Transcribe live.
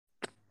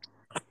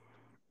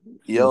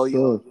Yo, Yes,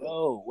 yo, sir.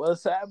 yo,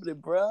 what's happening,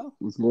 bro?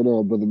 What's going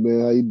on, brother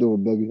man? How you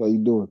doing, baby? How you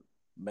doing?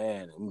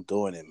 Man, I'm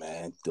doing it,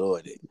 man.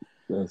 Doing it.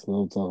 That's what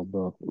I'm talking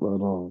about.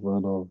 Right on,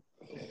 right on.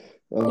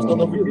 What's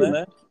going on with you, Yeah.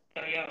 man?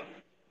 Yo, yo.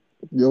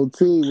 Yo,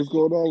 T, what's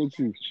going on with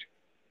you?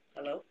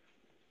 Hello?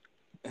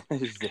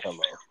 Say hello.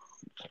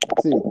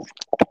 T,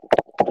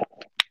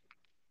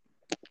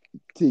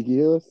 T, can you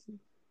hear us?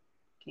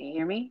 Can you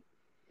hear me?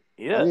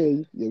 We Yeah. hear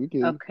you. Yeah, we can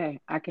hear you. Okay,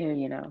 I can hear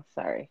you now.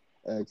 Sorry.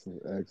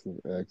 Excellent,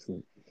 excellent,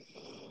 excellent.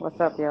 What's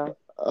up, y'all?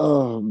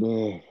 Oh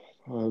man,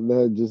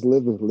 just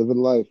living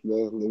life,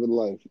 man, living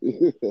life.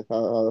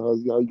 How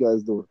you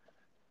guys doing?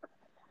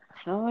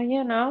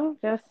 Oh,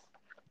 just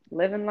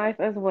living life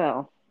as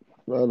well.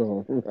 Right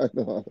on, right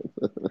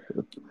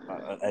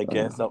on. I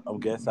guess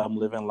I'm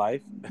living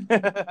life. I mean,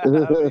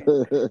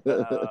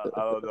 I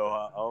don't know.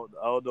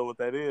 I don't know what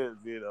that is.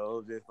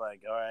 Just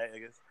like, all right. I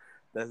guess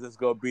that's just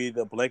gonna be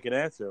the blanket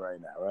answer right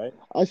now, right?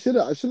 I should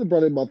have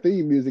brought in my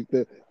theme music.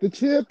 The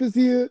champ is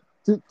here.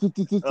 The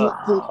Oh,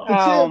 Oh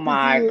champ is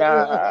my here.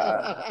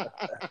 God.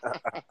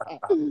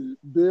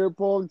 Beer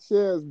pong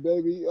chairs,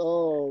 baby.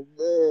 Oh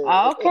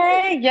man.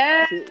 Okay,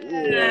 Yeah.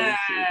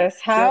 yes.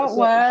 How Shout, it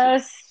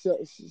shout,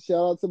 was.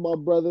 shout out to my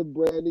brother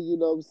Brandon. You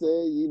know what I'm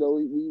saying?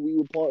 We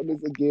were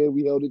partners again.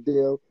 We held it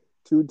down.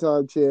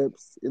 Two-time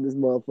champs in this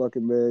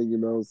motherfucking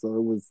man. So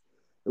it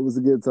was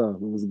a good time.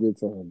 It was a good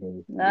time,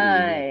 baby.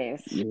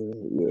 Nice.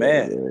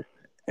 man. Yeah.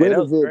 Hey, Great that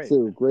was event great.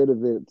 too. Great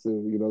event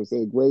too. You know what I'm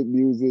saying? Great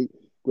music,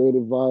 great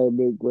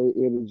environment, great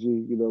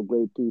energy,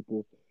 great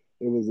people.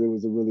 It was a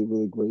really,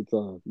 really great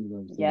time. You know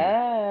what I'm saying? Yeah.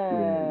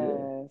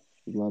 Yes.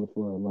 It was a lot of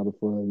fun, a lot of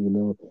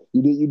fun,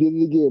 You did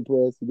it again,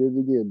 Press. You did it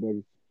again,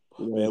 baby.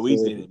 You know what I'm Man, we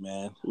did saying? it,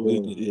 man. We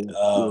Yeah, did it.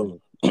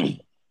 yeah, yeah.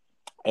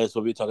 That's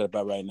what we're talking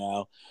about right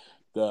now.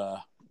 The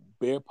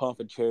Beer Pump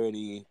for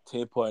Charity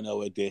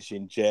 10.0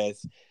 edition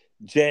just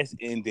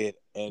ended,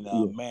 and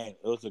Yeah. man,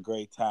 it was a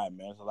great time,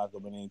 man. There's a lot that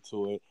went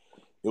into it.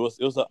 It was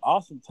an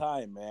awesome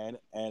time, man,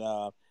 and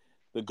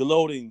the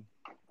gloating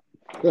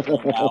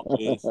right now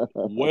is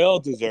well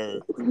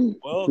deserved.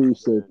 Well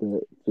Appreciate deserved. that.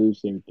 You,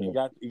 Appreciate you that.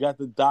 got you got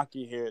the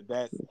donkey here.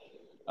 That's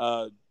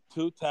uh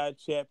two-time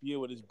champion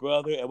with his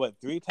brother, and what,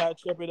 three-time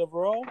champion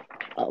overall?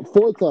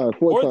 Four-time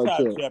Four-time champ,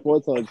 champion.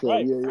 four-time That's champ.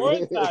 right,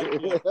 four-time Yeah,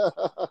 champion.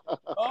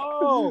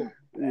 Oh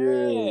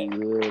man,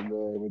 yeah,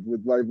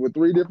 man. With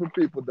three different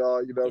people,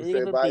 dog. You know what I'm three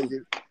saying? different But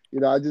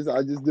people.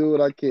 I just do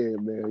what I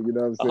can, man. You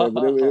know what I'm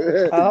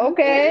saying? But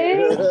Okay.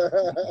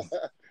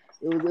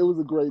 it was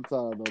a great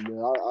time, though,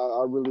 man.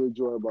 I really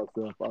enjoyed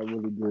myself. I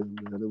really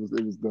did, man. It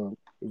was dope.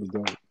 It was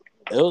dope.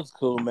 It was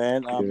cool,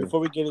 man. Yeah. Before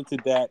we get into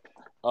that,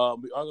 we are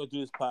gonna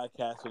do this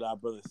podcast with our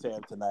brother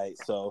Sam tonight.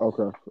 So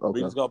Okay. we're Okay.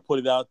 just gonna put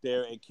it out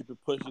there and keep it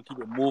pushing, keep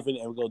it moving,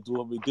 and we're gonna do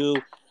what we do.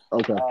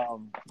 Okay.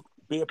 Um,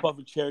 Beer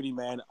Puffin Charity,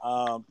 man.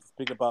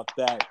 Speak about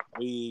that.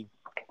 We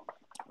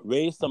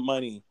raised some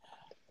money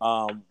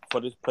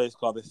for this place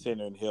called the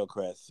Center in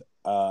Hillcrest.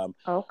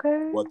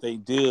 Okay. What they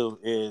do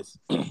is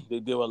they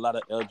deal with a lot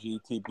of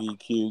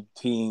LGBTQ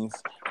teens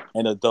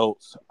and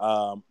adults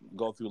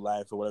go through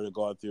life or whatever they're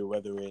going through,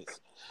 whether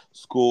it's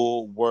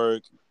school,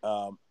 work,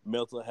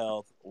 mental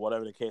health,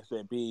 whatever the case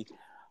may be.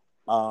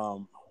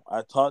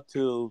 I talked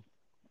to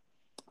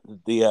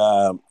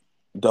the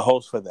the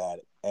host for that,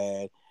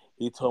 and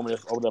he told me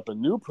to open up a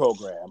new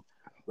program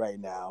right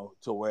now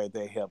to where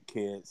they help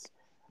kids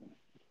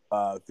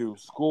through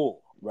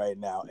school right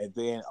now, and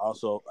then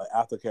also an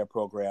aftercare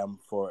program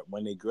for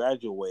when they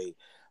graduate.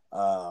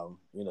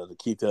 To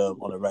keep them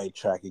on the right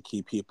track and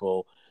keep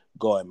people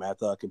going. Man, I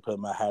thought I could put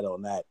my hat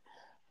on that.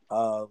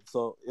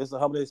 So it's a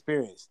humbling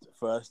experience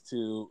for us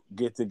to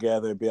get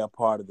together and be a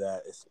part of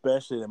that,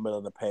 especially in the middle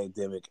of the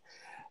pandemic,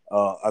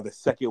 or the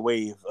second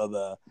wave of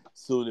the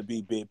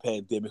soon-to-be big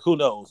pandemic. Who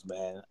knows,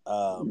 man?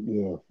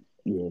 Yeah.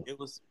 Yeah. It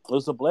was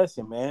a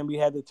blessing, man. We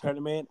had the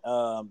tournament.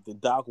 The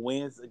Doc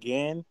wins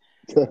again.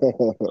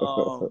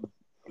 Um,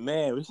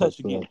 Man, we That's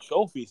should get right.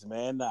 trophies,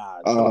 man.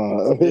 Nah,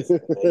 trophies. Listen,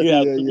 man, you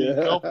have Yeah, too many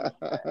yeah. trophies,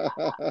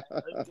 man.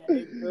 We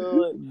can't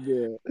do it.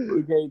 Yeah.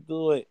 We can't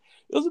do it.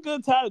 It was a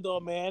good time though,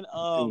 man. It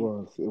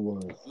was. It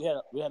was.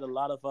 We had a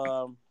lot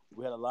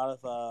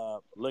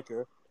of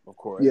liquor, of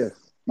course. Yes.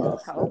 Uh,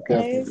 Yes.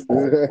 Okay.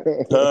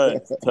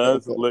 Definitely.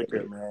 tons of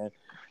liquor, man.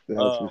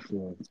 That's for Um,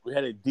 sure. we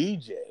had a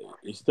DJ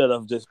instead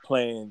of just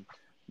playing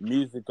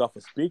music off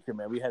a speaker,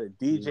 man. We had a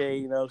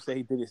DJ, Mhm.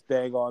 he did his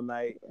thing all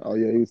night. Oh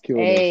yeah, he was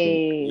killing that shit. He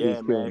Hey. was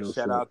Yeah, killing man. that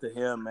Shout shit. out to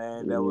him,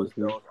 man. That Hmm. was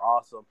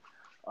awesome.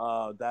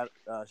 That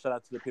Shout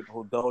out to the people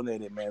who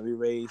donated, man. We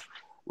raised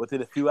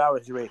within a few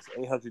hours. You raised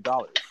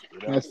 $800.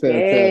 You know what I'm That's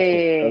saying?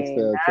 fantastic. That's Hey.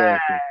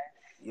 fantastic.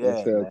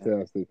 That's Yeah, man.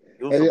 fantastic.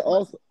 It was And a it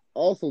blessing.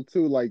 also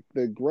too, like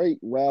the great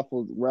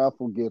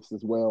raffle gifts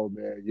as well,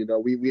 man. We had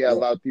a Yeah,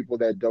 lot of people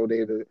that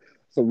donated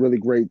some really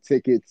great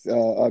tickets,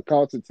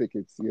 concert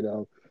tickets,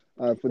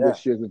 for yeah.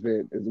 this year's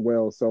event as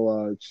well.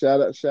 So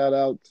shout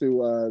out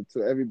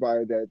to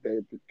everybody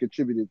that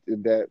contributed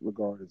in that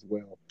regard as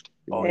well.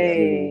 Oh It's yeah.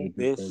 really, really Hey. good.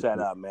 Big Thank shout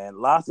you. out, man.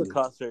 Lots of Yeah.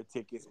 concert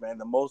tickets, man.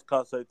 The most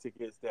concert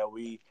tickets that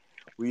we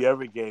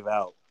ever gave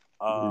out.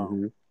 Um,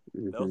 Hmm.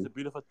 that was a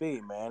beautiful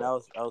thing, man. I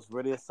was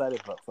really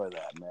excited for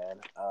that, man.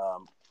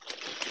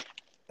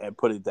 And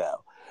put it down.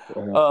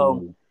 Um,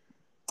 Absolutely.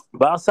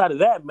 but outside of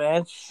that,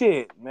 man,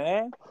 shit,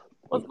 man,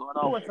 what's going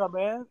on with y'all,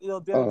 man?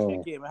 Daily check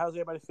Oh, in, man. How's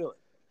everybody feeling?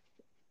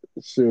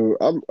 sure.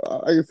 I'm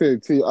like I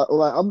said to you,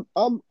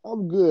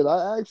 I'm good.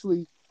 I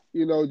actually,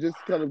 just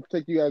kind of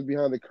take you guys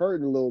behind the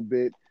curtain a little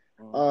bit.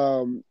 Mm.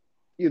 Um,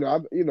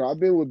 I've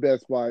been with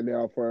Best Buy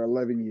now for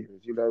 11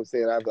 years. You know what I'm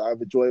saying?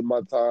 I've enjoyed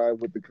my time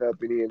with the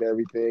company and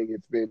everything.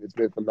 It's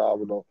been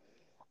phenomenal.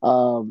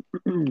 Um,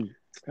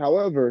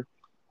 however,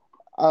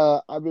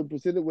 I've been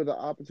presented with an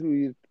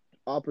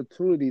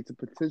opportunity to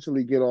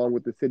potentially get on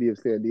with the city of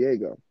San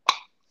Diego.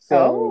 So,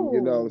 Oh,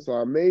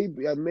 I'm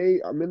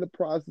in the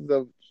process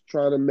of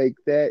trying to make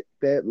that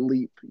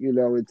leap,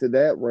 into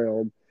that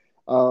realm.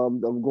 I'm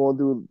going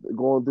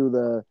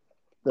through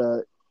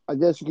the I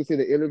guess you could say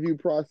the interview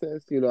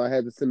process. I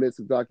had to submit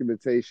some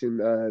documentation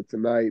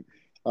tonight,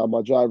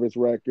 my driver's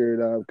record,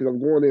 because I'm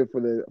going in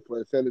for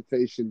a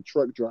sanitation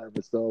truck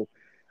driver. So,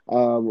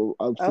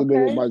 I've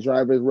submitted okay. my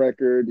driver's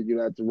record.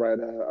 I have to write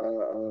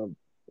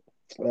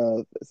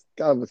it's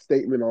kind of a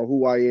statement on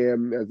who I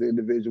am as an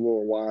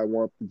individual and why I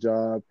want the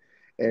job,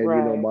 and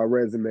Right. my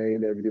resume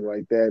and everything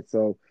like that.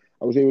 So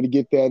I was able to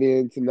get that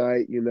in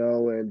tonight, and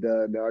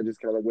now I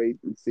just kind of wait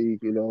and see,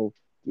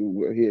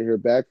 hear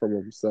back from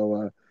them.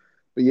 So,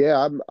 but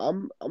yeah,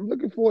 I'm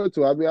looking forward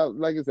to it. I mean,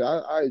 like I said,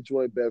 I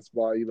enjoy Best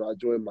Buy. I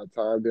enjoyed my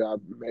time there. I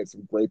met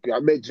some great people.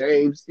 I met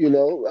James.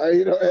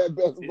 At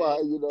Best Yeah, Buy.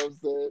 You know what I'm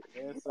saying?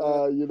 yes,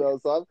 sir.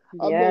 So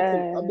I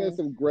met Yes.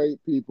 some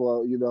great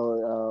people.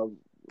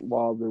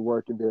 While I've been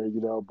working there.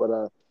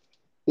 But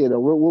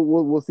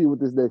we'll see what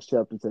this next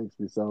chapter takes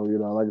me. So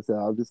like I said,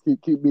 I'll just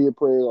keep being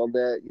praying on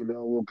that.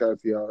 We'll kind of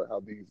see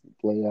how things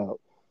play out.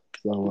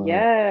 So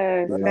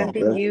Yes. yeah, Oh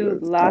Sending man. you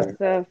that's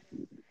cool.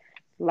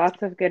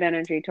 lots of good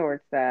energy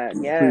towards that.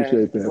 Yes.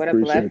 Appreciate that. What a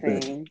Appreciate that.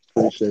 blessing.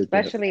 Appreciate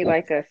that. Especially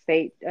like a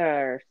state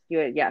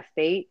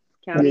state,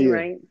 Yeah, county, yeah,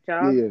 right? yeah,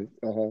 Job. yeah.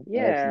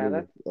 Yeah, Absolutely,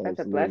 that's a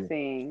absolutely.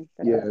 blessing.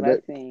 That's a Yeah,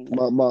 that blessing.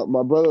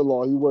 my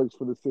brother-in-law, he works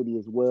for the city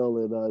as well,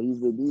 and he's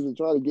been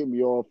trying to get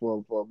me on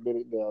for a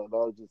minute now, and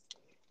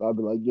I've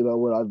been like, you know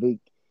what, I think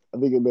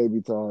it may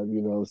be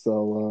time,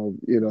 So like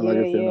Yeah,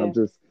 I said, yeah.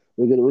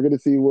 we're gonna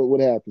see what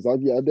happens. I'll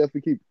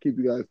definitely keep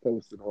you guys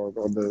posted on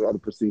the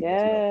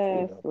proceedings,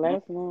 though. Yes. Let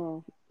us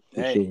know.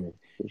 For Hey, sure,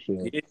 for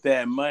sure. get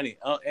that money.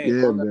 Oh, hey,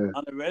 Yeah, on the man.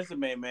 on the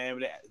resume, man,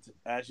 they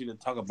ask you to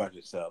talk about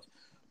yourself.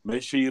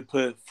 Make sure you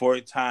put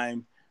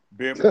 4-time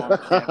beer pong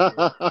champion.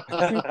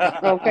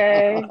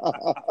 Okay.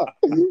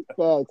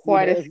 Facts,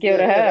 Quite a skill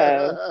to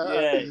have.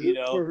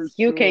 Yeah, for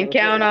You can sure.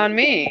 count on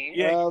me.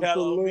 yeah, count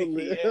on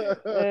me. Absolutely.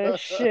 Yeah.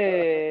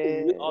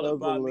 Shit. All That's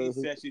about me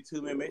hilarious. section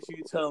too, man. Make sure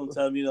you tell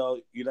them,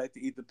 you like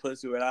to eat the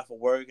pussy right after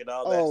work and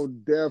all that Oh, stuff.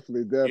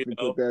 definitely, You definitely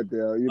put know, that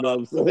down. You know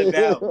what put it I'm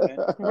down,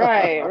 man.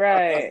 Right, Hey,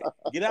 right.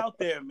 get out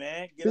there,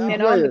 man. Get saying? Team out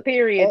And on the player.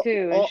 period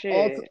too and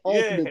shit.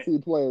 Ultimate there.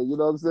 team player. You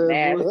know what I'm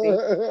Nasty.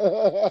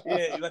 saying?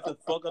 Yeah, you like to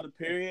fuck on the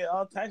period.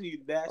 All types of you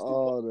nasty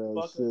Oh, that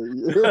motherfucker.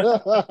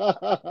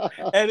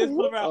 shit. And it's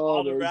put around Oh,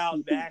 all that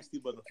around shit. nasty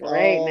motherfucker.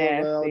 Straight All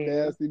around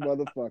nasty. nasty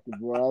motherfucker,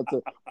 boy.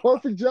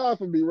 Perfect job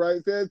for me,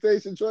 right?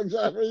 Sanitation truck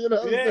driver, you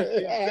know what Yeah, I'm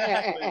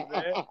exactly,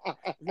 man.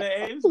 Say,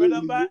 hey, it's right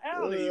up my saying?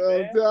 alley,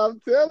 man. I'm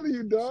telling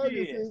you, dog,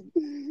 Shit.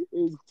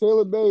 it's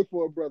tailor made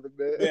for a brother,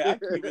 Man, I man.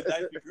 keep a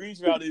nice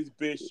degrees around this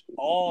bitch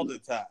all the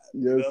time,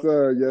 Yes,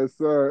 sir. Yes,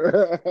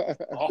 sir.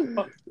 All the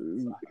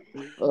time.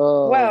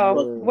 Oh Well,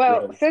 Fuck man. with well,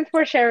 brothers. since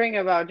we're sharing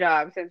about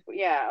jobs,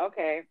 yeah,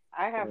 okay.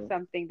 I have Uh,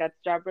 something that's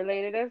job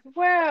related as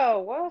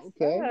well. What's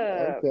okay.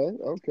 up?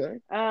 Okay. Okay.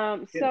 Yeah.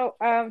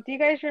 Do you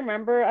guys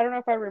remember? I don't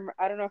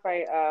know if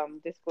I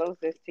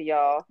disclosed this to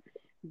y'all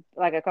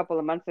like a couple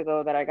of months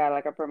ago that I got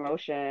like a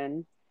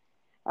promotion,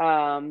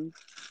 um,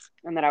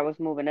 and that I was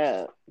moving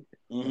up.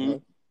 Mm-hmm. Uh-huh.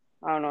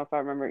 I don't know if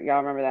y'all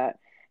remember that.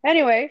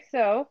 Anyway,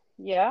 so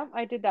yeah,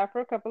 I did that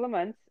for a couple of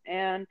months,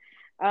 and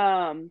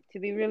to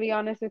be really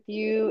honest with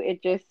you,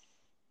 it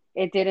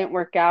didn't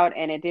work out,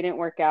 and it didn't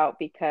work out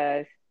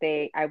because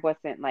I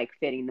wasn't like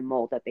fitting the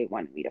mold that they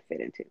wanted me to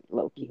fit into,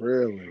 low key.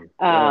 Really?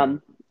 Wow.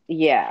 Um,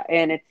 yeah,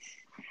 and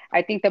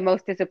I think the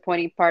most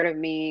disappointing part of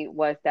me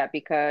was that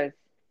because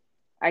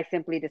I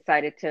simply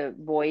decided to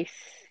voice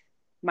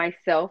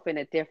myself in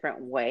a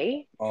different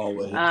way.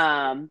 Always.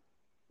 Um,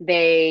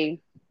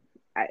 they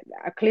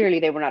clearly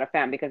they were not a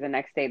fan because the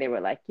next day they were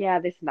like, "Yeah,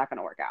 this is not going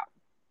to work out."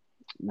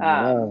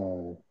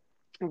 Wow.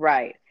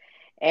 Right.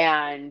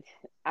 And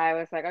I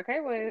was like, "Okay,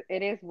 well,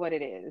 it is what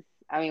it is.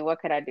 I mean, what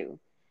could I do?"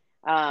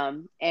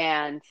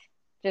 And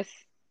just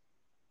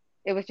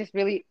it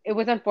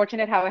was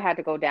unfortunate how it had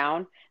to go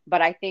down.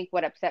 But I think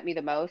what upset me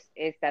the most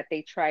is that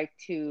they tried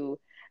to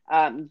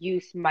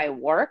use my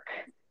work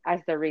as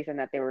the reason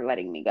that they were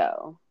letting me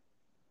go.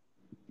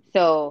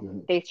 So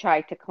Yeah. they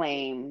tried to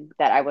claim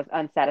that I was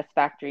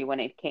unsatisfactory when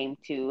it came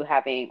to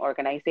having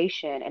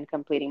organization and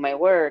completing my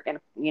work and,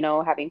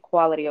 having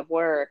quality of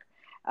work.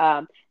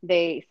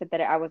 They said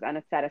that I was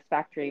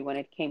unsatisfactory when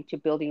it came to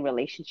building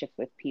relationships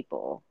with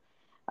people.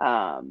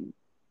 Um,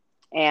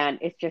 and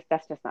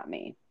that's just not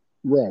me.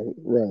 Right.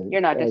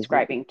 You're not Absolutely.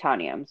 describing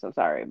Tanya. I'm so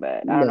sorry,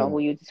 but I don't know who No.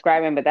 you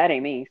describing, but that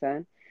ain't me,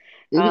 son.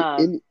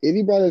 Um,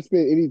 Anybody that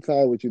spent any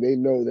time with you, they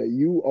know that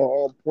you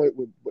are on point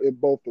with in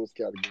both those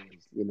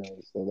categories.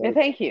 So yeah, that's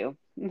thank you.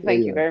 yeah,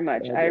 Thank you yeah, very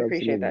much. I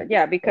appreciate absolutely, that.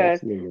 Yeah,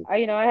 because absolutely.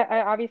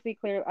 I obviously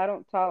clear I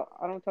don't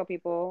tell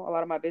people a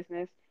lot of my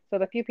business. So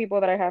the few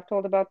people that I have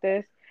told about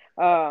this,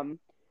 um,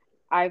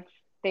 I've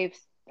they've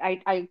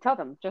I tell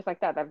them just like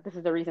that this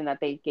is the reason that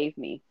they gave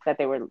me, that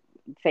they were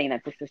saying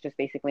that this was just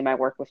basically my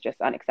work was just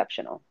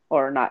unexceptional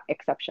or not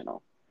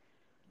exceptional.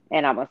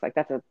 And I was like,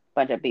 that's a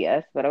bunch of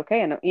BS, but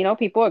okay. And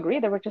people agree.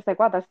 They were just like,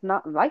 wow, that's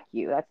not like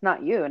you. That's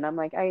not you. And I'm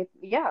like,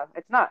 yeah,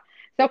 it's not.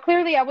 So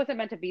clearly I wasn't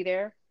meant to be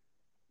there,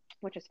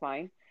 which is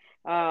fine.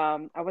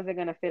 I wasn't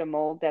gonna fit a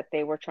mold that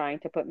they were trying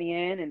to put me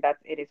in, and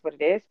it is what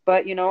it is.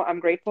 But I'm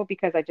grateful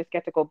because I just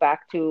get to go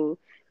back to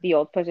the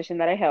old position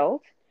that I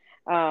held.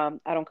 I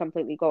don't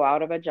completely go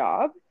out of a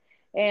job,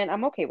 and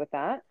I'm okay with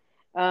that.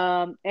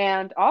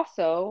 And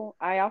also,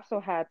 I also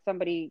had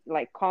somebody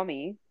like call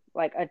me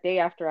like a day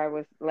after I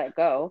was let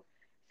go.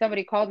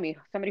 Somebody called me,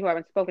 somebody who I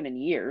haven't spoken in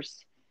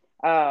years,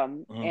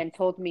 Mhm. and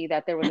told me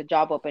that there was a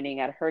job opening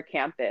at her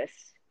campus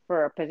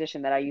for a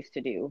position that I used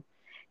to do.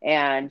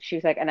 And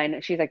she's like, and I know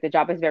she's like, the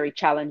job is very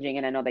challenging,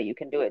 and I know that you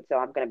can do it. So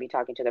I'm going to be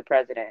talking to the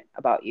president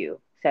about you.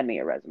 Send me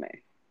your resume.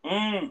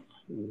 Mm.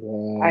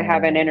 I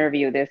have an Wow.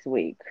 interview this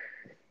week.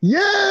 Yeah.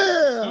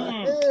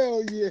 Mm.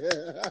 Hell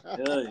yeah.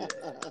 Hell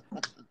yeah.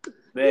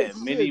 Man,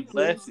 many Shit, T.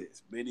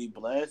 blessings. Many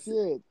blessings.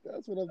 Shit.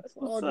 That's what I'm That's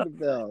what's talking up,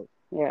 man. about.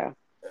 Yeah.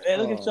 Hey,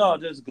 look at y'all Oh,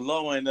 just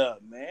glowing up,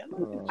 man.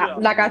 Look at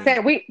y'all, Like I man.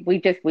 said, we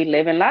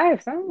live in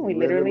life, son. We Living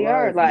literally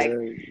are. life, Like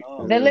man.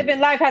 oh the Yeah. living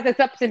life has its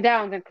ups and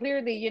downs, and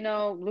clearly,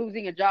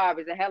 losing a job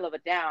is a hell of a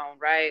down,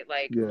 right?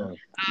 Like man.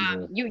 Yeah.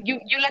 Yeah.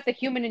 you let the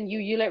human in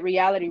you let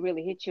reality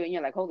really hit you, and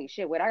you're like, holy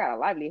shit, wait, I got a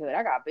livelihood,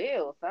 I got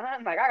bills,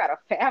 son. Like I got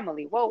a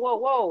family. Whoa, whoa,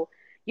 whoa.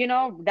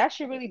 That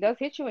shit really does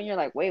hit you, and you're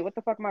like, wait, what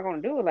the fuck am I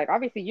gonna do? Like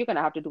obviously you're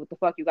gonna have to do what the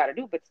fuck you gotta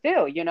do, but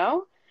still,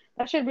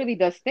 that shit really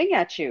does sting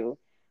at you.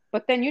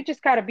 But then you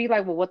just gotta be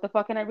like, well, what the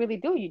fuck can I really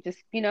do? You just,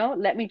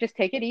 let me just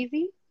take it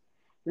easy.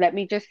 Let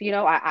me just,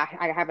 I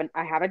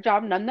have a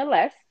job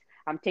nonetheless.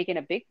 I'm taking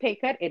a big pay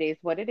cut. It is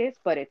what it is,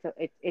 but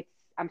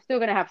I'm still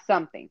gonna have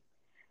something.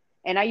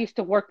 And I used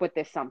to work with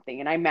this something,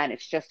 and I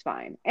managed just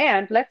fine.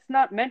 And let's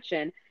not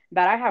mention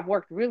that I have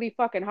worked really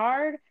fucking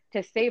hard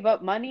to save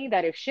up money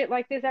that if shit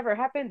like this ever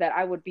happened, that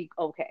I would be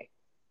okay.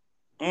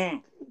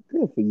 Mm.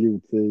 Good for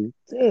you, T.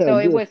 So Damn,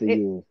 it good was for it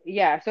you.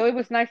 yeah, so it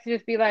was nice to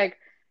just be like,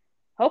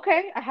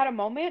 okay, I had a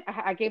moment.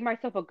 I gave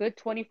myself a good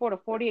 24 to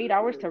 48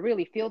 hours to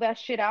really feel that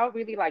shit out.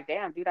 Really like,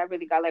 damn, dude, I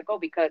really got let go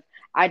because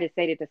I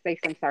decided to say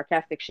some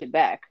sarcastic shit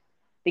back.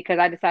 Because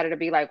I decided to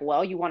be like,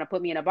 well, you want to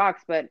put me in a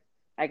box, but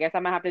I guess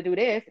I'm gonna have to do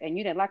this. And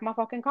you didn't like my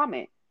fucking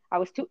comment. I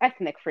was too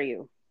ethnic for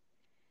you.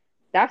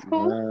 That's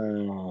cool.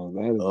 Wow,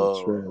 that is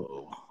a trip.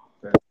 Oh.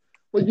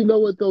 But you know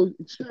what though?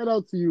 Shout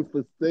out to you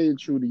for staying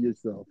true to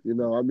yourself. I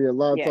mean, a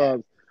lot of Yeah.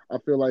 times I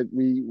feel like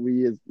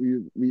we as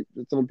we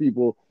some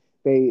people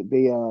they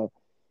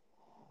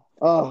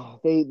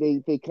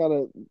kind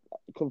of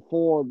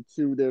conform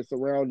to their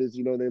surroundings.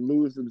 They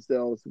lose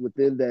themselves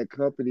within that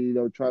company.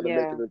 Trying to make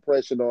Yeah. an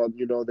impression on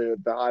the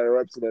higher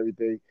ups and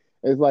everything.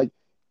 And it's like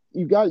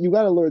you got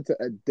to learn to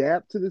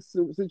adapt to this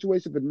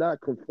situation, but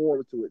not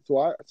conform to it.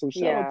 So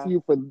shout out to Yeah.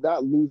 you for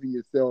not losing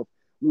yourself,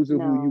 losing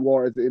who No. you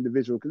are as an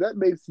individual, because that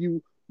makes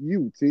you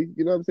you. T.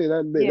 You know what I'm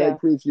saying? That Yeah.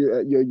 creates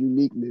your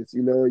uniqueness.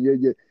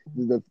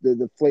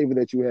 The flavor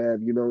that you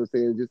have. You know what I'm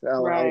saying? Just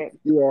how Right.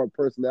 you are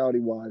personality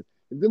wise.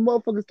 If them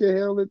motherfuckers can't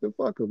handle it, then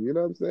fuck them. You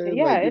know what I'm saying?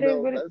 Yeah, Like, it is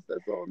what it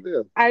that's on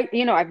them.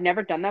 I've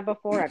never done that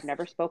before. I've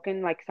never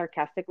spoken like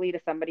sarcastically to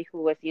somebody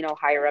who was,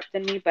 higher up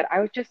than me, but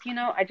I was just,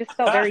 I just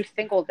felt very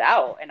singled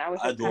out. And I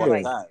was I just do kind of all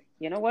the Yeah. like, time.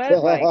 you know what?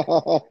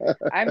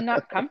 Like, I'm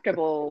not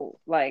comfortable.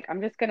 Like,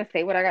 I'm just gonna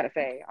say what I gotta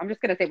say. I'm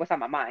just gonna say what's on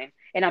my mind.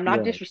 And I'm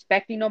not Right.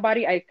 disrespecting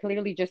nobody. I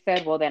clearly just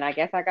said, well, then I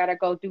guess I gotta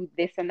go do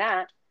this and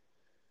that.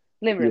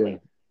 Yeah. Literally.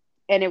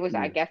 And it was,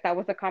 I Yeah. guess that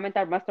was the comment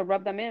that must have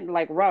rubbed them in,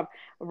 like I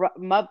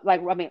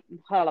mean,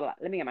 hold on,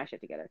 let me get my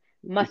shit together.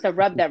 Must have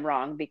rubbed them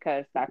wrong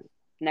because that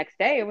next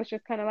day it was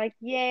just kind of like,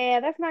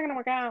 yeah, that's not gonna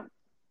work out.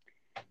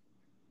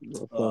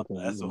 Fuck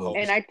That's some them. whole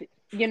And shit.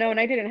 and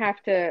I didn't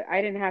have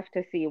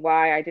to see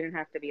why. I didn't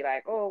have to be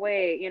like, oh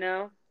wait,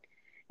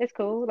 it's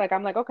cool. Like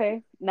I'm like,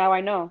 okay, now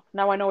I know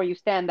where you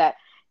stand.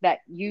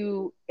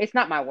 It's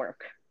not my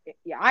work.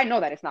 Yeah, I know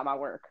that it's not my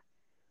work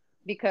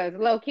because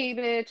low key,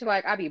 bitch,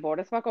 like I be bored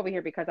as fuck over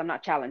here because I'm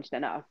not challenged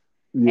enough.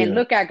 And Yeah.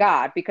 look at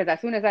God, because as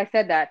soon as I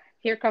said that,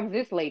 here comes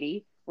this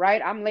lady,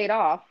 right? I'm laid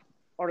off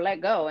or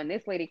let go, and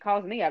this lady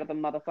calls me out of the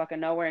motherfucking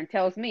nowhere and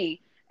tells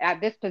me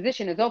this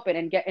position is open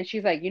and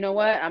she's like, you know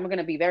what? I'm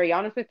gonna be very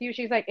honest with you.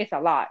 She's like, it's a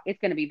lot. It's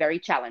gonna be very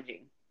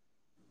challenging.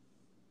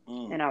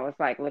 Mm. And I was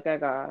like, look at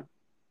God.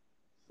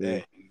 See,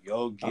 Hey,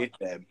 go I, get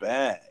that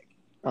bag.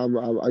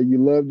 you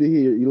love to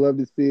hear, you love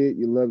to see it,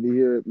 you love to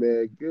hear it,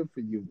 man. Good for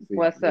you, T,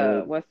 What's up?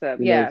 man. What's up?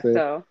 You know what I'm Yeah. saying?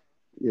 So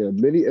Yeah,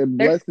 many and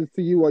there's blessings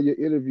to you on your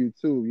interview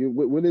too.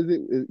 When is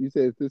it? You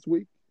said it's this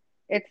week?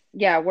 it's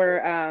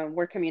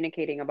we're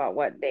communicating about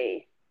what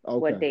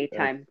Okay. day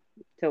time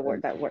to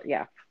work that Excellent. work.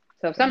 Yeah.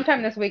 So sometime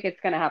Excellent. this week it's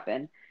gonna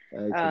happen.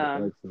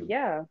 Excellent. Excellent.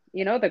 Yeah,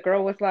 the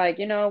girl was like,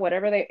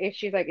 whatever if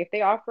she's like, if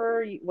they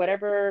offer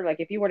whatever, like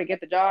if you were to get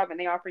the job and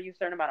they offer you a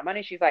certain amount of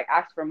money, she's like,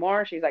 ask for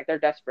more. She's like, they're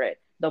desperate.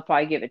 They'll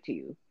probably give it to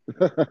you.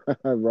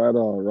 Right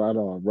on, right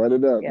on. Run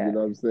it up. You Yeah. know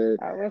what I'm saying?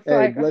 I was Hey,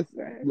 like, say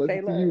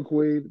blessings to less. you,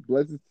 Queen.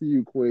 Blessings to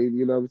you, Queen.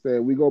 You know what I'm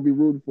saying? We gonna be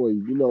rooting for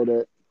you. You know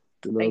that.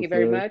 You know Thank what you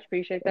very I'm saying? much.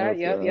 Appreciate that.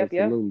 Yep.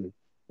 Absolutely.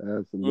 Mm.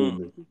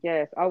 Absolutely.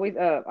 Yes. Always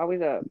up.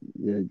 Always up.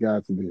 Yeah,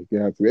 got to be.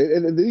 Got to be.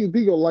 And the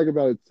thing I like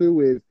about it too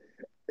is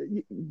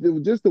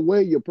just the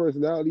way your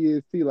personality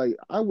is, T. Like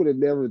I would have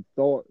never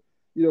thought,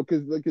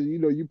 because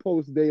you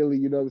post daily.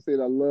 You know what I'm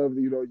saying? I love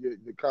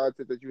the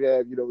content that you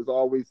have. It's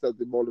always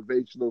something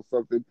motivational,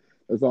 something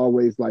that's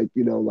always like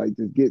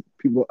just get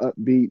people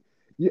upbeat.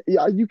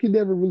 You can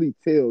never really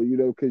tell,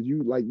 because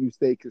you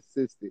stay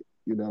consistent.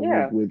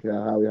 With Yeah.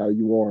 how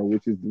you are,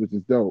 which is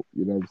dope.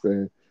 You know what I'm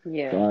saying? So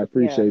Yeah. I Yeah.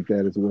 appreciate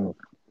that as well.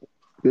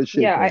 Good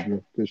shit, Yeah. though, I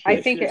bro. Good I shit.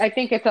 It's think just I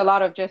think it's a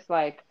lot of just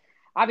like,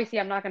 obviously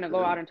I'm not gonna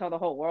go out and tell the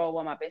whole world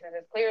what my business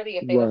is. Clearly,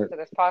 if they listen Right. to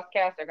this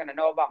podcast, they're gonna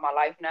know about my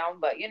life now.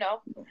 But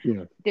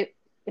Yeah. di-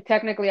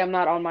 technically I'm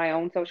not on my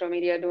own social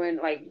media doing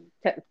like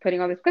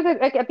putting all this, because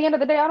like at the end of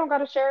the day I don't got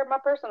to share my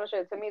personal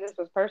shit. To me this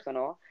was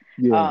personal.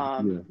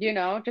 Yeah.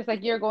 Yeah. Just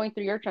like you're going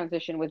through your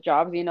transition with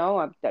jobs,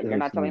 that you're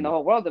not telling the Absolutely.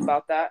 whole world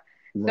about that.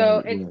 So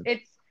Right. Right.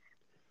 it's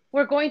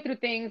we're going through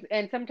things,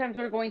 and sometimes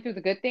we're going through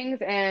the good things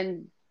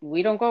and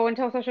we don't go and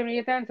tell social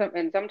media that,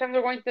 and sometimes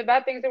we're going through the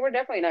bad things and we're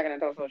definitely not going to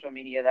tell social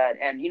media that.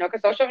 And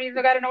because social media's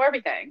got to know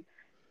everything.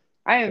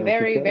 I am That's a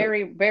very, fact.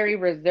 very, very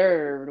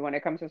reserved when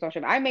it comes to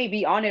social media. I may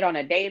be on it on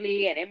a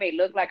daily, and it may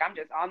look like I'm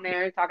just on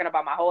there talking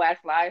about my whole ass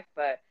life,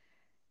 but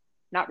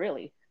not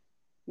really.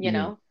 You Yeah.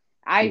 know,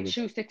 I Yeah.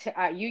 choose to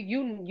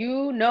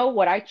you know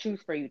what I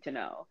choose for you to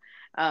know.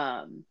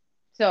 Um,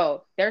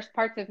 so there's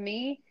parts of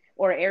me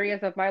or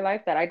areas of my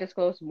life that I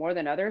disclose more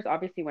than others.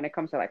 Obviously, when it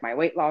comes to like my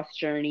weight loss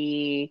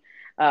journey,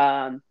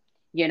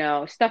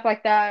 stuff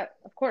like that.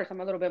 Of course, I'm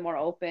a little bit more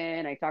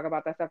open. I talk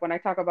about that stuff. When I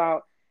talk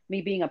about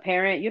me being a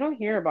parent, you don't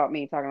hear about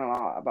me talking a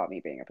lot about me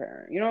being a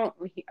parent.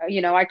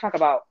 I talk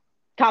about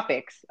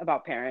topics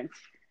about parents,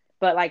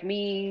 but like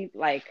me,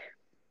 like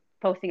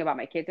posting about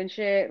my kids and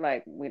shit,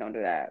 like we don't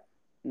do that.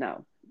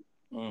 No.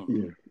 mm.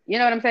 Yeah. You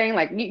know what I'm saying?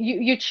 Like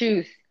you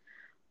choose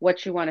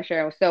what you want to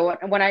share. So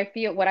what I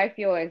feel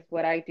is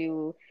what I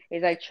do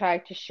is I try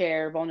to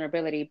share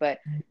vulnerability, but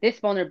this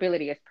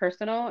vulnerability is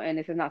personal and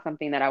this is not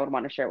something that I would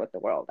want to share with the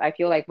world. I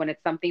feel like when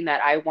it's something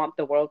that I want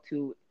the world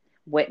to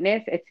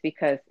witness, it's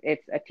because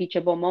it's a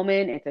teachable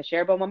moment, it's a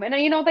shareable moment.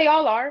 And they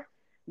all are,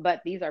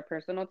 but these are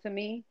personal to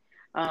me.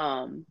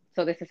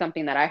 So this is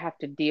something that I have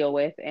to deal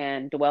with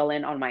and dwell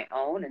in on my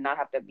own and not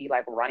have to be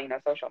like running a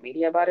social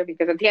media about it,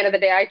 because at the end of the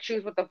day I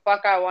choose what the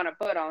fuck I want to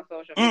put on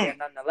social media Mm.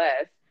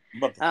 nonetheless.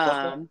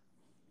 Motherfucker. Um,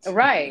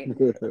 right.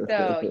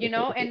 So,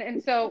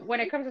 and so when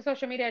it comes to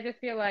social media, I just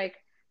feel like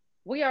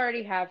we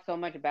already have so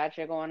much bad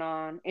shit going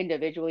on,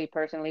 individually,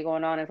 personally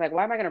going on. It's like,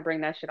 why am I gonna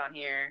bring that shit on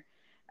here?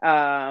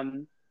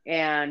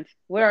 And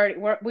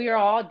we are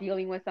all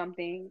dealing with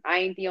something. I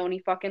ain't the only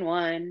fucking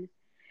one.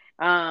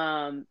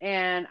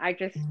 And I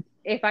just,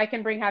 if I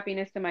can bring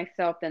happiness to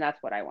myself, then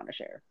that's what I want to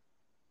share.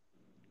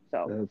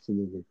 So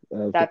Absolutely.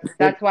 that's Absolutely.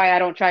 that's why I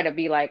don't try to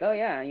be like, oh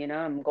yeah,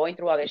 I'm going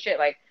through all this shit.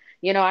 Like,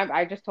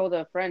 I just told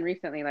a friend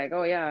recently, like,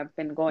 oh yeah, I've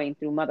been going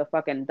through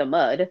motherfucking the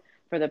mud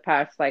for the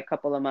past like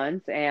couple of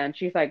months, and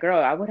she's like, girl,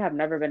 I would have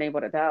never been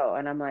able to tell.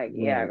 And I'm like,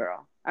 yeah, Right.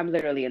 girl, I'm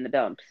literally in the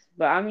dumps,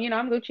 but I'm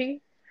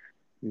Gucci.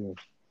 Yeah.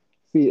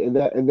 See, and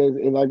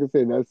like I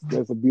said,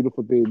 that's a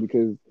beautiful thing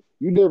because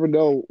you never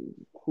know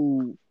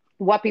who.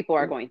 What people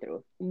are going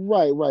through.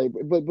 Right, right,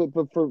 but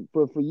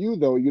for you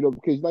though,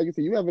 because like you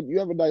said, you have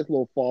a nice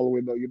little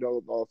following though,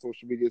 on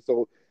social media.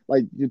 So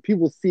like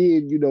people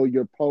seeing,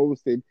 your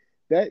posts and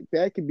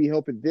that can be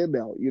helping them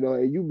out,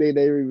 and you may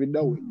never even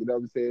know it. You know what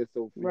I'm saying?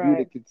 So for you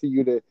to Right.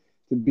 continue to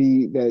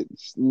be that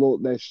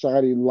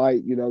shining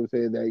light, you know what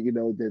I'm saying,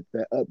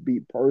 that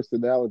upbeat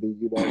personality,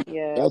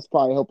 Yeah. that's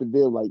probably helping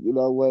them. Like, you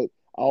know what?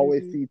 I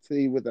always Mhm. see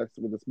T with a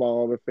smile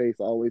on her face.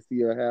 I always see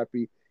her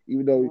happy,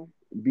 even though Yeah.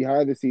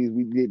 behind the scenes,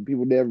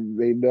 people never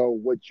may know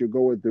what you're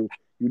going through.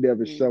 You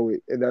never Mm. show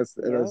it, and that's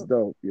Yep.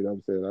 dope. You know what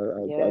I'm saying?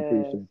 I Yes.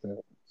 appreciate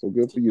that. So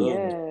good for you,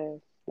 Absolutely. man. Yes.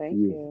 For Thank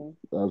you, you.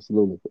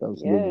 absolutely,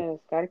 absolutely. Yes.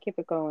 Gotta keep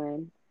it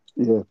going.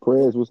 Yeah,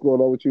 prayers. What's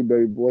going on with you,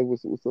 baby boy?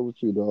 What's up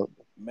with you, dog?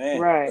 Man,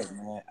 Right. hey,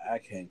 man, I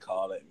can't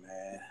call it,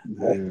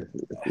 man.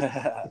 Yeah,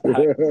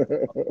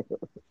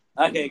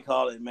 I, I can't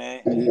call it,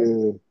 man.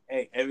 yeah.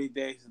 Hey, every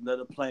day is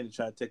another plane to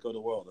try to take over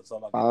the world. That's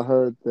all I can I do.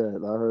 heard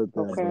that. I heard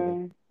that, That's brother.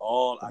 Okay.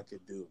 all I can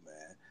do,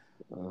 man.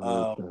 I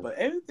heard that. But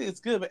everything is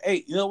good. But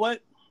hey, you know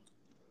what?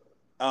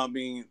 I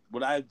mean,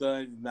 what I've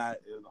done is not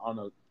on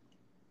a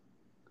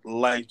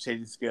life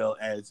changing scale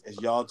as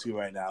y'all two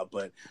right now.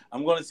 But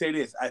I'm going to say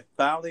this: I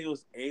finally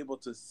was able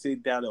to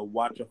sit down and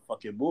watch a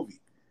fucking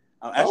movie.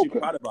 I'm actually Okay,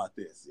 proud about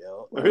this,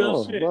 yo. right Real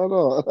on, shit, right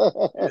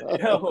on.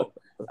 yo.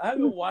 I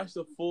haven't watched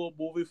the full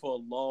movie for a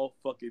long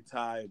fucking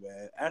time,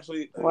 man.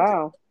 Actually, let me tell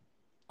Wow.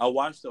 I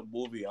watched the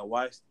movie. I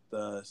watched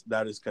the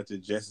Snyder's Cut to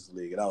Justice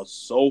League, and I was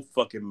so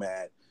fucking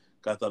mad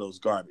because I thought it was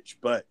garbage.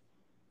 But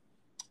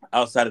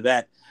outside of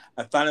that,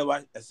 I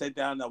sat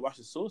down and I watched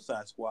the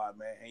Suicide Squad,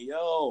 man. And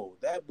yo,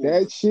 that movie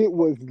That was shit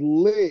was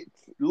fucking lit.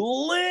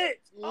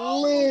 lit.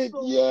 Oh, it was Lit.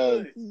 so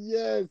Yes, good.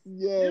 yes, It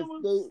yes.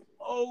 was They, so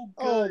oh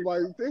good. my,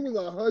 it was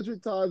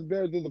 100 times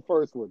better than the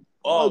first one.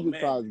 Oh 100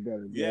 times man, better,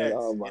 man. yes,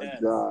 Oh my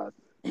yes, god.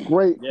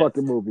 Great yes.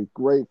 fucking movie.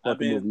 Great I've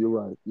fucking been movie. You're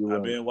right. You're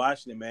I've right. been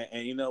watching it, man,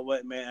 and you know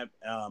what, man?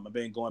 I've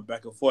been going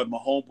back and forth. My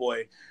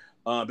homeboy,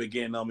 been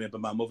getting on me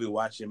about my movie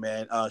watching,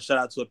 man. Shout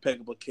out to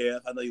Impeccable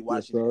Kev. I know you Yes,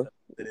 watching it. sir.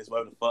 It is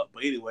whatever the fuck.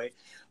 But anyway,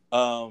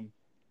 um,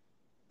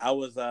 I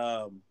was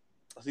so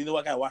you know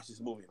what? I gotta watch this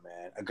movie,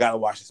 man. I gotta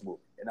watch this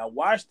movie, and I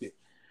watched it.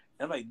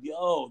 And I'm like,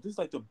 yo, this is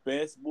like the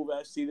best movie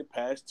I've seen the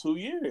past 2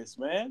 years,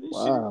 man. This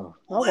shit is Wow.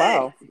 Oh lit.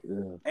 wow.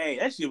 Yeah. Hey,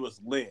 that shit was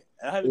lit.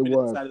 I It haven't been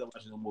was. excited to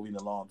watch a movie in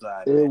a long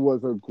time, It man.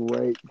 was a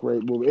great,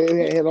 great movie.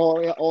 It had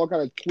all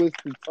kind of twists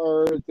and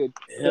turns, and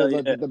Hell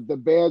yeah. the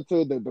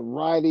banter, the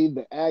writing,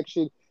 the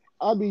action.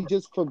 I mean,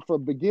 just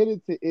from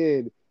beginning to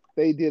end,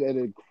 they did an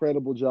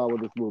incredible job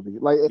with this movie.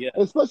 Like, Yeah.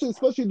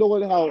 especially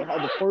knowing how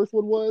the first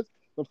one was.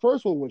 The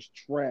first one was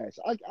trash.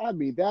 I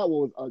mean, that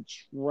was a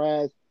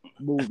trash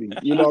movie.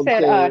 You know You what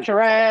I'm said saying?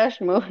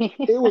 trash movie.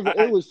 It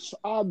was.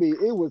 I mean,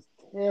 it was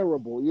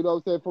terrible. You know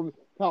what I'm saying? From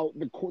how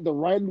the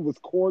writing was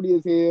corny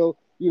as hell.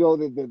 You know,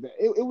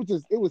 it was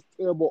just, it was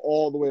terrible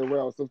all the way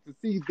around. So to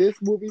see this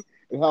movie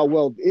and how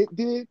well it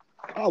did,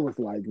 I was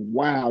like,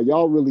 wow,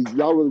 y'all really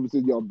was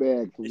in your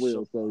bag for It sure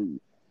real. So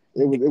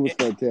was. it was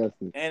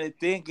fantastic. And the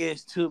thing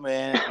is, too,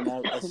 man, and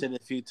I said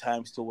it a few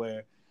times to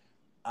where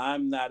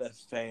I'm not a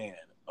fan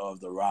of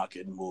The Rock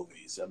in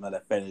movies. I'm not a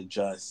fan of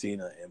John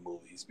Cena in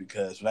movies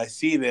because when I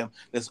see them,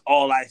 that's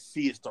all I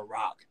see is The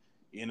Rock.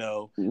 You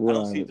know, I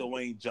don't see Right,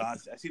 Dwayne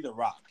Johnson. I see The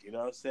Rock. You know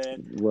what I'm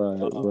saying?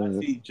 right, I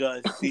right. see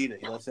John Cena.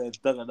 You know what I'm saying?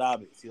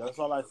 Thugonomics. You know, that's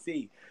all I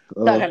see.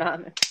 Uh, But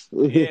Thugonomics.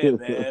 yeah,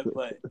 man.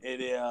 But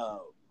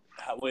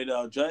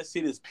when John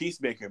Cena's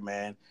Peacemaker,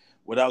 man,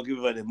 without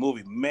giving away the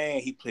movie,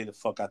 man, he played the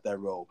fuck out that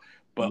role.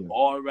 But yeah,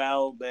 all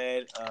around,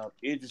 man,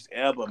 Idris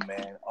Elba,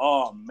 man,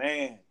 oh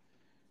man,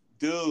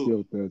 dude,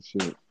 killed that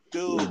shit.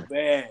 Yeah,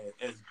 man,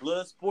 as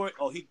Bloodsport,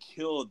 oh, he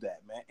killed that,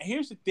 man. And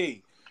here's the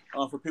thing,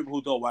 for people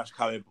who don't watch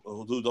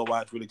who don't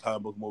watch really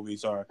comic book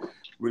movies or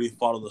really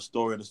follow the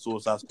story of the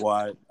Suicide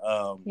Squad,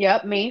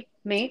 Yep, me.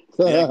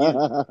 yeah,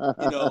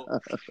 you know,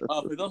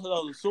 for those who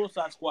know, the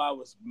Suicide Squad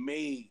was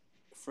made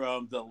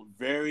from the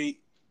very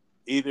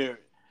either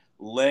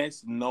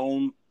less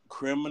known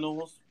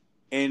criminals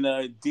in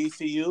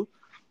DCU,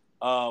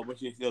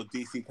 which is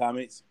DC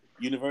Comics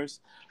universe,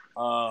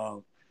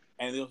 um,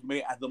 and it was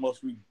made as the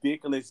most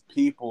ridiculous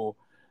people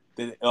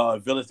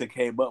that villains that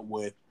came up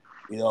with,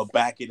 you know,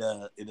 back in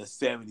the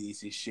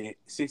 70s and shit,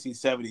 60s,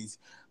 70s,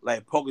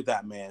 like Polka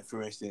Dot Man,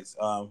 for instance,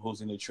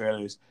 who's in the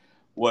trailers,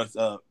 was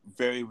a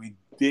very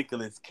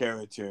ridiculous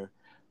character.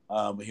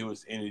 When he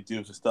was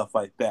introduced and stuff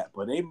like that,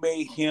 but they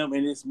made him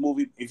in this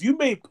movie. If you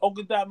made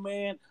Polka Dot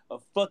Man a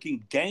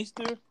fucking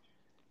gangster,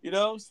 you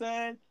know what I'm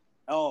saying?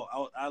 Oh,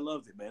 I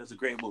loved it, man. It's a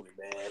great movie,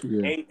 man.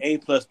 yeah, A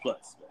plus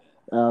plus,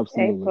 man. A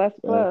absolutely. plus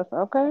plus.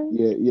 Okay.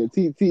 Yeah,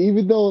 yeah.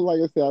 Even though, like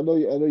I said, I know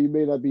you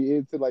may not be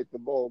into like the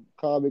more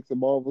comics and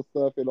Marvel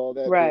stuff and all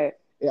that, but Right.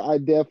 yeah, I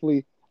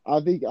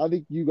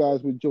think you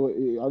guys would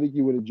enjoy. I think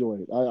you would enjoy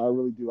it. I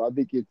really do. I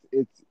think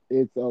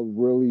it's a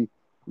really,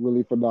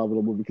 really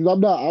phenomenal movie because I'm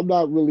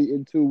not really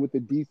into with the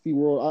DC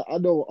world. I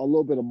know a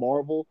little bit of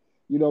Marvel,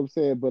 you know what I'm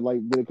saying, but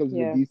like when it comes to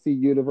the Yeah. DC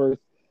universe,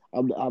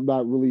 I'm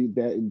not really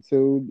that in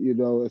tune,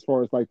 as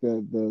far as like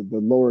the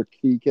lower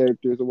key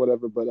characters or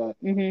whatever. But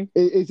Mhm.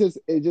 it's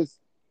just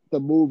the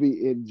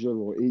movie in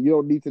general. You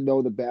don't need to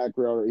know the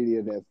background or any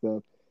of that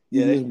stuff.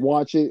 You Yeah, can just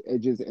watch it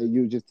and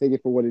you just take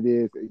it for what it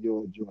is, and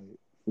you'll enjoy it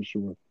for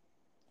sure.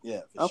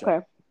 yeah, for sure.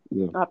 Okay.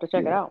 Yeah, I'll have to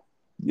check it yeah, out.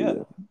 Yeah, yeah.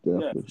 yeah,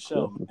 Definitely, for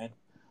sure, definitely. man.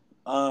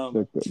 Um,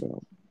 Check that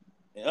out.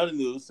 in other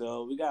news,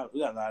 so we got a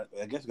lot.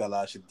 I guess we got a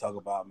lot of shit to talk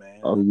about, man.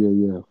 Oh yeah,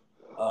 yeah.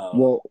 Um,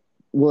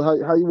 Well,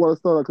 how you want to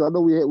start? Because I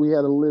know we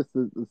had a list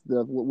of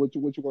stuff. What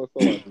you want to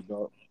start off with,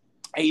 dog?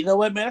 hey, you know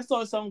what, man? Let's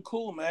start with something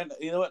cool, man.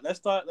 You know what? Let's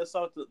start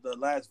the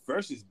last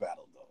versus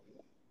battle,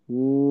 though.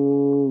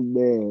 Ooh,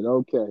 man.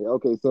 Okay,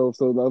 okay. So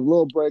a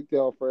little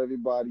breakdown for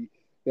everybody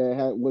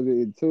that wasn't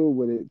in tune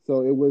with it.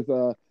 So it was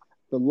the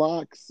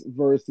Locks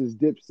versus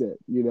Dipset.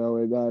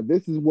 And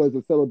this was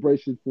a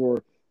celebration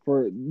for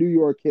New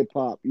York hip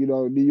hop.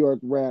 New York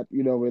rap.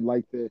 In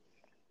like the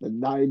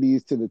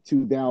 '90s to the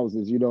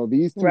 2000s.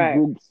 These two Right.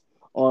 groups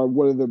are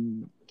one of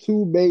the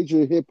two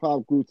major hip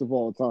hop groups of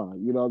all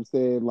time. You know what I'm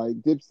saying?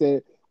 Like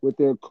Dipset with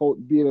their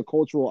being a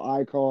cultural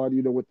icon.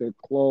 With their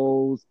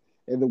clothes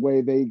and the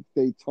way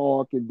they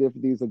talk and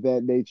different things of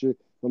that nature.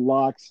 The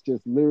Locks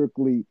just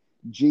lyrically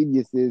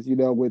geniuses,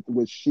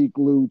 with Chic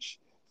Luch,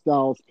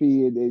 Styles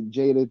P, and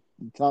Jada,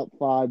 top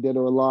five dead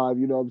or alive.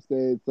 You know what I'm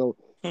saying? So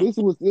this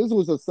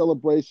was a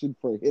celebration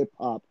for hip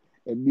hop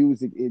and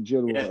music in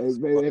general. Yes.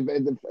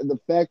 And the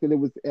fact that it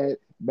was at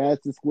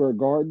Madison Square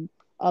Garden,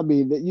 I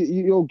mean, that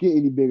you don't get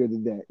any bigger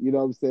than that. You know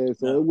what I'm saying?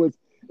 So No.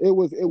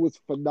 it was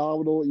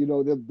phenomenal. You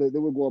know, they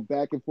were going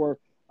back and forth.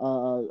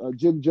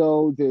 Jim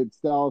Jones and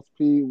Styles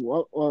P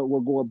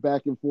were going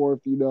back and forth.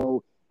 You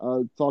know,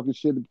 talking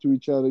shit to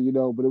each other. You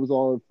know, but it was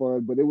all in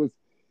fun. But it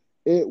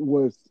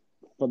was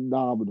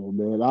phenomenal,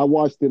 man. I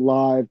watched it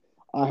live.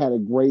 I had a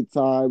great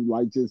time,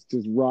 like just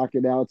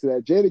rocking out to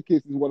that.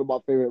 Jadakiss is one of my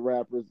favorite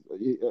rappers,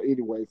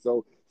 anyway.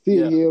 So seeing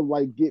Yeah. him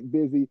like get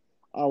busy,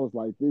 I was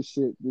like, this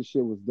shit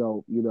was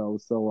dope, you know.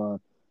 So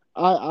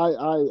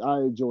I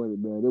enjoyed it,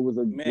 man. It was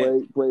a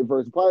Man, great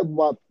verse.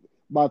 Probably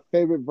my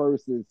favorite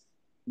verses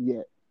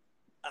yet.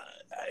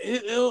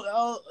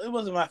 uh, it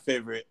wasn't my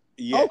favorite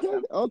yet.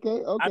 Okay,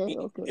 okay, I okay, mean,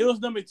 okay, it was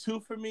number two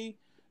for me.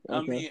 I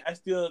okay. mean, I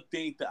still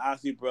think the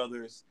Ozzy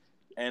Brothers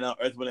and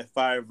Earth, Wind and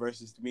Fire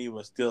versus to me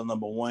was still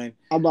number one.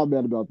 I'm not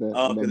mad about that.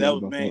 I'm not Because mad that was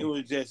about man, it that.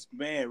 was just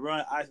man,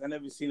 Run Ice. I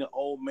never seen an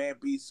old man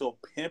be so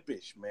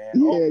pimpish, man.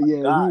 Oh Yeah, my yeah,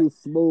 he god, was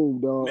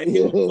smooth, dog. man, he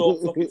was so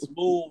fucking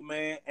smooth,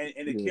 man,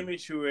 and the Yeah.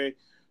 chemistry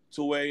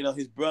to where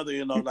his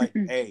brother, like,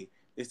 hey,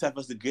 it's time for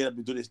us to get up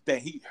and do this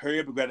thing. He hurried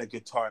up and grabbed a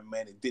guitar,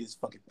 man, and did his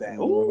fucking thing.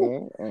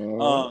 Ooh, Uh-huh,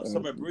 uh-huh,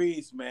 Summer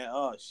Breeze, man.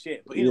 Oh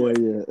shit. But yeah,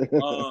 anyway, yeah.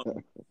 um,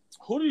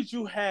 who did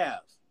you have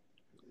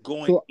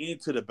going So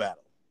into the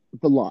battle?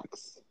 the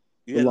locks,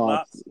 You the had the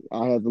locks. locks.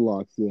 I had the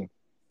locks. Yeah.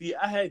 See,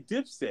 I had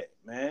Dipset,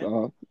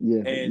 man, Yeah,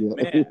 and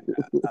yeah. man,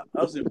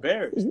 I was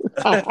embarrassed.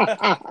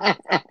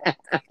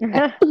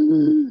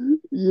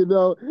 You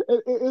know,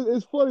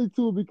 it's funny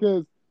too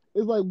because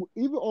it's like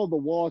even on the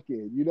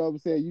walk-in, you know what I'm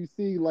saying? You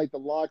see like the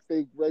locks,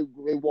 they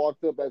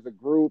walked up as a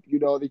group. You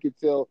know, they could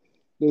tell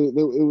it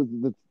was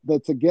the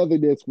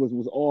togetherness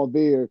was all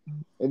there.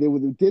 And then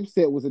when the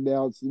Dipset was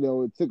announced, you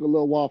know, it took a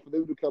little while for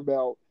them to come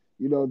out.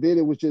 You know, then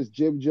it was just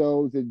Jim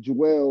Jones and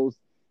Jewels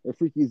and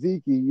Freaky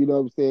Zeke. You know what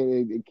I'm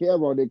saying? And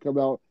Cameron didn't come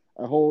out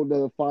a whole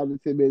another 5 to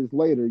 10 minutes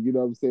later. You know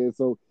what I'm saying?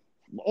 So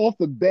off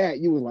the bat,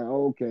 you was like,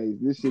 oh, okay,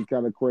 this shit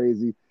kind of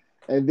crazy.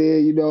 And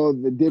then, you know,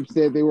 the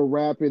Dipset, they were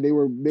rapping, they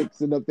were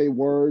mixing up their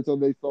words on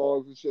their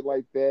songs and shit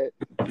like that.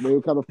 And they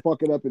were kind of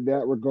fucking up in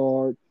that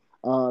regard.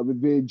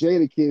 And then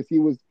Jadakiss, he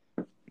was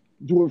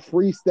doing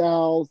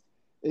freestyles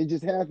and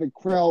just having the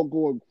crowd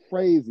going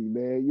crazy,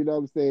 man. You know what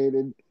I'm saying?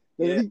 And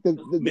I Yeah, think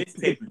the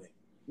mixtaping it.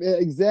 yeah,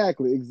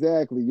 exactly.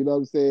 You know what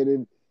I'm saying?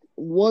 And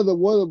one of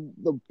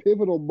the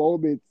pivotal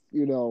moments,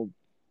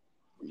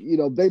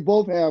 they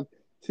both have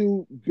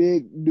two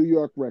big New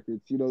York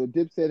records. You know, the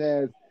Dipset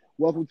has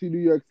 "Welcome to New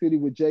York City"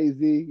 with Jay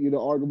Z. You know,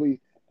 arguably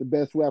the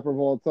best rapper of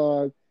all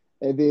time.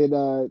 And then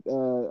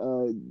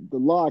the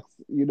Locks,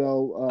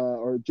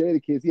 or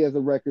Jadakiss, he has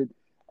a record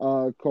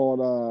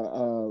called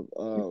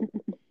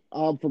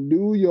 "I'm from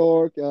New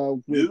York"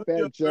 with New Fat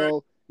York.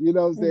 Joe. You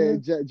know what I'm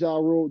saying? Mhm. Ja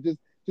Rule. Just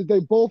they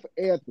both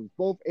anthems.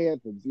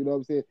 You know what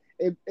I'm saying?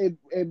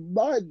 And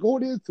my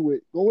going into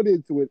it,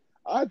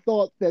 I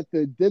thought that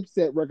the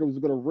Dipset record was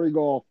going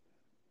to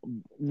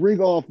ring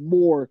off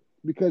more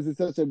because it's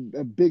such a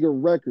bigger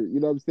record.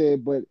 You know what I'm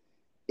saying? But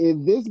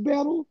in this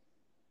battle,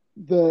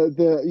 I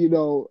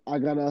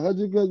got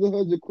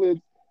 100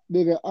 clips,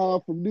 nigga.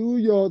 I'm from New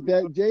York.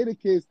 That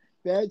Jadakiss,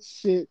 that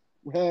shit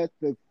had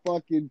the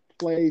fucking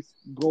place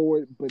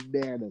going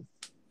bananas.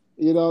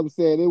 You know what I'm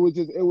saying? It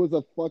was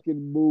a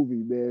fucking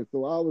movie, man.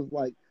 So I was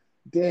like,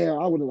 damn,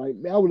 I would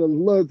have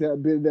loved to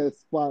have been in that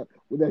spot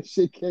when that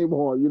shit came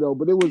on,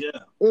 But it was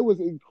Yeah, it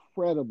was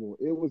incredible.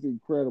 It was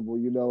incredible,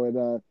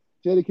 and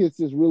Jadakiss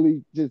just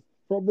really just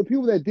from the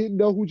people that didn't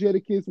know who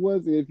Jadakiss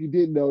was, and if you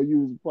didn't know, you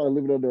was probably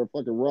living under a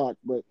fucking rock.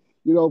 But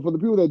for the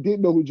people that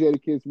didn't know who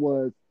Jadakiss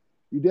was,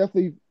 you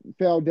definitely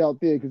found out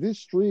there because his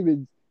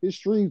streams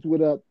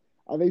went up.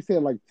 They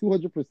said like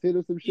 200%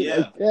 or some shit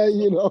like yeah, that.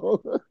 yeah.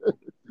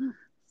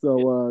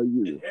 So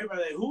And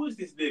everybody like, who is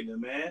this nigga,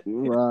 man?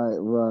 right,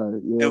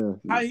 And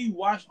yeah, how he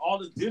watched all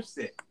the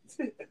Dipset?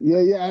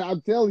 yeah.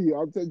 I'm telling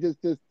you,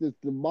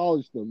 just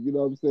demolished them. You know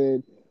what I'm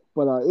saying?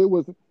 But it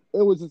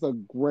was just a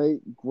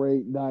great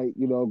night.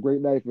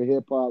 Great night for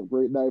hip hop,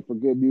 great night for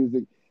good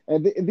music.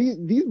 And these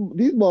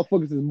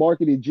motherfuckers is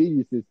marketing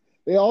geniuses.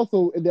 They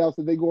also announced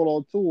that they going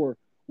on tour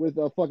with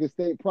a fucking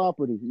state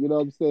property. You know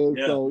what I'm saying?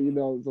 Yeah, So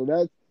so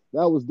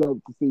that was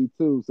dope to see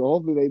too. So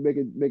hopefully they make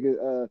a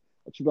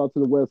trip out to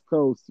the West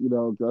Coast.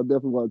 'Cause I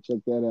definitely want to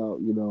check that out.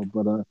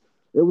 But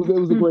it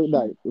was a great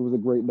night. It was a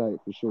great night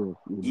for sure.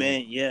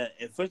 man, yeah.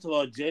 And first of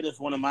all, Jada's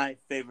one of my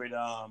favorite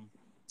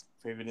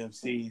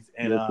MCs,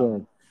 and Yes,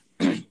 sir.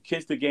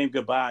 Kiss the Game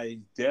Goodbye is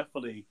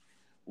definitely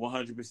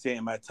 100%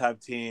 in my top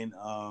 10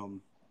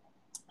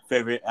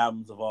 favorite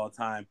albums of all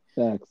time.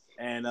 Facts.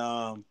 And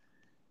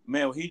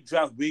man, when he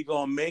dropped "We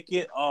Gonna Make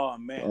It," oh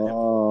man, that put so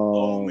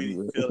Oh, many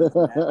man. feelings,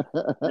 man.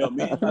 Yo,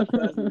 me and my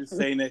cousin were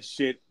saying that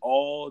shit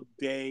all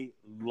day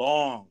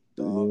long,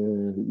 dog.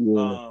 Yeah,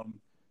 yeah.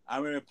 I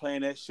remember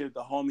playing that shit with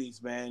the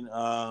homies, man.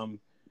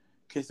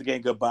 Kiss the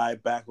Game Goodbye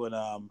back when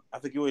I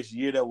think it was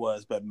year that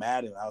was, but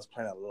Madden. I was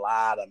playing a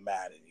lot of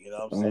Madden. You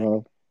know what I'm saying?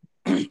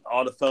 Uh-huh.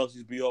 All the fellas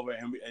used to be over,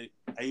 and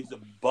I used to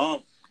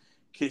bump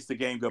Kiss the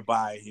Game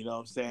Goodbye. You know what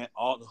I'm saying?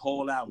 All the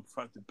whole album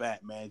front to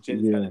back, man.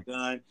 Jada's got Yeah. it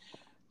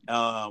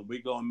done. We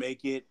gonna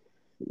make it.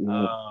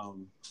 Yeah.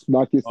 Um,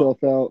 Knock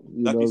yourself out.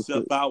 knock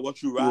yourself out.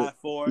 What you Yeah. ride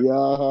for? Yeah. You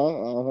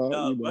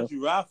know. What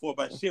you ride for?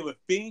 But shit with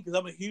Fiend, because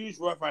I'm a huge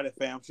Rough Rider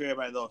fan. I'm sure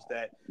everybody knows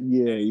that.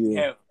 Yeah. And you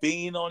Yeah. have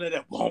Fiend on it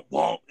and won't.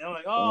 And I'm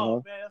like,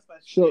 oh man, that's my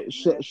shit.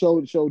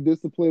 Show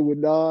discipline with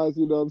Nas.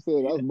 You know what I'm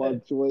saying? That's my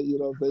choice. You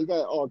know what I'm saying? You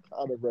got all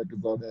kind of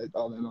records on that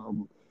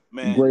album.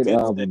 Man, Great Dipset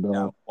album, dog.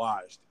 got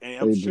watched, and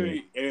I'm They sure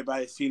did.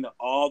 everybody's seen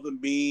all the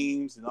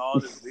memes and all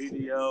the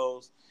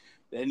videos.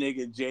 That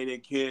nigga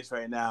Jadakiss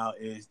right now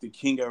is the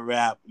king of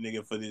rap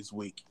nigga for this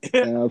week.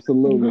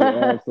 Absolutely.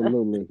 That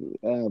Yeah.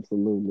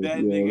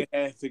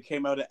 nigga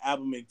came out an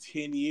album in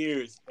 10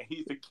 years, and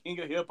he's the king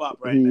of hip hop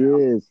right He now.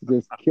 is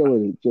just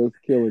killing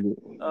it.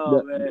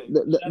 Oh man!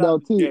 Shout Now,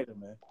 out to Jada,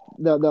 man.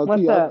 Now,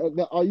 What's T, up?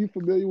 are you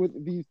familiar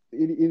with these?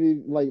 Any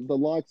like the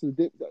locks of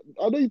Dip?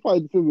 I know you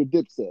probably familiar with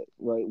Dipset,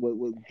 right?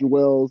 With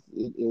Jewels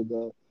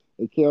and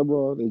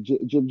Cameron and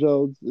Jim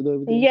Jones and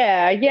everything.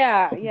 Yeah.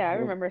 I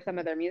remember some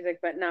of their music,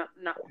 but not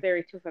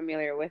very too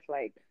familiar with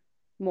like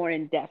more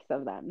in depth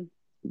of them.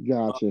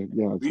 Gotcha.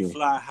 We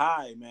Fly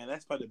High, man.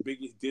 That's probably the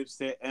biggest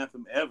Dipset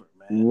anthem ever,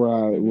 man.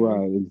 Right,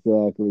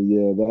 exactly.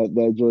 Yeah,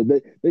 that joint.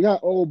 They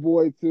got Old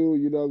Boy too.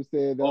 You know what I'm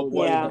saying? Old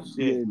Boy, yeah.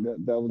 shit.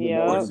 That was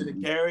Yeah. Horse in the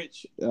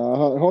Carriage.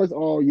 Horse.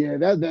 Oh yeah,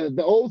 that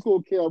the old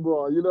school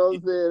Cameron. You know what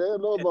I'm saying? They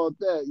don't know about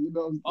that. You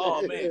know what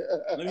I'm saying? Oh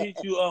man, let me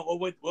hit you.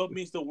 What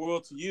means the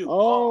world to you?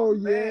 Oh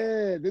man.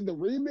 yeah, then the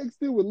remix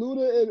too with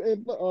Luda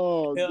and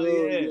Hell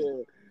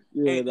dude,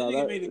 yeah. Hey,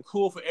 they made it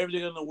cool for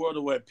everything in the world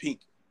to wear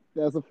pink.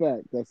 That's a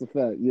fact. Yeah,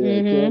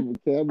 Mm-hmm.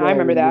 Cameron I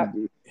remember that.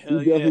 He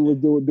definitely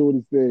was doing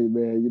his thing,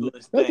 man. You know,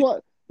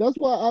 that's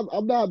why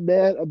I'm not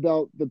mad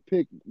about the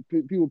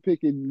people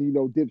picking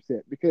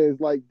Dipset, because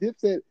like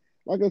Dipset,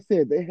 like I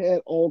said, they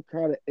had all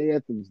kind of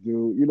anthems,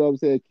 dude. You know what I'm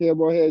saying?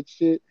 Cameron had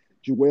shit,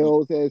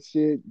 Jewels had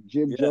shit,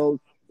 Jim Jones.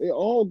 They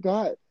all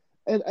got,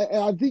 and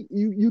I think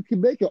you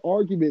can make an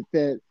argument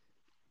that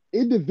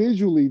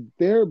individually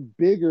they're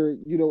bigger,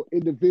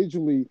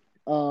 individually.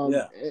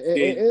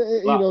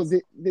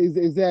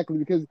 Exactly,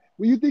 because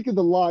when you think of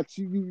the locks,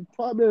 you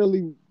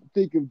primarily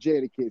think of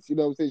Jadakiss. You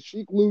know what I'm saying?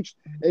 Sheek Louch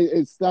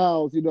and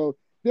Styles, they're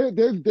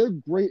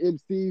great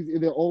MCs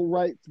in their own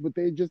rights, but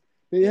they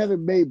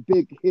haven't made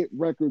big hit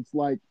records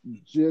like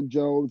Jim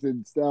Jones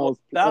and Styles.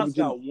 Styles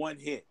got one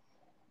hit.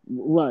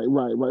 Right.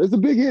 It's a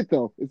big hit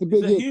though. It's a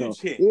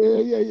huge hit.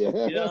 Yeah. You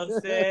know what I'm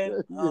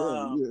saying?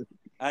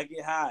 I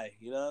Get High.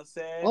 You know what I'm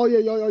saying? Oh yeah,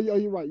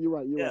 you're right.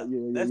 Yeah,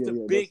 that's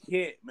the big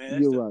hit,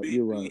 man. That's the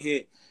big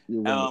hit.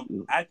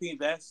 I think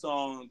that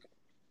song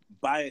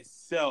by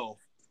itself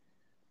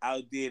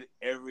outdid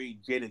every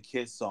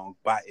Jadakiss song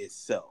by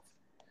itself.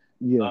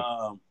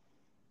 Yeah.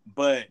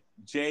 But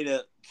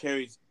Jada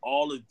carries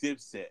all of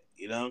Dipset.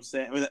 You know what I'm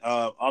saying?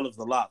 All of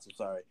the lots. I'm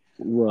sorry.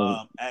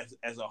 Right.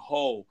 As a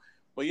whole.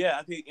 But yeah,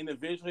 I think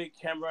individually,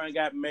 Cameron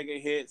got mega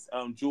hits.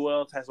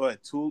 Jewels has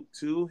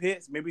two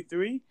hits, maybe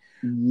three.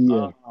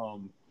 Yeah.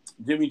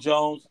 Jimmy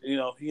Jones,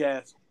 he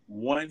has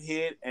one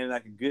hit and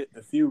like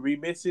a few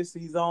remixes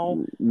he's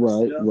on.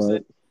 Right. You know what I'm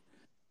saying?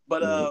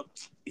 But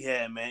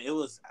yeah, man, it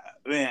was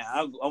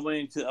I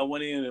went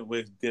in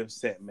with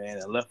Dipset, man,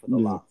 and left with the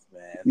locks,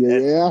 man.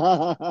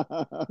 Yeah.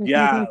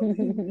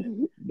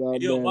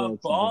 My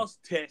boss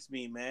texted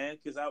me, man,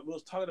 because I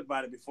was talking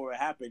about it before it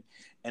happened,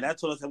 and I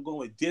told us I'm going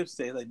with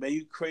Dipset. He's like, man,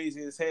 you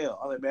crazy as hell.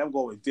 I was like, man, I'm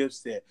going with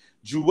Dipset.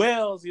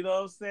 Jewels, you know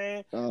what I'm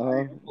saying?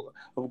 I'm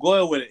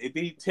going with it. If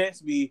he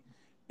texts me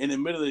in the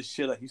middle of this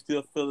shit, like, you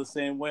still feel the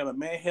same way? I'm like,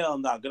 man, hell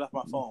no, get off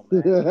my phone,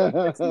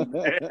 man.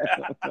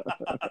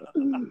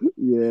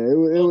 Yeah, it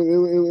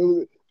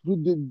was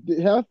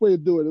halfway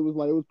through it was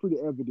like, it was pretty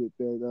evident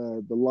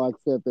that the Locks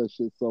had that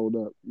shit sold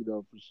up,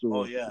 for sure.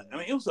 Oh yeah, I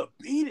mean, it was a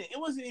beating. It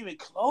wasn't even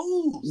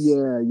close.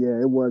 Yeah,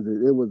 it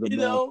wasn't. It was a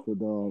massacre,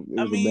 dog. It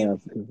was a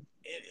massacre.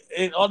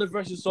 In all the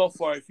verses so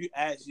far, if you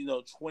ask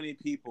 20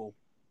 people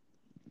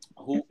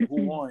who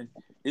won,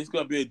 it's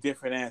gonna be a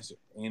different answer,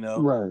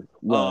 Right.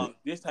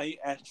 This time you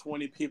ask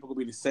 20 people, gonna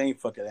be the same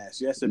fucking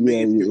answer. Yes, a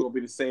million people gonna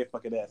be the same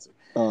fucking answer.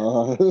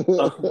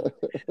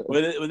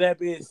 With that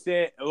being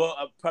said,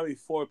 probably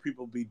 4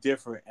 people will be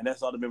different, and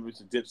that's all the members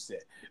of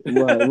Dipset.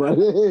 Right.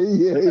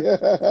 Yeah.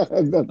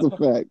 That's a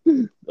fact.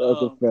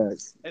 That's a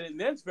fact. And the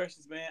next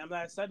versus, man, I'm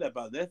not excited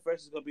about. That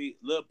versus is gonna be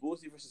Lil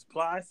Boosie versus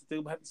Plies. I think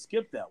I'm gonna have to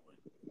skip that one.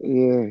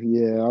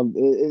 Yeah.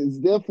 It's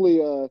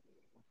definitely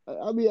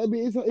I mean,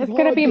 it's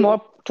gonna be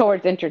more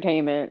towards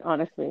entertainment,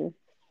 honestly.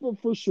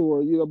 For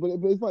sure, but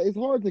it's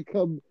hard to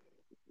come.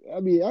 I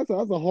mean, that's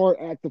a hard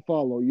act to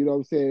follow. You know what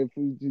I'm saying?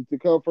 To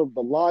come from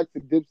the Locks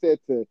and Dipset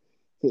to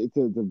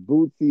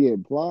Bootsy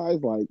and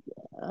Plies, like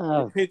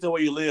it depends on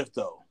where you live,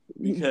 though.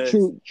 Because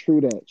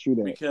true that.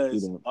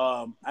 Because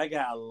I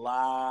got a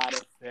lot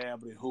of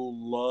family who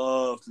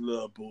loves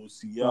Lil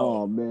Boosie.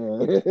 Oh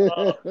man,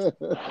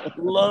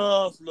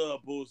 loves Lil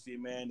Boosie,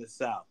 man. The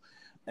South.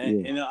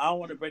 And, yeah, and I don't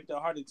want to break their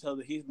heart and tell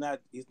that he's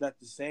not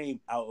the same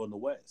out on the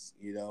West.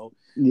 yeah,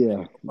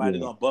 Nobody yeah.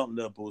 gonna bump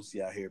Lil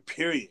Boosie out here.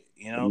 Period.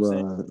 You know what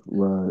I'm saying?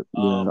 Right, right.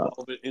 Yeah, But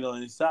over, in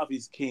the South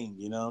he's king.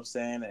 You know what I'm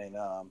saying? And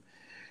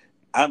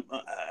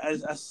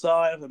I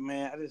saw it, but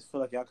man, I just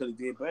feel like y'all could have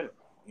did better.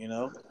 You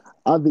know?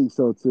 I think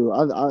so too.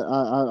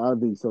 I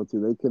think so too.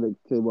 They could have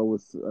came up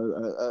with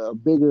a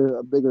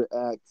bigger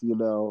act.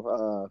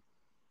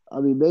 I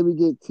mean, maybe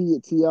get Ti.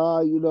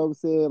 You know what I'm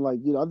saying? Like,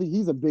 I think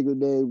he's a bigger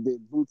name than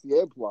Bootsy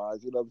and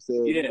Plies. You know what I'm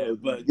saying? Yeah,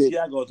 but Get Ti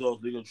goes to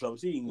those legal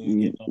troubles. He ain't gonna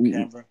mm, get on mm,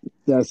 camera.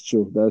 that's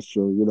true. That's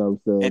true. You know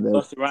what I'm And saying?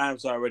 That's Busta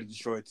Rhymes already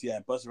destroyed Ti.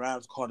 Busta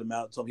Rhymes called him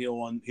out, told him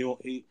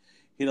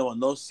he don't want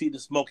no seat to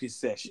smoke his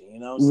session. You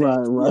know what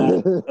I'm saying?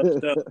 right, Ti right.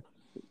 hushed up.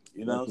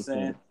 You know what That's I'm a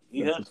saying? fact.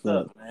 He That's a hushed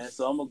up, fact. man.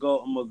 So I'm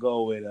gonna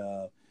go with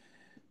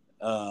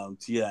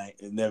Ti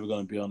is never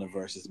gonna be on the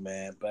verses,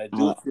 man. But I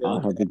do I feel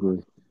have to that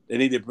agree. they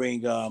need to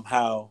bring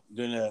how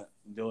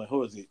doing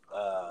who is it?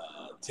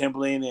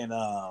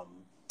 Timbaland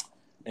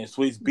and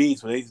Sweet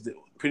Beats, where they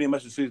pretty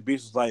much the Sweet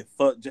Beats was like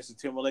fuck Justin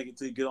Timberlake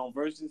until you get on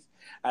verses.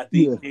 I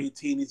Yeah, think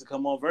JT needs to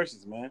come on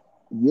verses, man.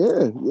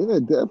 yeah, yeah.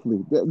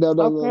 Definitely. Now, now,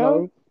 now, Okay.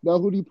 now, now,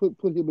 who do you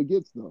put him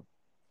against though?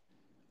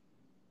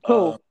 Uh,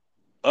 Who?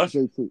 Usher.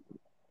 JT.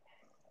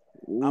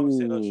 I'm gonna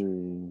say Usher.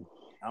 Ooh.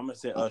 I'm gonna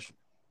say I, Usher.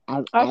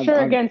 Usher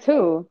I again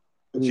too.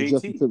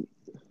 Justin JT. Tim.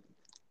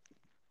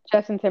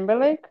 Justin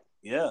Timberlake.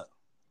 Yeah.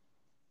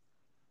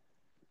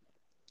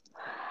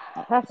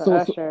 That's an So,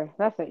 Usher.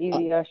 That's an I,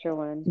 easy Usher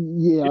one.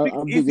 yeah, You think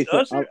I'm easy thinking so.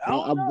 Usher? I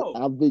don't know.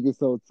 I'm thinking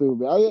so too,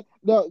 man.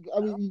 No, I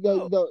I mean,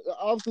 don't know.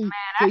 obviously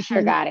Man,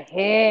 Usher JT, got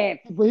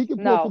hits. but he can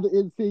pull from No.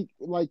 the NSYNC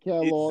like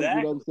catalog. You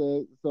know what I'm Exactly.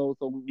 saying? So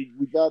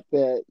we got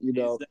that.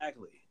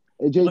 Exactly.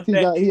 And Once JT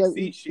that got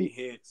NC shit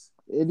hits,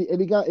 and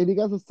he got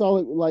a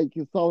solid like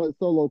his solid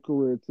solo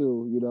career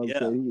too. You know what I'm yeah.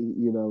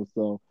 saying?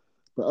 So,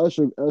 but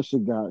Usher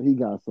got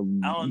I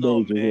some don't know,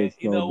 major man. hits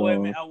You though, know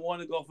what, man? dog. I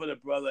want to go for the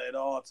brother at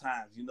all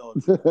times. You know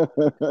this. Yeah,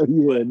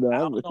 But I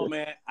no, don't know,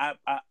 man.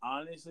 I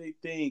honestly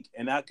think,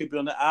 and I could be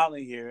on the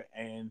island here,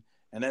 and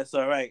that's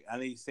all right. I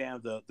need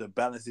Sam to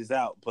balance this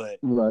out, but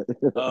right.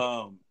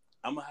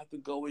 I'm gonna have to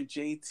go with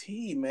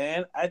JT,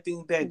 man. I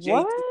think that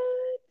What?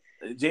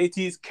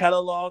 JT's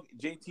catalog,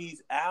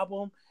 JT's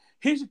album.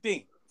 Here's the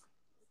thing: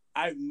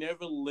 I've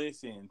never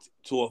listened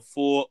to a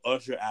full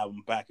Usher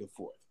album back and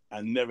forth.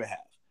 I never have,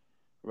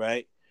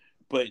 right?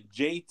 But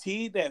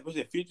JT, that was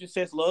it, Future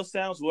Sex Love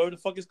Sounds, whatever the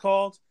fuck it's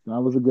called,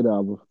 That was a good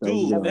album. That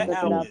was a dude, That good was that a album good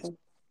for album me. is album.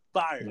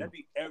 fire. Yeah. I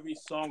think every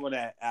song on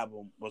that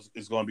album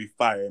is gonna be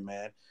fire,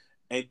 man.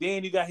 And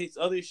then you got his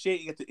other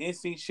shit. You got the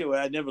Instinct shit, where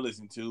I never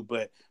listened to,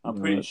 but I'm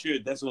pretty Right. sure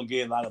that's gonna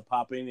get a lot of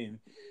popping and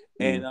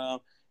Yeah.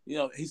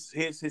 and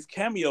his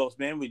cameos,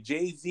 man, with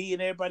Jay-Z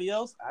and everybody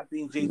else. I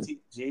think Yeah.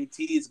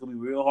 JT is gonna be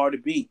real hard to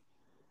beat.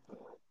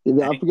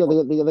 Yeah, I I ain't forgot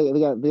gonna,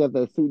 they got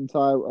that suit and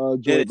tie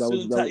yeah, the joint.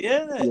 suit and tie,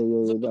 yeah, Yeah, yeah, that's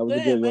yeah. what That I'm was a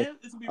good saying, one. man.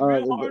 It's gonna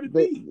be real hard to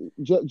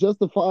beat.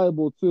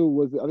 Justifiable too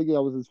was I think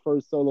that was his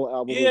first solo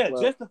album Yeah,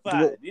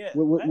 Justified, yeah,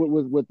 right,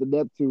 with the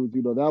Neptunes.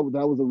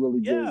 That was a really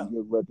yeah.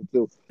 good record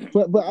too.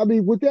 But I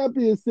mean, with that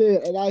being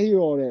said, and I hear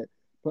all that,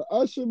 but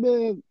Usher,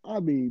 man, I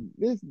mean,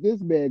 this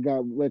man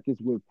got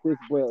records with Chris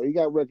Brown. He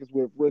got records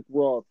with Rick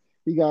Ross.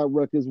 He got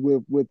records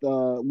with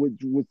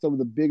some of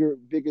the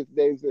biggest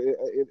names in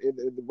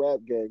the rap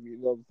game. You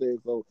know what I'm saying?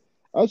 So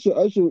Usher,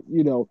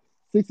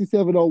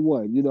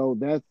 6701.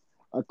 That's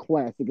a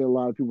classic in a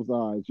lot of people's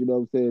eyes. You know what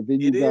I'm saying?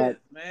 Then you It got is,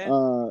 man.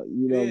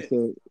 you It know what I'm is.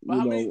 saying? But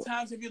how many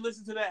times have you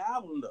listened to that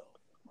album though?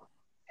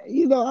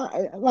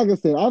 Like I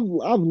said, I've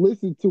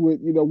listened to it.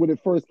 When it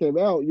first came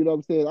out. You know what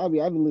I'm saying? I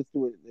mean, I haven't listened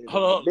to it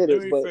Hold in a on, let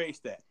minute, me but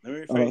rephrase that. Let me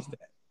uh, rephrase that.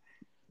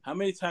 How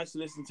many times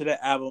you listened to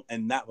that album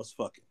and that was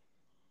fucking?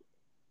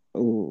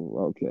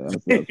 oh, okay,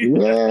 that's yeah.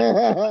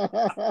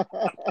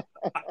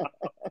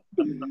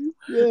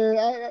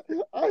 Yeah,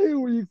 I hear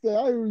what you say.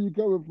 I hear where you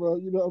coming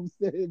from. You know what I'm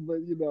saying? But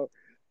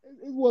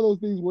it's one of those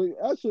things where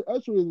Usher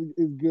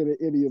is good at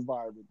any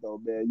environment, though,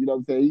 man. You know what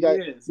I'm saying? You He got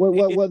is.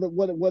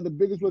 one of the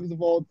biggest records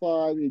of all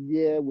time, and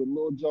yeah, with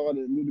Lil Jon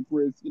and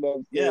Ludacris. You know what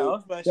I'm Yeah, saying?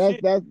 that's my That's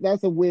shit. that's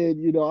that's a win.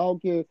 I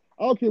don't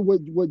care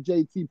what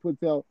JT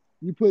puts out.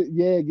 You put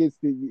yeah against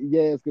it,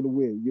 yeah, it's gonna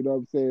win. You know what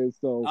I'm saying?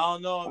 So, I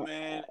don't know, uh,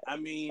 man. I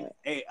mean,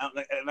 hey,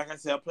 like I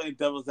said, I'm playing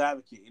devil's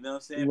advocate. You know what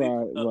I'm saying? If they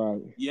put right, up,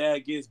 right, yeah,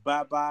 it gets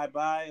bye,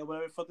 or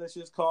whatever the fuck that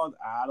shit's called.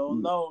 I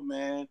don't know,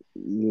 man.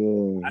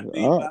 I yeah.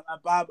 think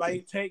bye,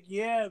 you take,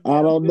 yeah, I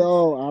man. don't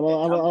know. I don't.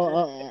 I I'm don't.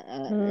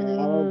 just,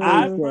 I don't think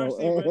I Mm,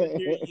 personally rather so.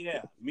 hear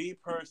yeah, me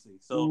personally.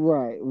 So,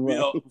 Right,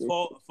 right.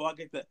 before I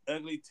get the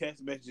ugly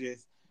text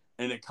messages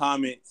in the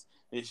comments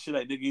and shit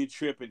like nigga you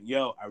tripping,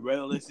 yo, I'd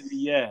rather listen to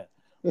yeah.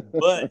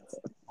 But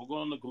I'm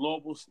going on the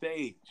global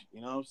stage.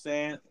 You know what I'm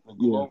saying? The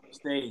Yeah, global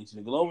stage.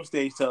 The global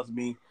stage tells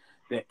me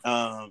that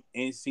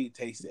NC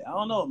takes it. I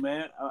don't know,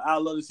 man. I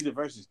love to see the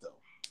verses though.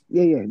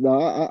 yeah, yeah. No,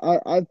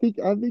 I think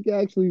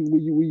actually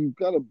when you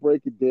kind of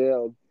break it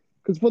down,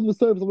 because for the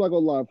service, I'm not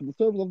gonna lie. For the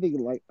service, I'm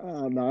thinking like,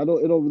 no, I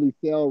don't. It don't really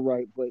sound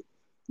right. But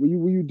when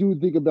you do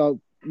think about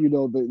the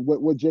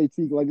what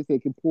JT, like I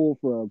said, can pull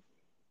from.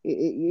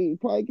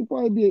 it probably could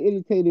probably be an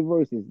entertaining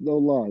versus, no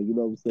lie. You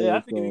know what I'm Yeah,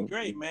 I saying? think it'd be So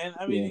great, man.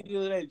 I yeah, mean, you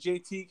know that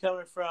JT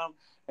coming from,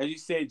 as you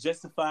said,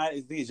 Justified.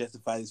 I think it's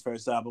Justified his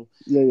first album,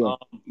 yeah, yeah, um,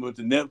 with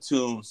the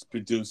Neptunes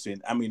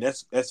producing. I mean,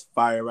 that's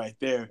fire right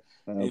there.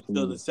 And so the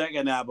absolutely,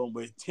 second album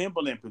with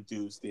Timbaland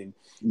produced, and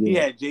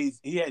yeah,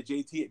 he had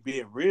JT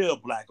being real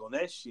black on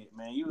that shit,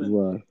 man.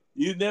 right,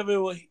 You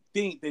never would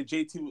think that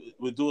JT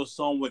would do a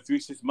song with 3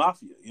 6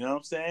 Mafia. You know what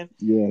I'm saying?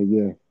 yeah,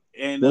 yeah.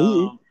 And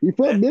Well, he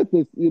from that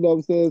Memphis, you know what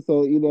I'm saying?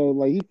 So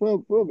like he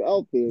from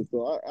out there.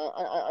 So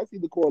I see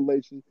the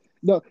correlation.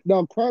 Now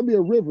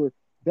Crimea River,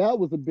 that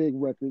was a big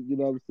record. You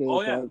know what I'm saying?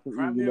 oh yeah,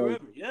 Crimea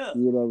River, yeah,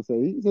 you know what I'm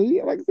saying.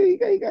 Like I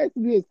said, he got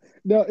some hits.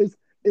 Now it's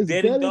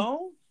Dead and better.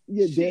 Gone.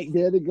 Yeah, Shit,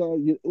 there to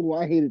go. Oh,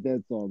 I hated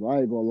that song.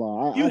 I ain't gonna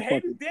lie. you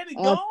hated Dead and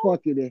I Gone?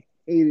 fucking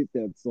hated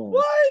that song.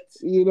 What?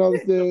 You know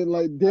what I'm saying?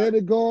 Like Dead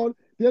and Gone,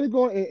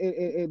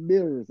 and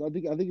Mirrors. I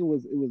think it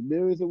was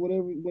Mirrors or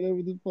whatever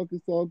the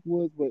fucking song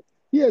was. But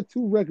he had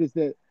two records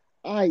that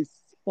I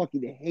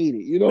fucking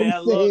hated. You know what Man,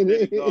 I'm I love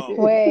Dead and Gone.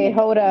 Wait, saying?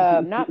 hold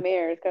up. Not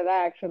Mirrors, because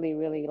I actually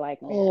really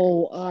like Mirrors.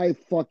 Oh, I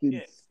fucking Yeah,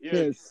 you're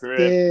can't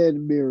tripping.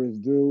 stand Mirrors,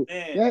 dude.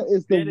 Man, That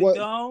is the Dead and what.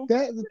 Gone?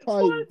 That is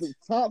probably What? the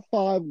top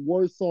five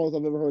worst songs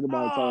I've ever heard in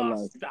my entire Oh,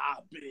 life.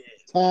 stop it.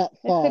 Top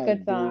It's a good five,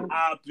 dude. song.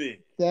 Stop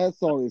it. That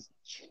song is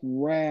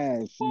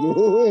trash, What?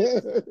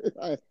 dude.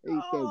 I hate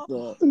that Oh,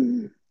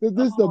 song.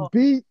 This the oh,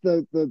 beat,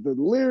 the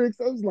lyrics.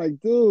 I was like,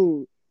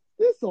 dude,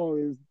 this song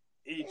is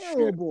he tripping,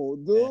 terrible,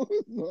 man. dude.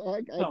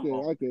 Come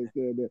on, I can't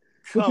stand that.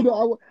 But come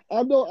on.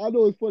 I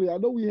know it's funny. I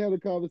know we had a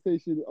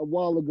conversation a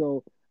while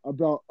ago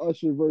about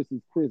Usher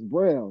versus Chris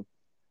Brown.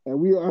 And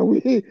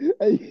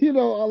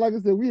like I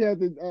said, we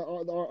had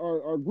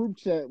our group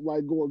chat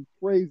like going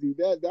crazy.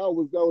 That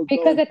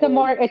Because was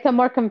fun. it's a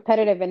more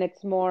competitive and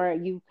it's more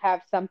you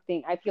have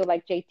something. I feel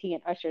like JT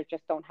and Usher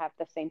just don't have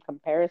the same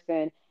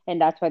comparison, and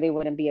that's why they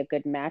wouldn't be a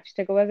good match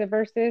to go as a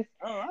versus.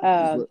 Oh, I get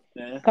Um, it,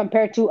 man.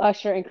 Compared to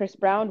Usher and Chris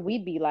Brown,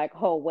 we'd be like,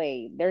 oh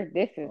wait,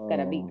 this is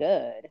gonna be Uh,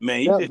 good.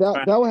 Man,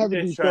 that would you have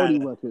to just be trying 30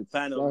 to records.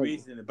 find a That-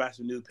 reason to buy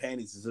some new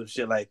panties or some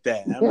shit like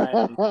that. I'm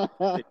not,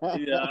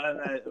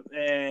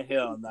 man,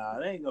 hell no, nah.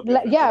 They ain't gonna be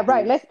able to Yeah,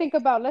 right. outdo. Let's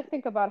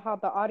think about how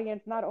the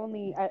audience not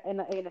only in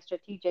a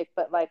strategic,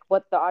 but like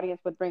what the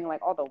audience would bring,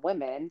 like all the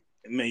women,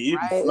 Man, you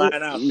be right?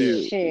 flying out there.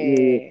 yeah.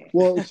 Shit.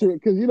 Well, sure,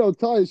 because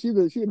Tanya, she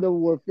the number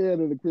one fan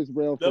of the Chris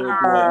Brown fan Number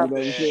club.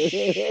 one You Girl, know what I'm fan.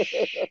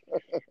 saying?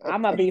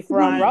 I'm gonna You be be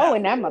front flying row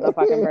in out. that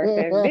motherfucking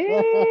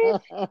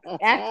versus, bitch.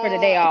 Ask for the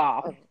day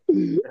off.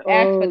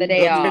 Ask for Oh the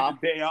day Gonna take man. the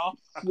off. day off.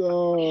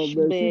 Oh man, she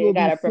Bitch, gonna be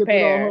gotta sipping on her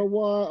prepare.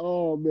 wine.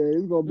 Oh man,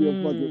 it's gonna be a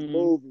fucking Mm.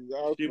 movie.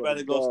 I She swear about to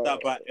to go God.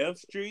 stop by F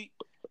Street.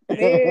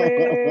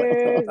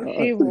 Bitch,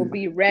 she will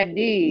be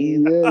ready.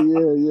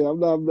 Yeah. I'm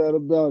not mad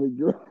about it,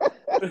 girl.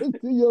 Do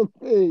your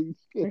thing.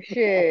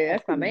 Shit,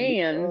 that's my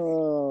man's.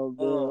 Oh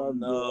man, Oh I'm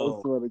dead. I no.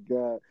 swear to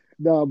God.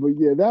 No, but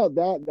yeah,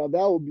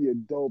 that would be a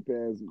dope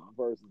ass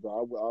versus.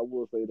 I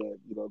will say that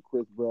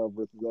Chris Brown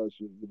versus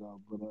Usher.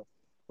 But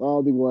I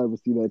don't think we'll ever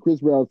see that. Chris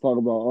Brown's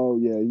talking about, oh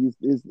yeah,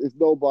 it's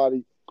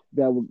nobody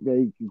that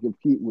he can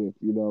compete with.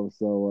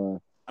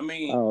 So I I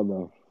mean, don't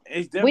know.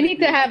 it's definitely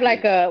good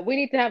to do. We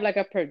need to have like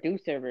a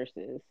producer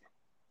versus.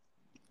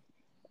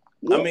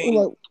 I Yeah, mean,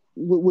 like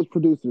with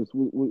producers,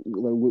 which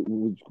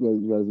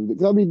guys?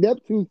 Because I mean,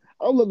 Neptunes.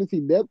 I would love to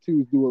see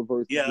Neptunes do a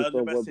versus yeah, I with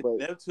was about to someone,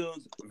 say but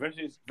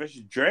Neptunes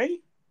versus Dre.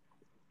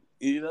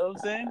 You know what I'm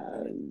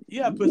saying?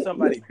 You gotta put yeah,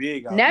 somebody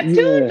big out there.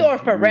 Neptunes yeah, or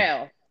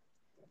Pharrell?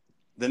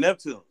 The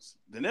Neptunes.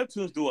 The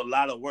Neptunes do a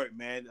lot of work,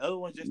 man. The other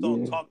ones just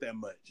don't yeah. talk that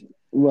much.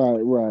 Right,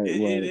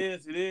 It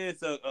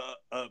is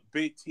a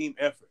big team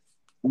effort.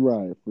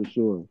 right, for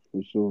sure,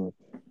 for sure.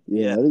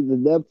 Yeah, Yeah. I think the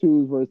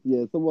Neptunes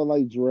versus someone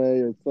like Dre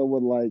or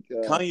someone like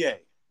Kanye.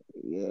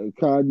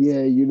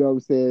 Kanye. You know what I'm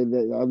saying?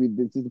 That I mean,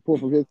 just to pull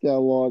from his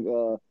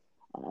catalog.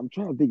 I'm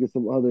trying to think of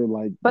some other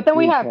like But then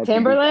we big have controversies.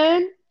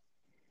 Timberland.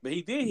 But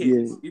he did Yeah,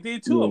 his. He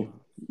did two of yeah, them.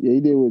 yeah. He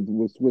did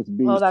with Swiss Oh,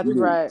 Beats. that's He did,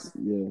 right.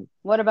 yeah.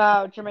 What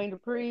about Jermaine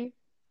Dupri?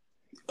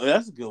 Oh,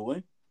 that's a good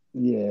one.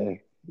 Yeah,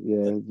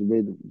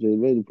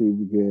 Jermaine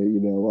pretty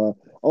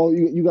good. Oh,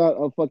 you got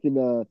a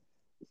fucking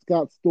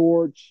Scott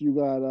Storch. You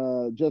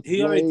got Just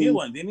He already did Blaze.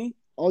 one, didn't he?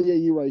 Oh yeah,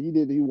 you're right. He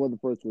did. He won the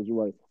first one. You're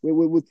right. Wait,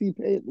 with T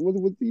Pain? Was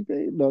it with T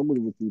Pain? No, it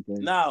wasn't with T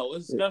Pain. No,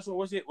 was it special?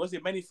 Was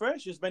it Manny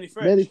Fresh? Just Manny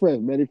Manny Fresh. Fresh.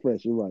 Manny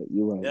Fresh. You're right.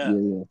 You're right. Yeah,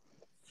 Yeah.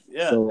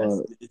 yeah, that's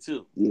So it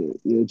too.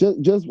 yeah.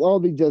 Just I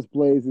don't think Just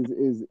Blaze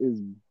is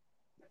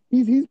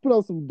he's put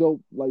out some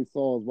dope like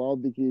songs, but I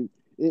don't think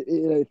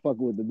it ain't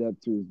fucking with the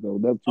Neptunes though.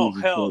 Oh Neptunes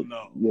is hell like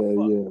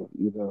no! Fuck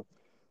yeah.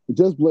 But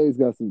Just Blaze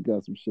got some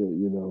shit.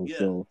 yeah.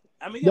 So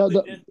I mean, you no,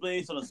 have to no, just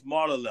play on a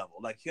smaller level,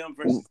 like him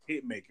versus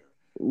Hitmaker.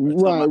 Or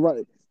talking right, about,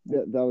 right.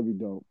 That'll be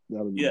dope.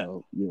 That'll be yeah,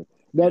 dope. Yeah.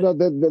 No, yeah.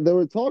 no. They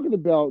were talking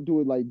about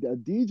doing like a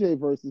DJ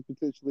versus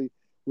potentially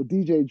with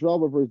DJ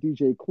Drama versus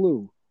DJ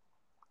Clue.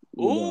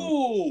 You know.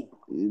 Ooh,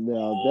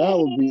 Now that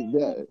would be ooh.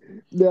 that.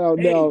 Now,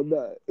 Hey,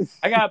 no.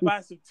 I gotta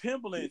buy some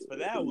Timberlands for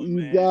that one, You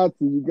man. got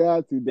to,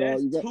 dog.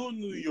 That's You got, to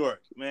New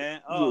York,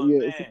 man. Oh yeah.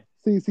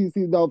 man. See.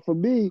 Now, for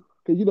me,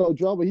 because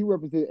Drama he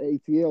represented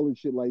ATL and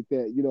shit like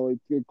that.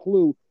 And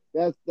Clue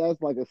that's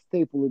like a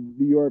staple in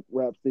the New York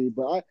rap scene.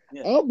 But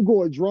Yeah, I'm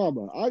going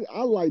Drama.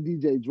 I like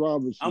DJ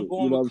Drama I'm shit. You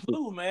going know with what I'm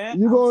saying? Clue, man.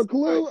 You I'm going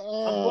sorry. Clue?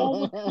 I'm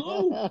going with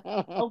Clue.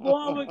 I'm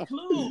going with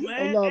Clue, I'm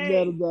man. not mad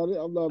Hey, about it.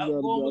 I'm not I'm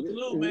mad going about with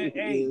Clue, man.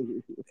 Hey,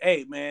 it.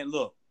 hey, man.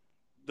 Look,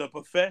 the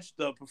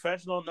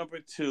professional number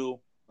two,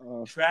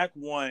 uh, track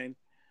one,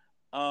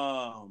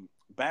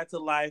 Back to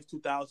Life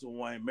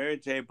 2001, Mary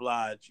J.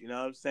 Blige. You know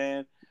what I'm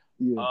saying?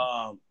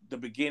 yeah, The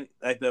beginning,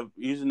 like the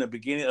using the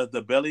beginning of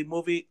the Belly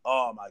movie.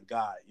 Oh my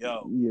God,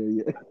 yo,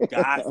 yeah,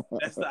 God, yeah.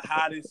 that's the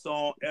hottest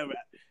song ever.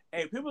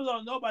 Hey, people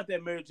don't know about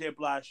that Mary J.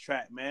 Blige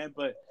track, man,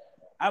 but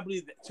I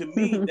believe that, to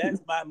me, that's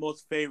my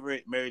most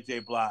favorite Mary J.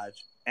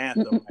 Blige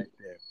anthem right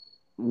there.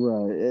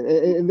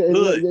 Right.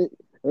 Good.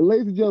 And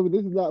ladies and gentlemen,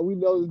 this is not, we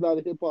know this is not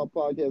a hip hop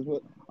podcast,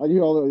 but I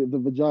hear all the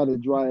vagina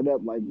drying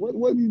up. Like,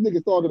 what are these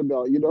niggas talking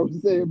about? You know what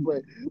I'm saying?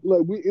 But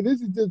look,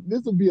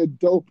 this will be a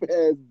dope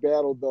ass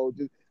battle, though.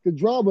 Just the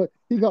drama,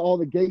 he got all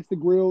the gangster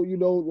grill,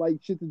 like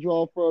shit to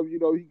draw from. He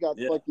got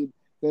Yeah. fucking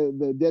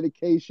the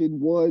dedication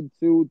 1,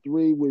 2,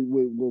 3 with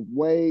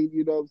Wayne,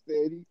 you know what I'm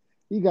saying?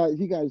 He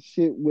got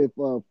shit with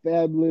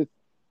Fabulous.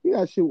 He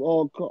got shit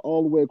all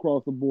the way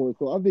across the board.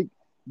 So I think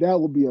that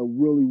would be a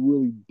really,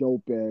 really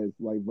dope ass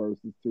like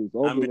versus too.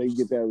 So I'm hopefully they can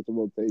get interested. that with some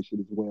rotation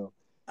as well.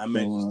 I'm So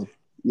interested.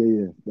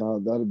 yeah,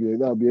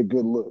 that'll be a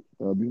good look.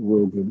 That'll be a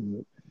real good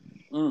look.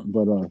 Mm.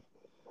 But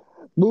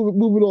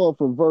moving on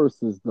from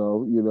verses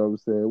though, you know what I'm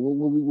saying?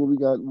 What we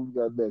got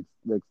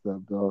next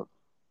up,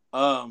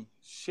 dog?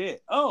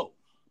 Shit. Oh.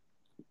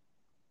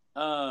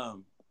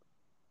 Um.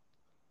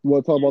 You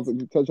want to talk about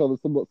Here's, touch on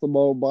the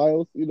Simone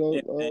Biles?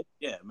 yeah, man,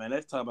 yeah, man.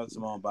 Let's talk about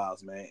Simone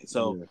Biles, man.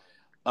 So,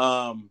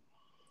 Yeah, um,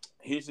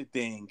 here's the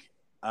thing.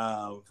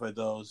 For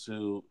those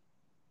who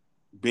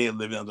been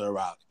living under a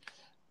rock,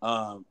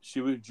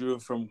 she withdrew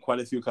from quite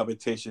a few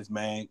competitions,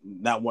 man.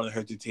 Not wanting to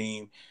hurt the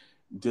team,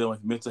 dealing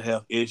with mental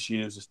health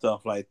issues and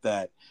stuff like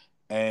that.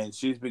 And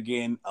she's been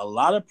getting a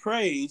lot of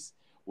praise,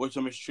 which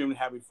I'm extremely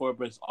happy for,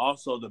 but it's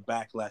also the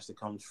backlash that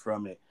comes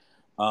from it,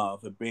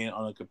 for being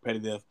on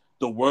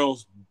the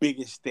world's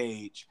biggest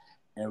stage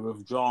and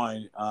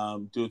withdrawing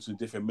due to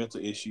different mental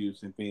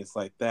issues and things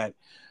like that.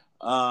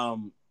 How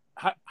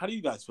do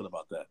you guys feel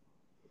about that?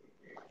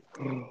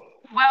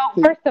 Well,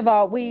 see, first of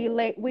all, we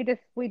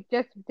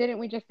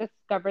just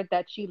discovered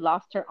that she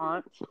lost her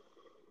aunt.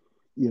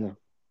 yeah, Yeah.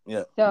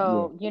 yeah,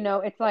 So,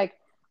 it's like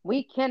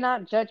we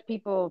cannot judge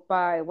people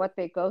by what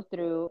they go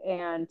through.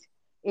 And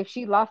if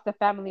she lost a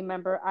family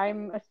member,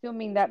 I'm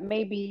assuming that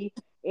maybe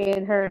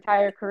in her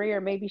entire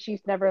career, maybe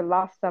she's never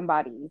lost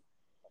somebody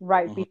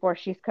right Mm-hmm. before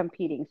she's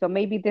competing. So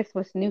maybe this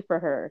was new for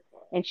her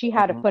and she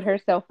had to Mm-hmm. put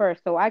herself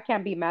first. So I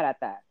can't be mad at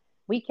that.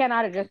 We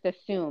cannot just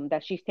assume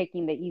that she's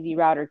taking the easy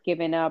route or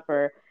giving up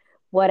or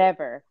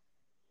whatever.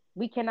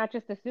 We cannot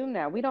just assume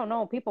that. We don't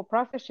know. People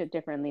process shit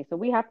differently. So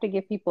we have to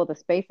give people the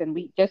space, and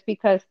we just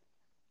because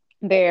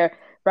they're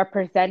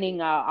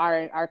representing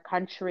our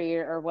country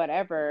or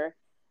whatever,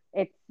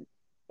 it's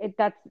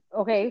that's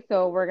okay.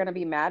 So we're gonna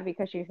be mad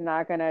because she's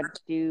not gonna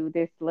do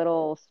this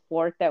little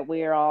sport that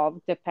we're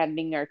all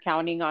depending or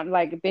counting on.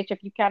 Like, bitch,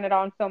 if you count it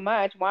on so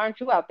much, why aren't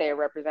you out there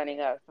representing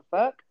us? The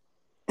fuck?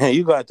 Hey,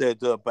 you got there to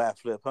do a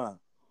backflip, huh?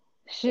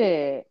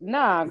 Shit,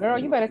 nah, girl,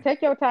 you better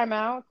take your time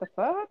out. The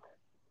fuck?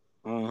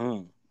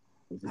 Mm-hmm.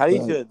 that's How a do you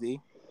fact. feel,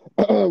 D?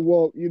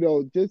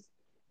 Well, just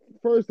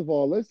first of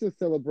all, let's just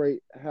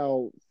celebrate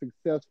how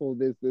successful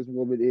this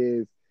woman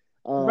is.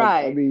 I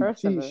Right. mean,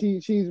 First of all,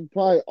 she's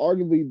probably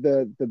arguably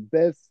the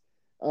best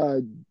uh,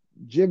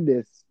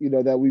 gymnast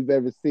that we've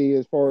ever seen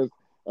as far as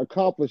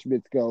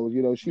accomplishments goes.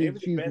 Maybe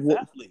the best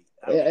athlete.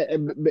 I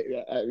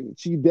mean,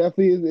 she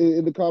definitely is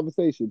in the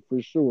conversation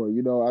for sure.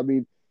 I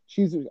mean,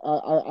 I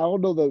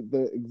don't know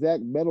the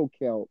exact medal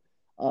count,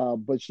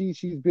 but she's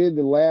been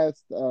the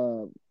last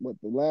uh,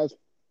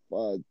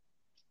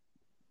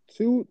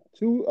 two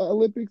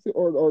Olympics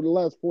or the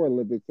last four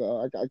Olympics.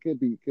 I could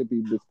be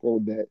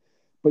misquoting that,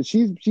 but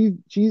she's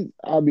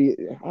I mean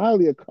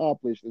highly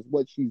accomplished is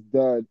what she's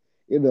done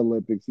in the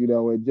Olympics.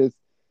 And just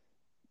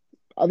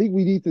I think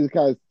we need to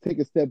kind of take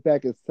a step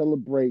back and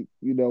celebrate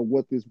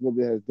what this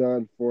woman has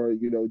done for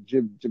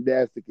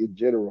gymnastic in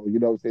general. You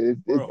know what I'm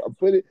saying? world.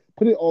 Put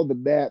it on the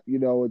map.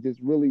 And just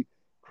really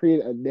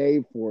create a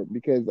name for it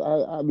because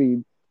I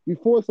mean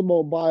before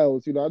Simone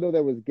Biles, I know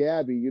there was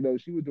Gabby,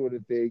 she was doing the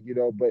thing,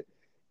 but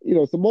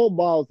Simone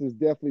Biles has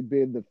definitely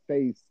been the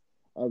face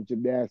of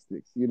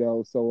gymnastics,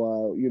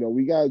 so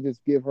we gotta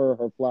just give her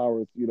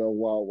flowers,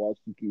 while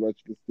she can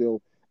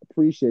still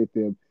appreciate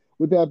them.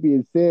 With that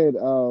being said,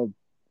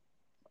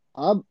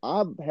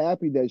 I'm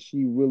happy that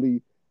she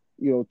really,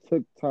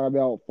 took time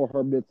out for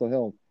her mental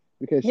health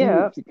because she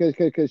was yeah.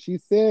 because she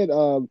said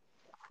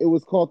it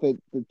was called the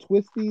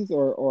twisties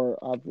or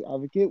I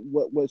forget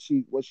what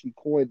she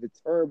coined the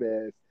term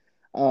as,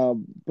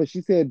 but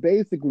she said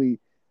basically,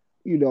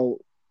 you know,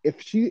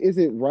 if she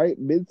isn't right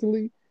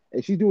mentally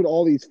and she's doing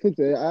all these flips,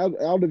 and I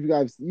don't know if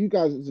you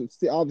guys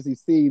have obviously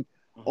seen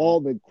Mm-hmm.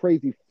 all the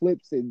crazy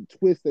flips and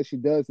twists that she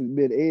does in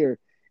midair.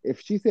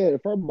 if she said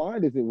if her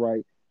mind isn't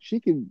right, she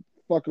can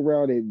fuck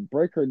around and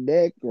break her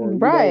neck or you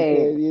know what I'm Right.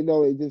 saying,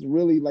 and just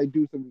really like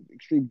do some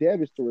extreme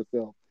damage to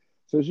herself.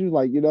 So she was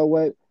like, you know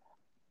what?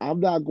 I'm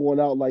not going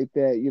out like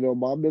that.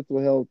 My mental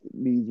health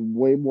means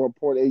way more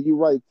important. And you're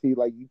right, T.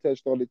 Like you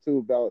touched on it too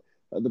about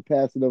the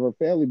passing of her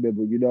family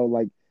member.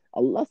 Like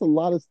that's a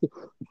lot of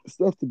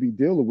stuff to be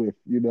dealing with.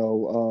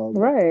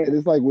 Right. And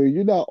it's like when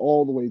you're not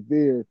all the way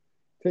there,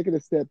 taking a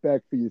step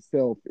back for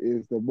yourself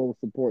is the most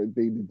important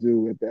thing to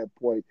do at that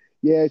point.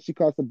 Yeah, she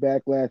caught some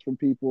backlash from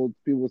people.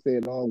 People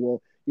saying, "Oh,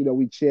 well,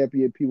 we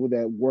champion people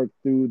that work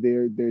through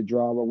their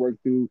drama, work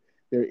through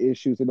their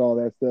issues and all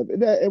that stuff,"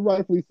 and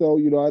rightfully so.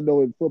 I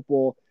know in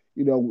football,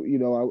 I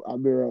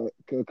remember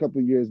a couple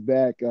of years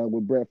back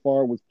when Brett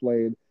Favre was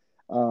playing,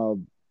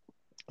 um,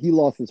 he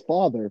lost his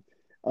father,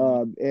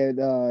 Mhm. and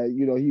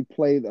he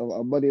played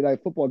a Monday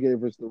Night Football game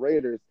versus the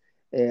Raiders,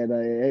 and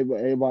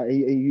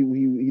everybody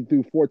he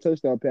threw 4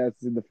 touchdown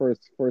passes in the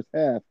first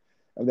half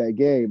of that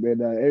game,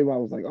 and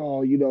everybody was like,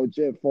 oh,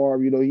 Jet Favre,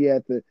 he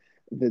had the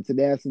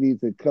tenacity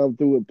to come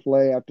through and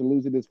play after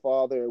losing his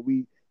father, and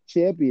we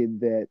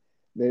championed that.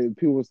 Then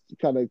people was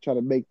kind of trying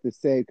to make the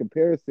same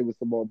comparison with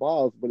Simone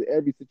Biles, but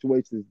every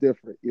situation is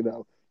different.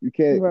 You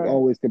can't Right.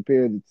 always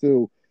compare the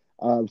two.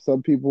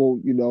 Some people,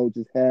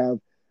 just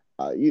have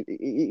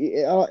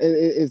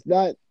it's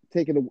not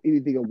taking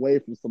anything away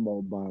from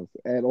Simone Biles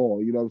at all.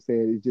 You know what I'm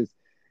saying? It's just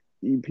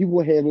people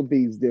handle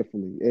things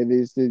differently, and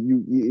it's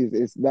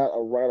not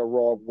a right or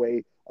wrong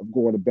way of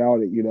going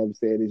about it. You know what I'm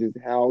saying? It's just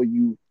how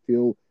you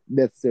feel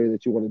necessary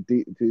that you want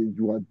to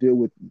deal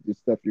with the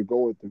stuff you're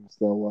going through.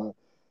 So,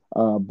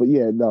 but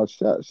yeah, no,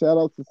 shout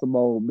out to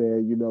Simone,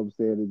 man. You know what I'm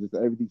saying? And just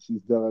everything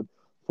she's done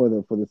for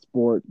the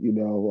sport.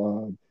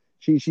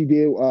 She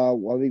did. I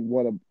think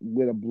win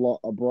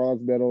a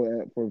bronze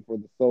medal for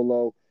the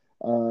solo.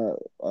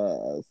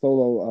 What's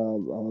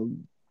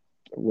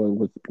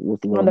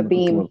the word On I'm the looking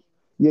beam. for?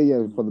 Yeah, yeah,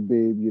 Mhm. for the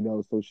babe.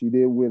 So she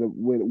did win a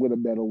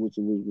medal, which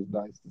was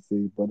nice to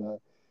see. But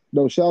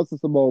no, shouts to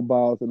Simone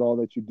Biles and all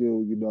that you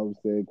do. You know what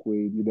I'm saying,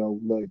 Queen.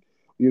 Look,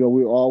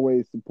 we're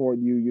always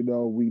supporting you.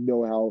 We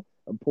know how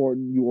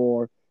important you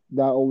are,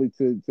 not only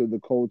to the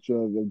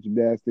culture of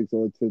gymnastics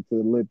or to the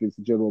Olympics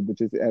in general, but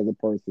just as a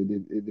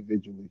person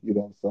individually.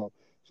 So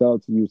shout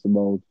out to you,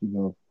 Simone.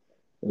 And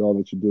all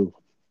that you do.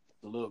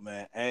 Salute,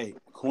 man. Hey,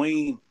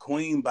 Queen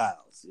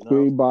Biles. You know what I'm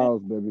Queen saying?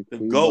 Biles, baby. The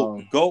Queen goat,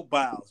 Biles. goat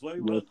Biles. What do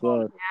you want Yes, to call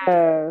sir. it?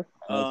 Yes.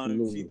 She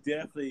Absolutely.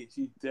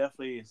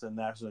 definitely is a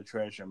national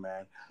treasure,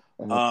 man.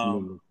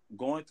 Absolutely.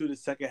 Going through the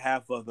second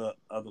half of the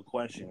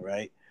question,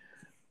 right?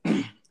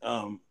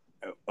 um,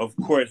 of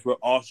course, we're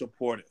all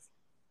supportive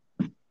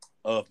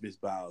of Miss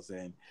Biles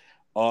and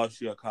all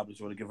she accomplished.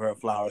 We want to give her a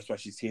flower,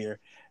 especially she's here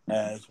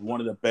as one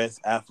of the best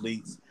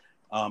athletes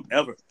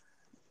ever.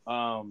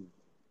 Um,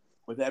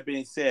 with that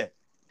being said,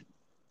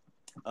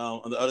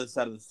 on the other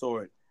side of the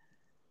sword,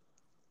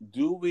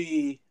 do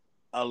we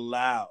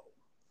allow,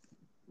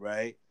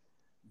 right?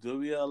 Do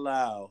we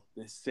allow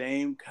the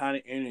same kind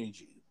of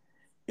energy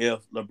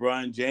if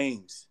LeBron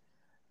James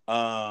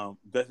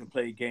doesn't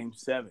play Game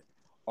 7,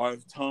 or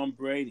if Tom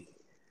Brady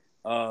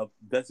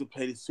doesn't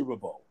play the Super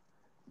Bowl?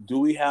 Do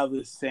we have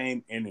the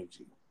same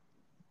energy?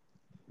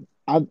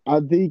 I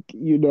think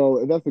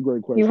and that's a great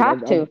You question.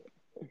 have to.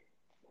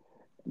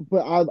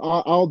 But I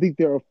don't think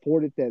they're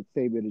afforded that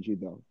same energy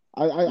though.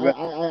 Right.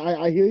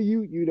 I hear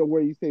you.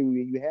 Where you say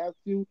you have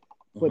to,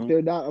 but Mm-hmm.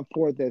 they're not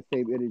afforded that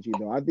same energy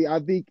though. I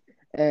think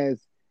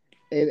as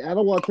and I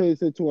don't want to turn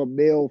this into a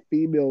male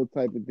female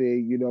type of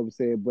thing. You know what I'm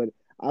saying? But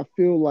I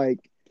feel like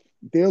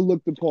they're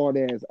looked upon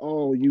as,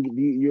 oh,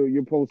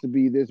 you're supposed to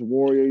be this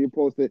warrior. You're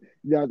supposed to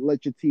not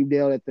let your team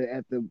down at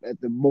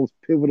the most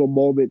pivotal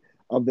moment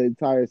of the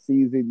entire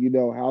season.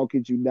 How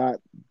could you not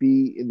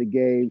be in the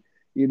game?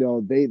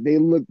 They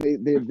look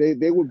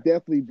they would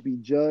definitely be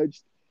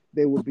judged.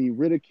 They would be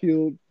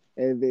ridiculed,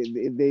 and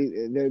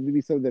there would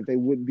be something that they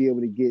wouldn't be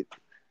able to get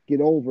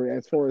over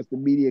as far as the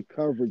media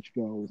coverage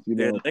goes.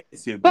 Their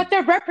legacy would be But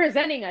they're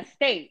representing a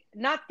state,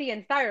 not the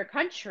entire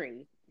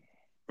country.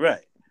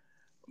 right.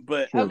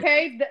 But True.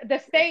 Okay, the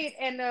state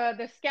and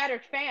the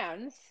scattered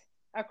fans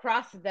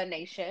across the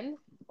nation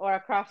or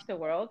across the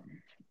world,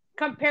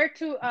 compared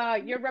to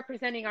you're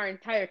representing our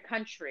entire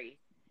country,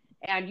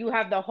 and you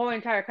have the whole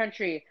entire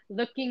country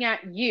looking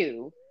at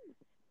you,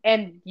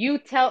 and you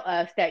tell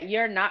us that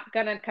you're not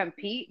gonna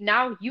compete.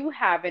 Now you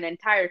have an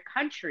entire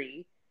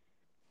country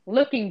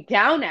looking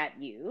down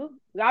at you.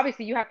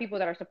 Obviously, you have people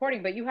that are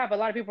supporting, but you have a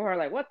lot of people who are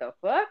like, "What the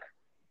fuck?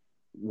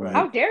 right. Right.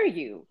 How dare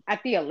you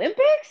at the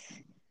Olympics?"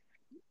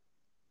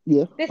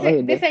 Yeah, This I hear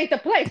ain't this that. ain't the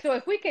place. So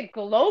if we can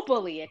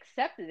globally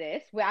accept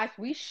this, as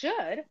we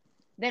should,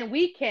 then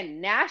we can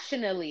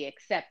nationally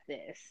accept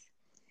this,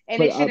 and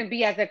But it shouldn't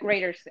be as a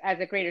greater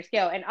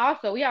scale. And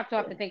also, we have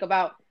to think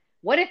about,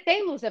 what if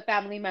they lose a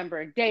family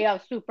member day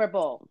of Super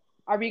Bowl?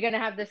 Are we gonna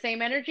have the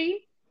same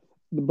energy?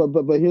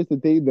 but here's the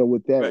thing though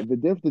with Right.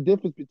 that the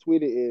difference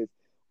between it is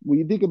when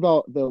you think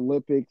about the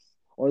Olympics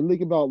or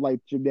think about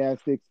like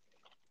gymnastics.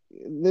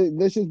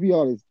 Let's just be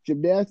honest.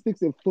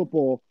 Gymnastics and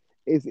football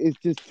it's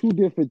just two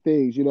different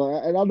things, you know.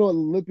 And I know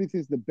Olympics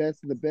is the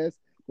best of the best,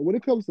 but when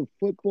it comes to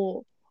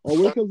football, or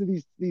when it comes to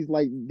these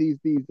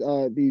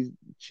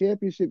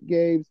championship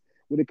games,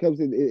 when it comes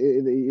in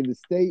the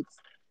states,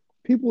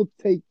 people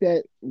take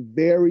that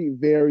very,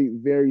 very,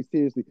 very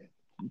seriously.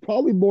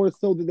 Probably more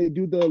so than they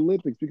do the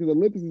Olympics, because the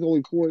Olympics is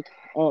only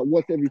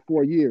once every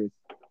 4 years,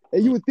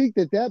 and you would think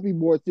that that'd be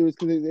more serious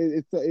because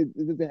it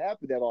doesn't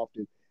happen that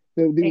often.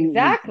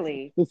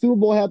 Exactly. The Super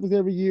Bowl happens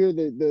every year.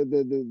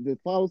 The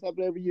finals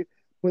happen every year,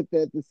 but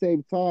at the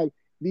same time,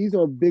 these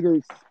are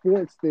bigger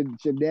sports than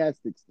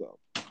gymnastics, though.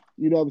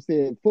 You know what I'm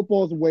saying?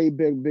 Football is way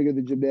bigger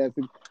than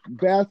gymnastics.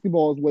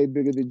 Basketball is way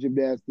bigger than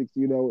gymnastics.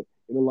 You know,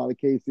 in a lot of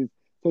cases.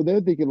 So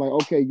they're thinking like,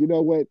 okay, you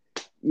know what?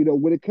 You know,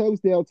 when it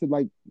comes down to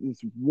like this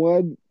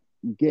one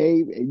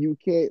game, and you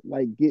can't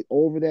like get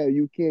over that, or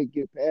you can't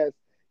get past,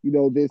 you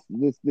know, this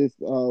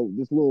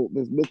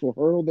mental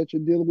hurdle that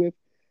you're dealing with.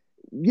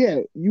 Yeah,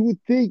 you would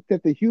think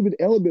that the human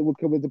element would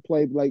come into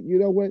play. Like, you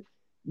know what?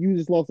 You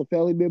just lost a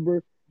family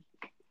member.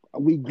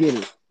 We get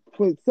it.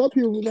 But some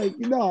people were like,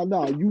 no,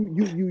 no,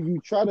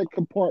 you try to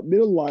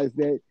compartmentalize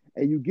that,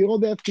 and you get on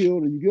that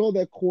field, and you get on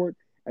that court,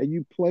 and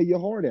you play your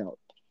heart out.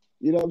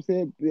 You know what I'm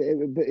saying?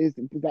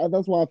 But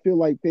that's why I feel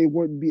like they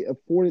wouldn't be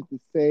afforded the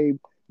same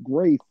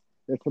grace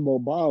that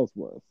Simone Biles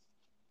was.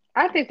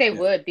 I think they Yeah.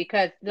 would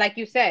because, like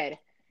you said,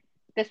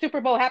 the Super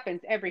Bowl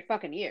happens every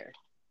fucking year.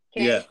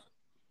 Yeah. Okay,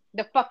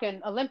 the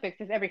fucking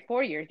Olympics is every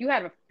 4 years. You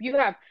gonna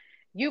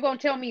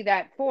tell me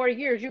that 4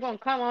 years you gonna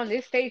come on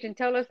this stage and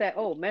tell us that,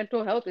 oh,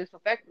 mental health is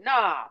affected?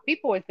 Nah,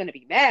 people is gonna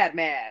be mad,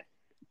 mad.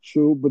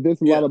 True, but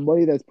there's a lot Yeah. of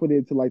money that's put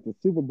into like the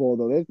Super Bowl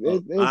though. A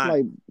There's lot.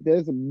 like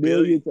there's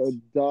millions of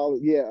Billions.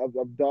 dollars, yeah,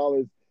 of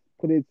dollars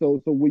put in.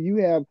 So when you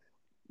have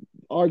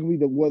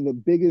arguably one of the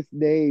biggest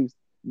names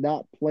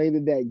not playing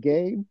in that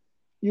game,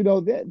 you know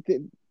that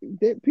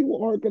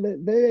people aren't gonna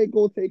they ain't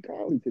gonna take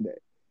kindly to that.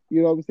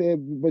 You know what I'm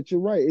saying? But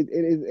you're right. It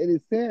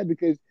is sad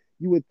because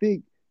you would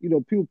think, you know,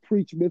 people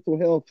preach mental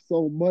health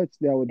so much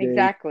nowadays.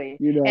 Exactly.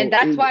 You And know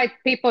that's it why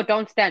people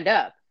don't stand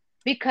up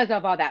because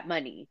of all that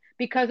money,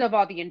 because of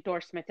all the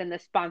endorsements and the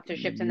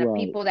sponsorships and the right.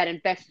 people that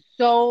invest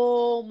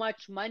so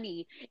much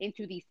money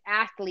into these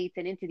athletes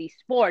and into these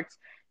sports.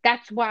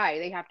 That's why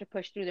they have to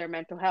push through their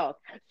mental health.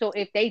 So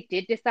if they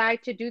did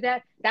decide to do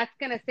that, that's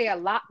going to say a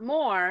lot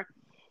more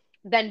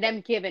than them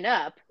giving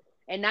up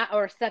and not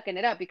or sucking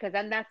it up, because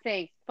I'm not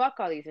saying fuck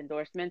all these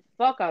endorsements,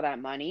 fuck all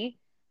that money,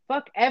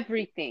 fuck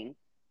everything.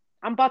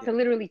 I'm about Yeah. to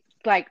literally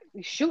like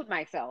shoot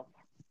myself.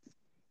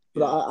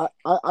 But Yeah.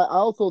 I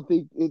also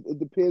think it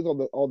depends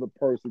on the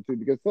person too,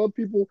 because some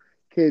people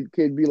can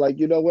be like,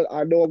 you know what,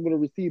 I know I'm going to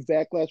receive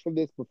backlash from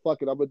this, but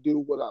fuck it, I'm gonna do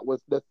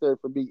what's necessary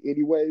for me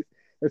anyways.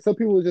 And some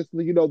people just,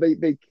 you know,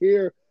 they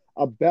care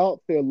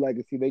about their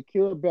legacy, they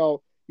care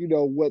about, you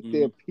know, what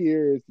their Hmm.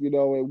 peers, you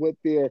know, and what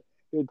their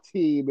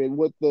team and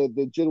what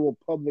the general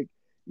public,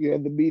 you know,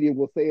 and the media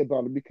will say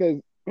about it, because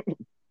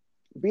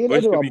being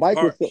Which under could a be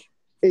microscope.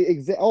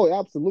 harsh. Oh,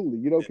 absolutely.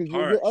 You know, because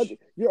Harsh.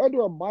 you're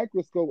under a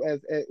microscope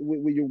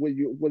when you're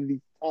one of these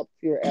top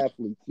tier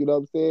athletes. You know what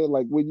I'm saying?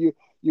 Like when you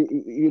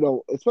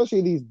know, especially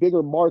in these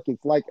bigger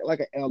markets like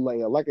a LA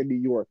or like a New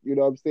York. You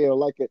know what I'm saying? Or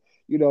like a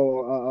you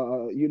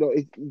know,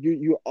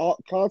 you're all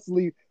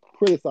constantly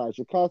criticized.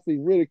 You're constantly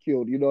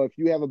ridiculed. You know, if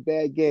you have a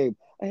bad game,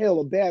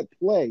 hell, a bad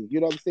play. You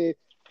know what I'm saying?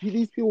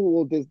 These people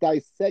will just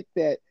dissect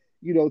that,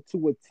 you know,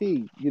 to a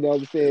T. You know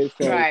what I'm saying?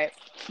 So Right.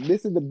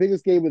 this is the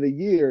biggest game of the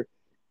year.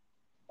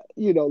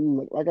 You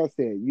know, like I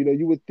said, you know,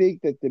 you would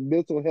think that the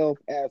mental health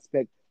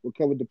aspect would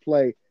come into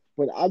play,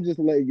 but I'm just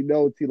letting you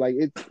know, T, like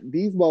it's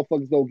these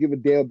motherfuckers don't give a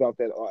damn about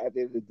that at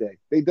the end of the day.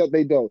 They don't.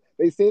 They don't.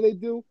 They say they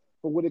do,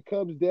 but when it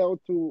comes down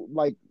to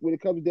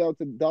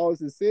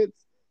dollars and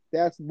cents,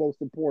 that's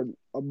most important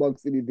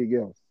amongst anything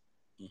else.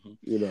 Hmm.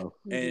 You know.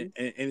 And,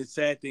 Hmm. and the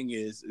sad thing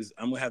is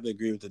I'm gonna have to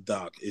agree with the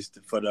doc.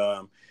 For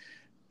the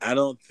I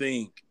don't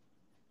think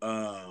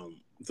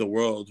the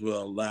world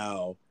will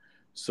allow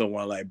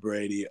someone like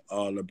Brady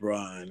or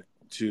LeBron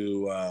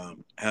to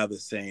have the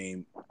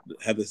same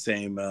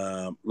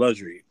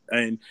luxury.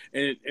 And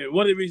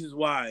one of the reasons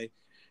why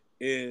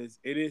is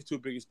it is two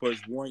biggest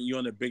sports. One, you're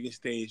on the biggest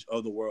stage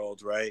of the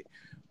world, right?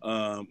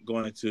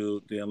 Going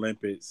to the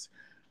Olympics.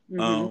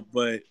 Hmm.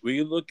 But when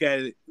you look at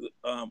it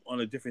on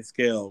a different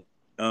scale,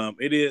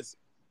 it is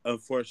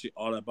unfortunately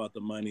all about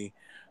the money.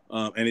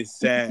 And it's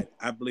sad.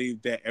 I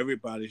believe that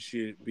everybody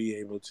should be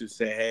able to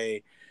say,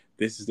 hey,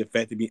 this is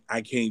affecting me.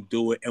 I can't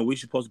do it. And we're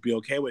supposed to be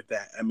okay with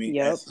that. I mean,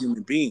 Yep. as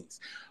human beings.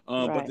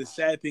 But Right. the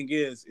sad thing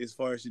is, as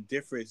far as the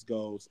difference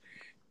goes,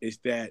 is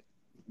that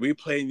we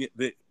play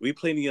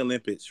in the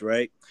Olympics,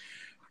 right?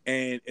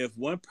 And if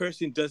one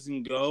person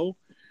doesn't go,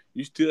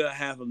 you still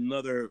have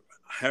another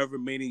however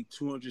many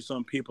 200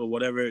 some people,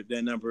 whatever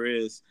that number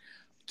is,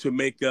 to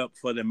make up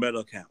for the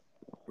medal count,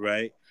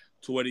 right?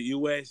 To where the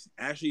U.S.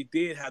 actually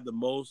did have the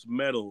most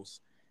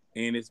medals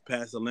in its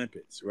past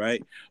Olympics,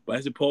 right? But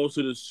as opposed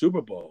to the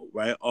Super Bowl,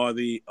 right, or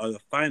the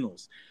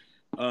finals,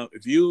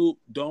 if you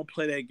don't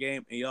play that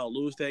game and y'all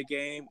lose that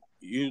game,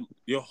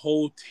 your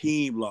whole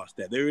team lost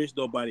that. There is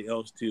nobody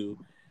else to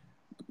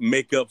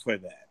make up for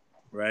that,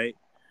 right?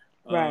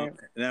 Right.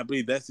 And I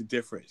believe that's the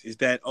difference. Is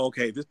that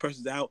okay? This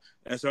person's out.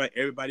 That's right.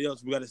 Everybody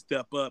else, we got to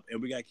step up,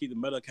 and we got to keep the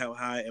medal count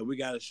high, and we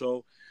got to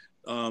show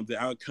that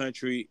our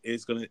country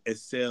is going to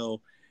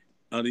excel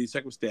under these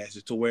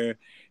circumstances. To where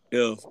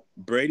if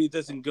Brady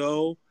doesn't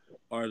go,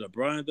 or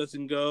LeBron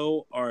doesn't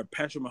go, or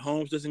Patrick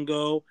Mahomes doesn't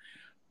go,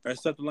 or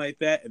something like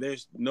that, and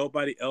there's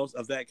nobody else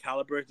of that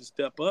caliber to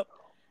step up,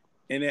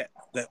 and that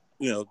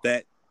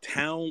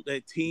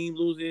team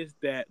loses,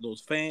 that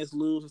those fans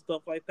lose and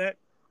stuff like that.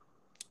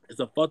 It's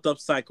a fucked up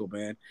cycle,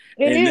 man.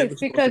 It And it is never supposed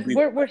to because be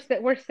that way.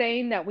 we're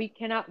saying that we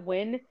cannot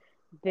win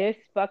this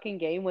fucking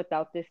game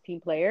without this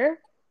team player.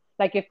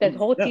 Like if this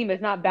whole Yeah, team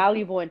is not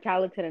valuable and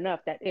talented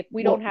enough, that if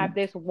we don't Well, have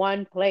this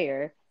one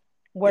player,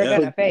 we're yeah,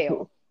 gonna but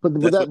fail. but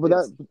that's what it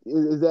is. that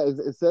is that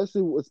is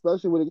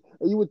especially when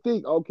and you would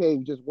think, okay,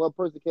 just one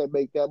person can't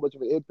make that much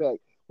of an impact.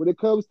 When it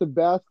comes to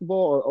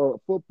basketball or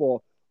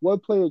football, one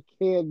player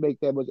can make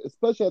that much,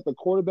 especially at the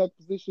quarterback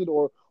position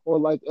or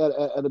like at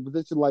a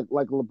position like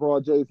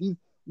LeBron James. He's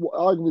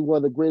arguably one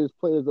of the greatest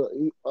players.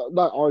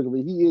 Not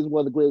arguably, he is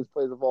one of the greatest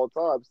players of all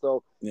time.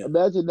 So Yeah,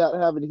 imagine not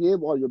having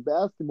him on your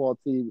basketball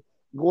team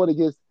going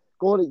against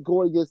going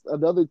against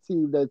another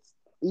team that's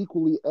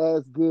equally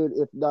as good,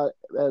 if not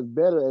as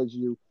better as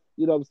you.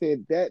 You know what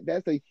I'm saying?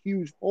 That's a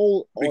huge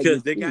hole on your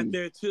because they got team.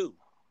 there too.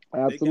 They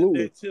got there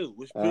Absolutely. too,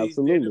 which means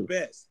they're the Absolutely.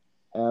 best.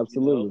 You know,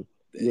 Absolutely.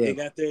 they Yeah.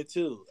 got there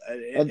too,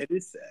 And and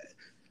it's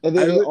and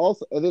I then re-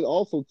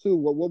 also too,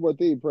 one more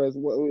thing, Press,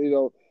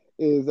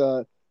 is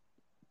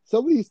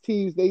some of these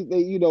teams they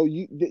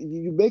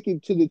you make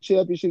it to the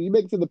championship, you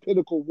make it to the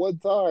pinnacle one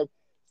time.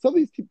 Some of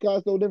these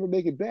guys don't ever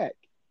make it back.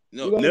 You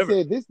no know what I'm never.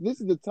 saying?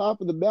 This is the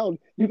top of the mountain.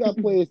 You got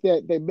players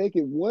that they make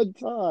it one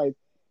time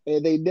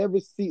and they never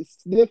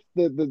sniff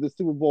the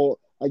Super Bowl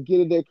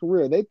again in their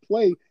career. They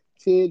play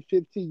 10,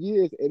 15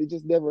 years and it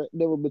just never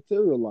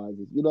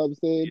materializes. You know what I'm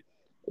saying?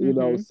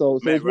 Hmm. So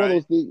Matt it's one of Ryan.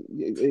 those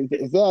things.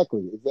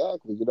 Exactly. You know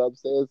what I'm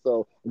saying?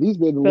 So he's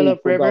been in the league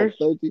Philip for about Rivers.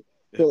 30.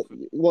 So,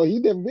 well, he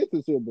never been to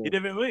the Super He Bowl.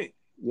 didn't win.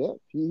 Yeah,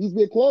 he's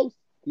been close.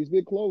 He's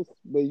been close,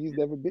 but he's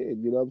never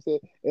been. You know what I'm saying?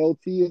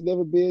 LT has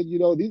never been.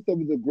 These are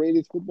some of the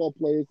greatest football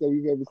players that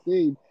we've ever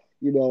seen.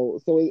 So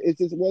it's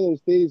just one of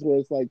those things where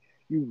it's like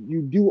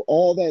you do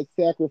all that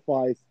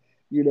sacrifice,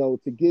 to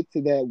get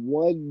to that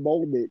one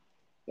moment,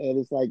 and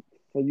it's like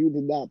for you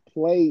to not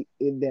play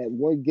in that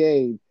one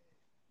game,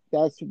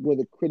 that's where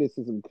the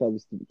criticism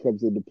comes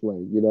into play.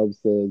 You know what I'm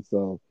saying?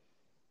 So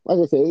like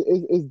I said,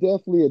 it's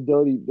definitely a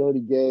dirty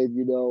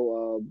game,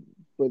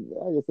 but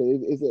like I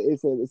said,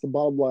 it's a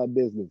bottom line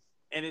business,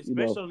 And you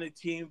know. especially on the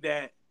team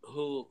that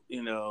who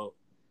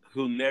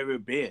never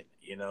been,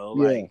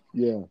 Yeah,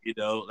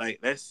 yeah. like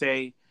let's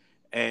say,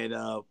 and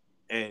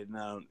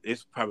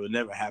it's probably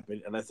never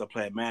happened unless I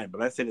play a man.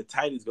 But let's say the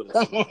Titans go to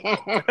the Super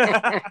Bowl.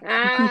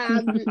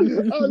 I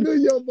knew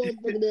your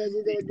motherfucking ass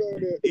was gonna go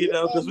there.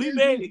 I Because we knew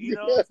made it. You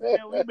know what I'm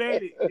saying? We you.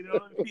 made it. You know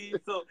what I mean?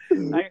 So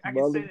I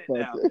can say that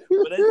now. Motherfucker.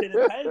 But let's say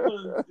the Titans go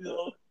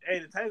to, hey,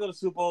 the Titans go to the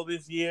Super Bowl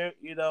this year.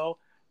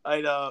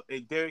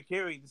 And Derrick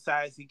Henry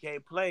decides he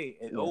can't play,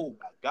 and Yeah, oh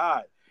my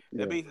God, that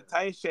yeah, means the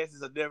Titans'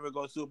 chances of never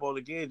going to Super Bowl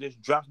again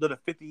just drops another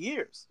 50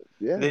 years,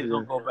 and yeah, then yeah.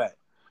 don't go back.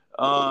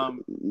 So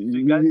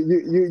you got.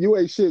 You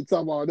ain't shit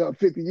talking about another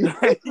 50 years.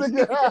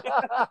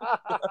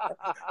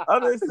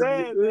 I'm just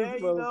saying,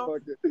 This man.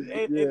 motherfucker. And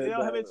Yeah, they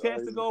don't have a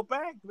chance to no, go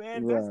back,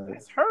 man. That's right.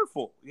 that's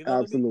hurtful. You know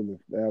what I mean?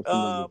 Absolutely.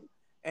 Absolutely. Um,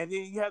 and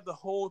then you have the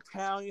whole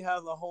town, you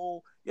have the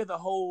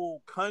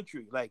whole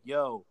country. Like,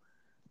 yo,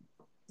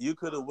 you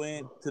could have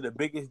went to the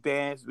biggest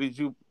dance which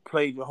you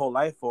played your whole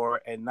life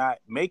for and not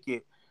make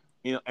it,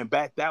 and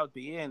backed out at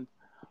the end.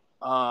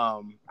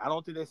 I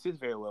don't think that sits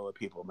very well with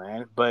people,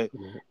 man.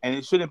 And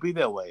it shouldn't be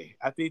that way.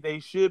 I think they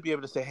should be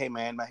able to say, "Hey,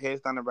 man, my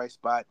head's not in the right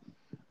spot.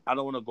 I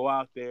don't want to go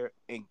out there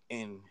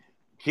and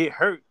get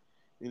hurt.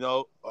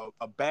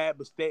 A bad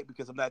mistake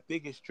because I'm not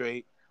thinking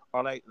straight."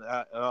 Or like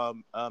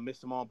Miss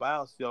Simone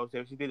Biles, she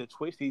did the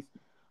twisties.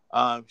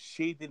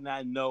 She did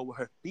not know where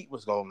her feet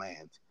was gonna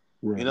land.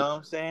 You Right. know what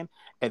I'm saying?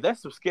 And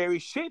that's some scary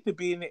shit to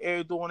be in the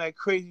air doing that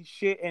crazy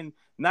shit and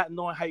not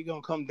knowing how you're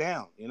gonna come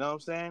down. You know what I'm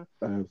saying?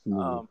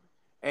 Absolutely.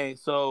 And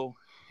so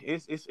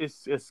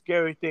it's a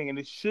scary thing, and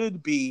it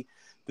should be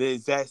the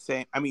exact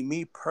same. I mean,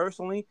 me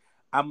personally,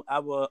 I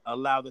will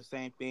allow the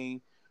same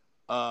thing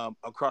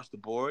across the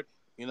board.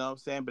 You know what I'm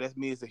saying? But that's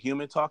me as a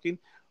human talking.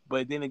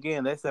 But then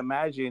again, let's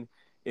imagine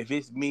if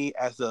it's me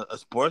as a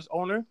sports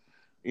owner,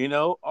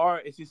 or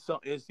is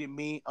it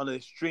me on an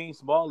extreme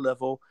small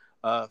level,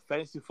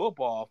 fantasy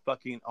football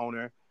fucking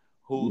owner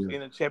who's Yeah.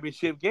 in a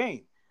championship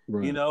game, you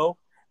Right. know,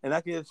 and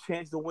I get a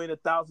chance to win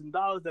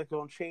 $1,000 that's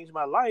gonna change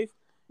my life.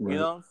 You Right.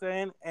 know what I'm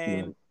saying? Right.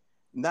 And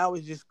now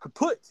it's just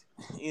kaput,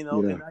 Yeah.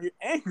 and now you're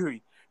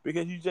angry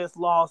because you just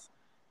lost,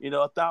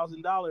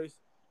 $1,000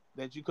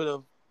 that you could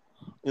have,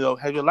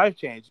 had your life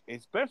changed,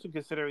 especially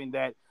considering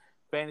that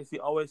fantasy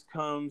always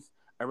comes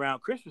around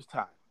Christmas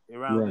time,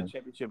 around the Right.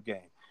 championship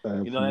game. That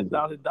Absolutely.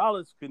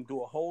 $1,000 can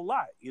do a whole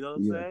lot. You know what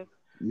I'm Yeah. saying?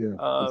 Yeah.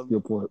 That's a Um,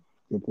 good point.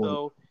 Good point.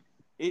 so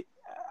it,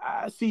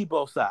 I see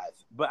both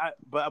sides, but I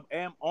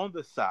am on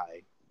the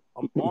side.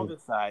 I'm on the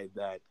side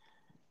that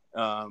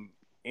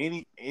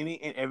any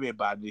and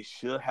everybody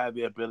should have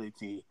the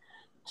ability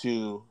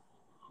to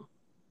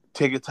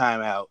take a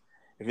time out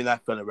if you're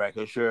not feeling right,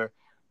 because your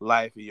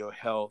life and your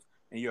health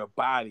and your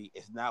body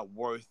is not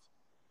worth,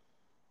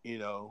 you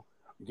know,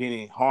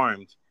 getting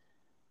harmed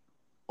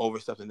over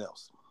something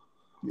else.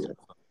 Yeah.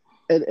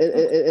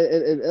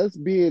 And us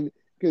being,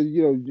 because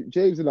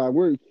James and I,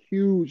 we're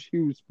huge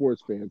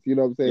sports fans. You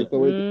know what I'm saying?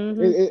 Yeah.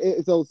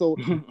 So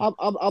Hmm. I'm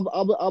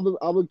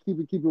gonna keep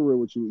it real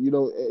with you.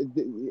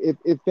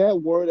 If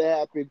that were to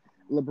happen,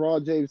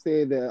 LeBron James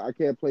saying that I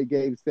can't play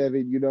Game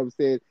 7, you know what I'm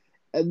saying?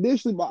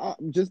 Initially, my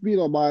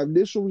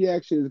initial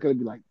reaction is gonna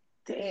be like,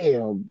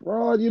 damn,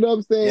 bro, you know what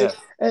I'm saying?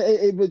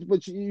 Yeah.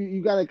 But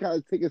you gotta kind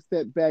of take a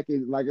step back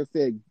and, like I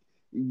said,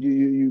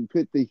 you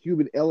put the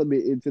human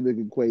element into the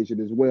equation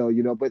as well,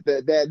 But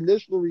that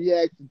initial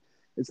reaction,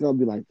 it's gonna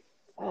be like,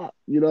 fuck,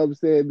 you know what I'm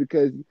saying?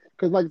 Because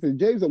like I said,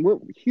 James, we're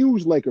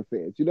huge Laker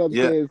fans, you know what I'm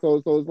Yeah. saying? So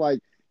it's like,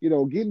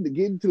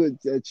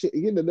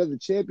 getting another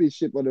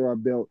championship under our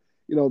belt,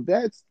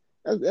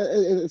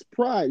 it's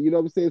pride, you know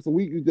what I'm saying? So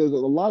there's a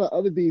lot of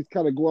other things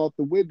kind of go out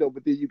the window,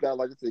 but then you got,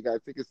 like I said, you got to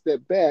take a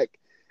step back,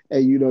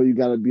 and you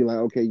got to be like,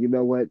 okay, you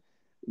know what?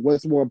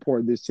 What's more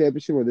important, this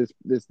championship or this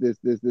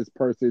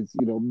person's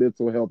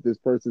mental health, this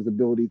person's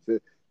ability to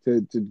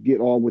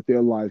get on with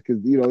their life?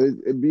 Because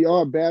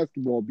beyond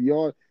basketball,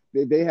 beyond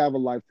they have a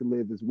life to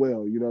live as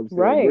well. You know what I'm saying?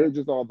 We're Right.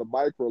 just on the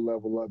micro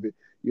level of it.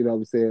 You know what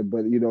I'm saying?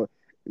 But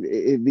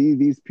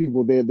these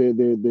people, they're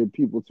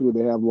people too.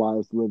 They have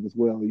lives to live as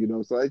well.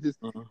 So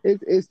Mhm.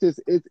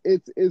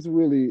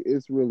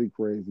 it's really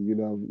crazy.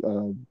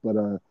 But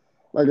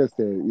like I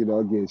said,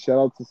 again, shout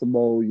out to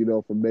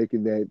Simone, for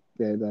making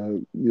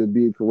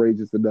being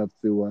courageous enough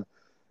to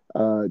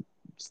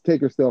just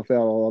take herself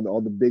out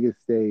on the biggest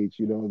stage,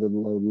 the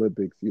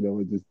Olympics,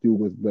 and just do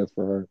what's best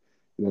for her.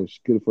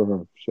 Good for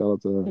her. Shout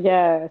out to her.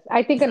 Yes.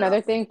 I think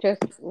another thing,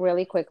 just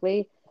really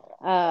quickly,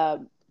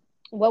 um,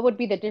 what would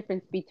be the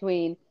difference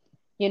between,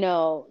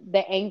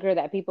 the anger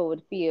that people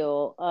would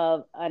feel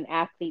of an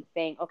athlete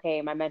saying,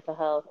 okay, my mental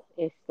health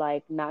is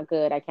like not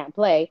good, I can't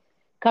play,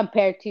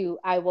 compared to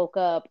I woke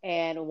up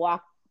and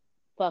walked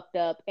fucked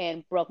up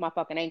and broke my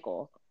fucking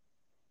ankle.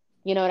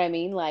 You know what I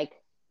mean? Like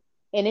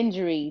an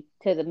injury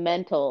to the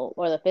mental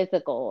or the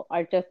physical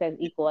are just as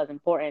equal as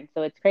important.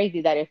 So it's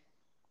crazy that if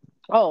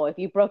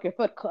you broke your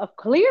foot,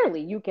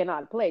 clearly you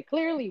cannot play.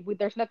 Clearly,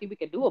 there's nothing we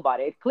can do about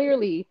it.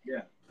 Clearly,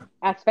 Yeah.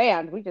 as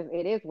fans,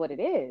 it is what it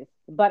is.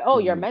 But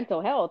your Mhm. mental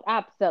health,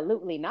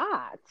 absolutely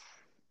not.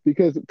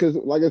 Because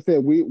like I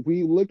said,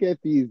 we look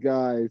at these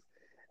guys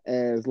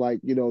as like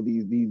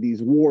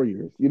these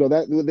warriors.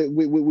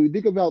 We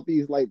think about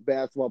these like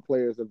basketball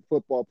players and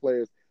football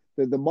players.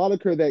 The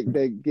moniker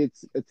that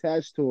gets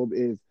attached to them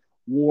is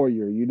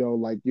warrior.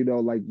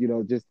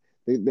 Just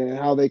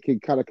how they can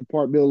kind of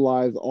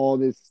compartmentalize all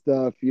this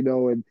stuff.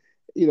 And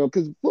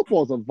because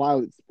football is a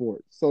violent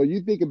sport, so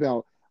you think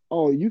about,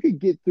 oh, you can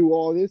get through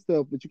all this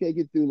stuff, but you can't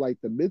get through like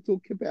the mental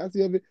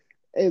capacity of it.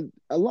 And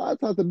a lot of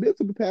times the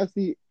mental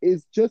capacity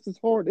is just as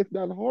hard, if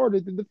not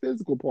harder, than the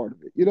physical part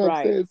of it. You know what I'm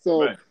Right. saying?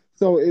 So Right.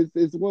 so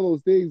it's one of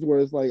those things where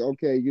it's like,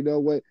 okay, you know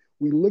what?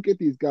 We look at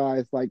these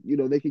guys like,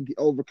 they can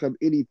overcome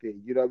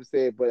anything. You know what I'm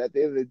saying? But at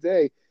the end of the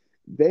day,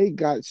 they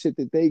got shit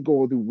that they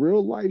going through,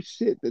 real life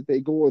shit that they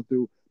going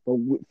through. But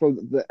from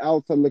the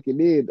outside looking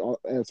in,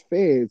 as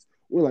fans,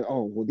 we're like,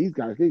 oh, well, these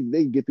guys, they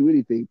can get through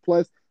anything.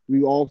 Plus,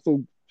 we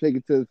also take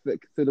into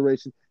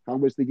consideration how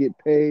much they get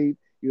paid.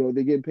 They're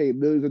getting paid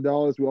millions of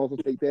dollars. We also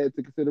take that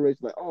into consideration.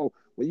 Like, oh,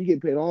 when you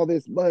get paid all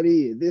this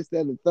money and this, that,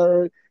 and the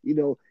third,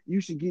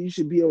 you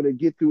should be able to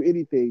get through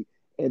anything.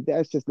 And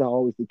that's just not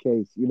always the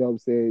case. You know what I'm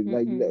saying?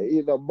 Like,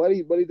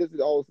 Mm-mm. money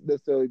doesn't always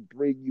necessarily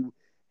bring you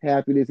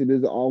happiness. It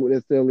doesn't always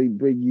necessarily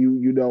bring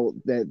you,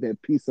 that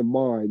peace of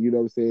mind. You know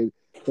what I'm saying?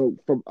 So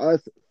from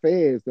us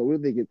fans, though, we're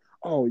thinking,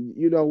 oh,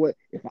 you know what?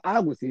 If I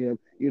was him,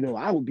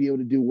 I would be able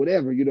to do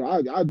whatever.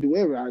 I'll do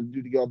whatever I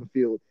do to get on the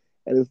field.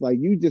 And it's like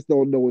you just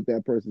don't know what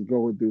that person's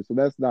going through. So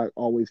that's not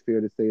always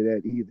fair to say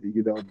that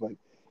either. But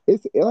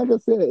it's like I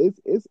said,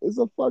 it's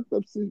a fucked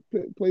up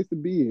place to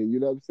be in. You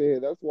know what I'm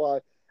saying? That's why,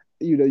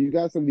 you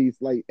got some of these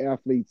like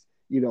athletes,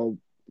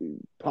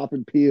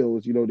 popping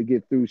pills, to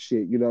get through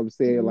shit. You know what I'm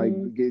saying? Like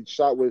Mm-hmm. getting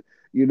shot with,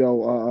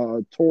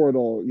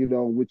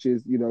 Toradol, which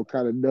is,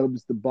 kind of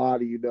numbs the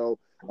body,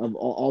 of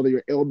all of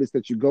your ailments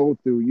that you go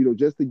through,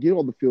 just to get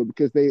on the field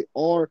because they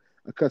are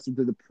accustomed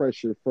to the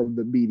pressure from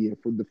the media,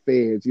 from the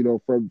fans,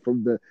 from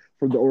the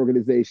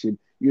organization.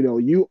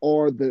 You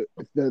are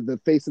the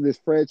face of this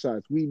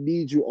franchise. We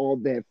need you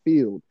on that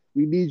field.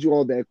 We need you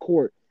on that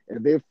court,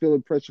 and they're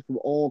feeling pressure from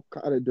all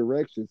kind of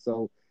directions.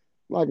 So,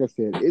 like I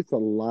said, it's a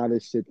lot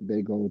of shit that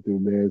they go through,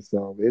 man.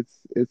 So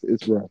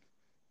it's rough.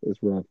 It's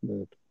rough,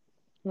 man.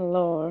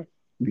 Lord.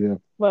 Yeah,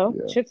 Well,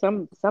 yeah, shit,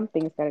 some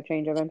things gotta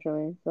change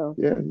eventually. So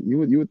yeah. You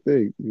would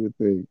think, but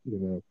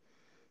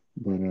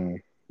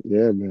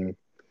yeah, man.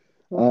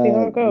 we'll see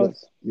how it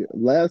goes.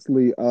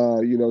 Lastly,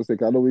 I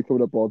know we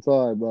coming up on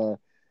time.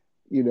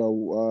 you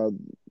know,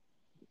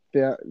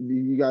 that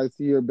you guys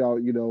hear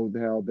about,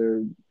 how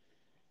they're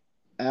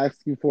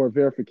asking for a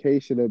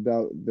verification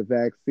about the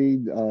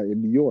vaccine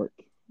in New York.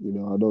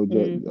 Hmm. I know,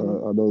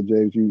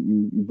 James,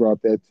 you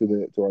brought that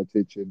to our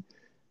attention.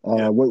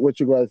 Yeah. What's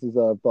your guys'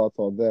 thoughts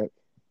on that?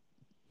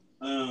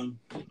 Um,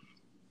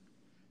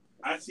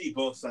 I see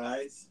both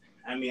sides.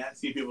 I mean, I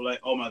see people like,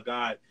 oh my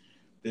God,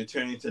 they're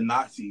turning into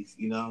Nazis.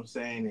 You know what I'm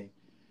saying?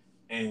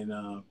 And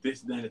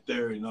this and that, and the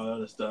third, and all that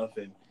other stuff,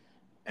 and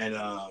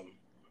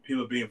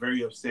people being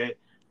very upset.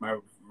 My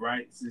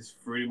rights, this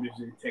freedom is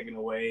being taken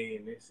away,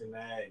 and this and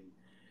that. And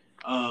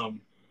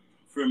um,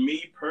 for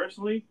me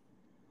personally,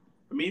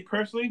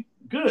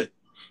 good.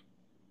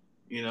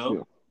 You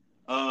know,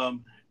 Yeah,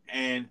 um,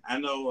 and I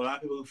know a lot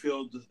of people who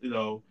feel just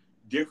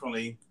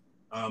differently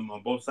on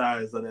both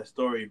sides of that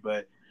story,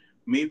 but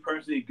me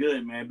personally,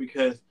 good man,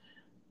 because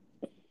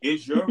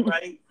it's your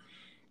right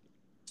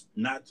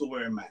not to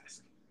wear a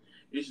mask.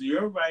 It's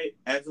your right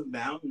as of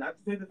now not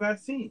to take the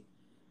vaccine.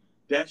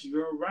 That's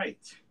your right,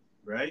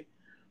 right?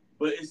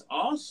 But it's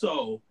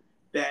also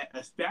that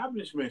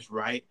establishment's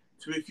right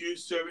to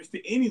refuse service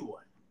to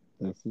anyone,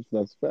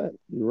 that's fact.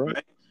 You're right.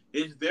 right?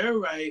 It's their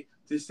right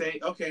to say,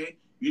 okay,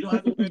 you don't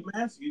have to wear a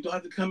mask, you don't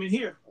have to come in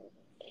here,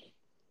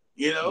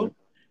 you Yeah, know?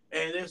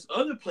 And there's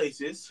other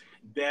places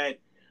that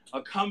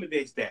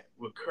accommodates that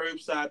with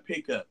curbside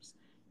pickups,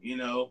 you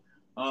know,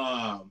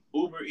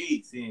 Uber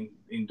Eats and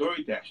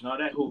DoorDash and all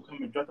that who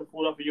come and drop the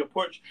food off of your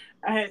porch.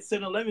 I had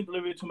 7-Eleven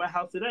delivered to my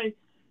house today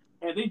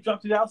and they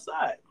dropped it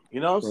outside.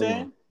 You know what I'm right.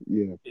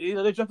 saying?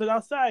 Yeah, They dropped it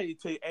outside. They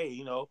tell you,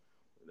 hey,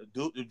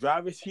 the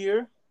driver's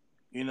here,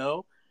 you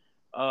know,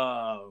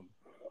 um,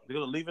 they're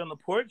gonna leave it on the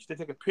porch. They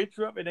take a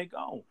picture of it. And they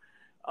go.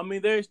 I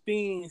mean, there's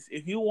things.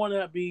 If you want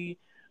to be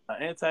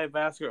an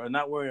anti-vaxxer or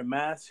not wearing a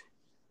mask,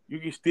 you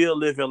can still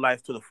live your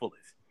life to the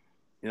fullest.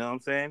 You know what I'm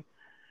saying?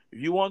 If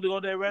you want to go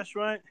to that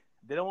restaurant,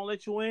 they don't want to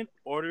let you in.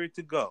 Order it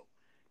to go.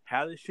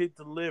 Have the shit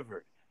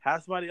delivered.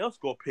 Have somebody else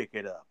go pick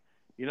it up.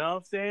 You know what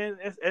I'm saying?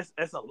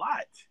 It's a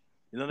lot.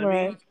 You know what I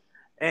Right.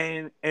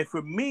 mean? And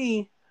for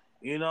me,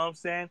 you know what I'm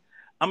saying?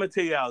 I'm gonna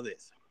tell you all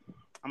this.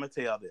 I'm gonna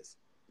tell you all this.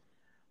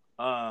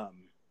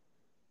 Um,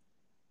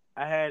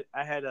 I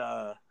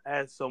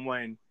had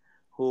someone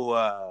who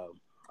a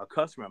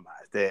customer of mine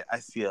that I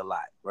see a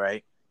lot,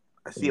 right?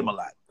 I see him a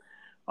lot.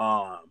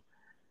 Um,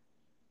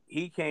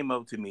 he came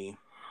up to me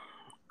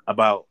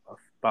about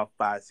about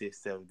 5, 6,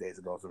 7 days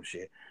ago, some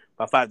shit.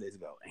 About 5 days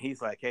ago, and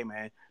he's like, "Hey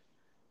man,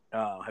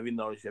 have you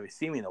noticed you haven't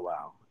seen me in a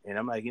while?" And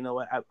I'm like, you know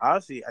what?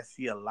 Honestly, I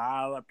see a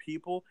lot of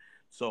people.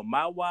 So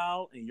my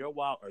wow and your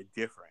wow are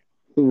different,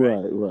 right?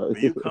 right, right,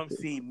 When you come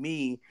see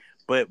me,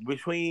 but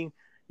between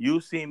you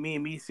seeing me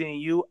and me seeing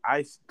you,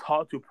 I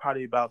talk to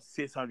probably about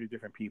 600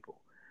 different people.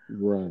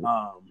 right.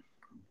 Um,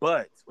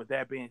 but with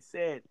that being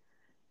said,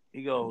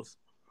 he goes,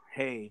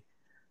 "Hey,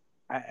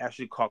 I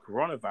actually caught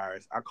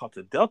coronavirus. I caught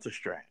the Delta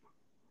strain,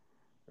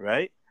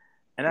 right?"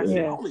 And I said,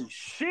 Right. Yeah. "Holy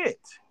shit!"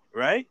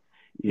 Right?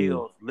 He Yeah.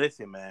 goes,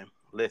 "Listen, man,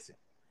 listen."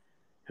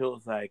 He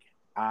was like,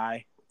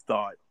 I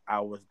thought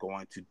I was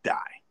going to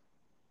die.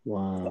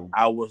 Wow.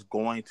 I was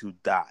going to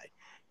die.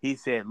 He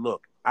said,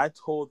 look, I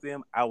told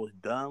them I was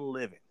done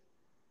living.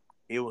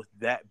 It was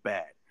that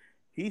bad.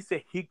 He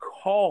said he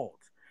called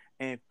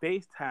and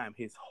FaceTime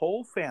his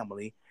whole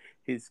family,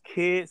 his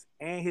kids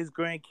and his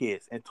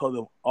grandkids, and told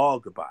them all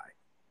goodbye.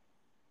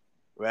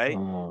 Right?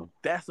 Wow.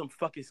 That's some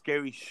fucking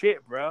scary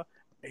shit, bro.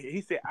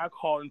 He said I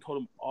called and told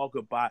them all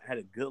goodbye. I had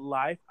a good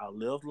life. I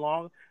lived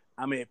long.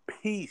 I'm at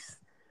peace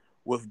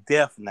with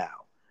death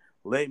now.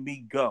 Let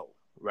me go.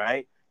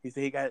 Right? He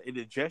said he got an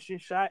injection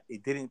shot.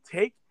 It didn't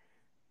take.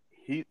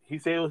 He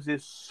said it was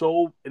just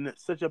so in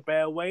such a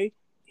bad way.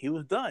 He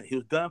was done. He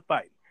was done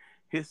fighting.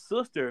 His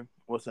sister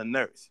was a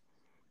nurse,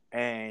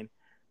 and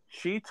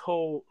she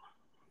told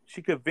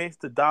she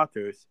convinced the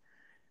doctors,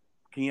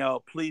 "Can y'all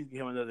please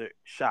give him another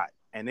shot?"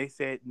 And they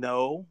said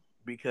no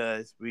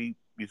because we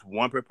it's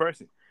one per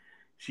person.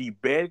 She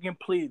begged and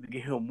pleaded to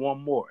give him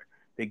one more.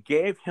 They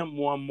gave him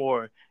one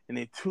more, and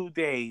in 2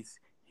 days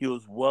he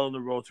was well on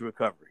the road to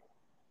recovery.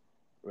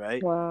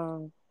 Right,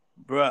 Wow.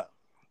 bruh.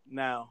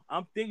 Now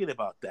I'm thinking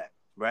about that.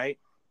 Right,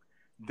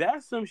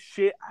 that's some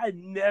shit I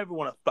never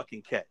want to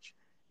fucking catch.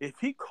 If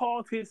he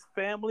called his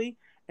family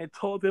and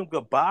told them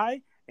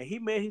goodbye, and he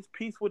made his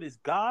peace with his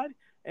God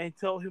and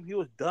told him he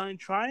was done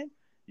trying,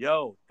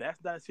 yo,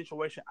 that's not a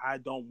situation I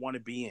don't want to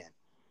be in.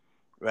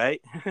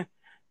 Right?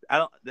 I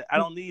don't I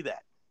don't need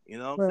that. You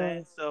know what I'm saying?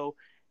 Right. So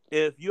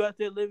if you out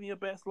there living your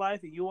best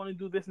life and you want to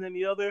do this and then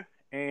the other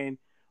and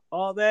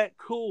all that,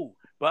 cool.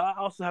 But I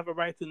also have a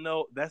right to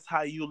know that's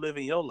how you live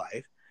in your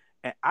life.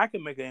 And I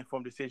can make an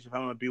informed decision if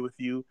I'm gonna be with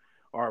you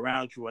or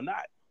around you or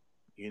not.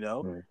 You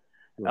know? Right.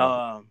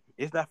 Right.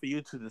 It's not for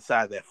you to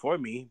decide that for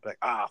me. Like,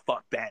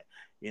 fuck that.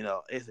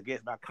 It's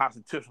against my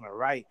constitutional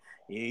right.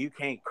 You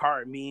can't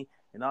card me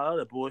and all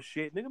other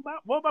bullshit. Nigga,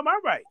 what about my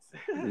rights?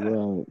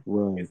 Right.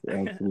 Right. It's,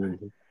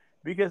 Absolutely.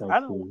 because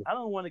Absolutely. I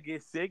don't want to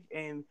get sick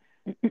and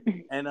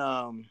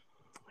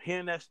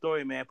hearing that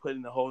story, man, put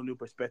in a whole new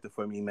perspective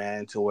for me,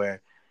 man, to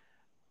where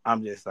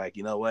I'm just like,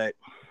 you know what?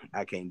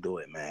 I can't do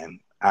it, man.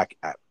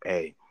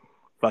 Hey,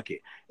 fuck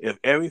it. If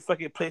every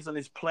fucking place on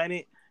this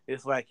planet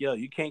is like, yo,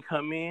 you can't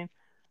come in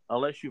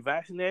unless you're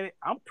vaccinated,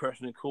 I'm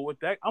personally cool with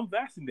that. I'm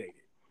vaccinated.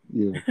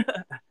 Yeah.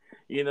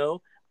 You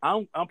know,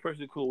 I'm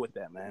personally cool with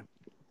that, man.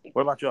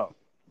 What about y'all?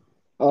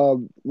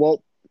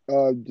 Well,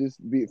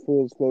 just be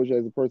full disclosure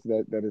as a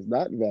person that is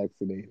not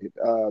vaccinated.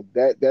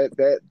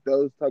 That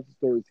those types of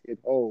stories hit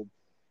home,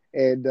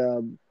 and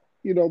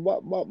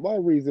my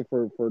reason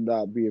for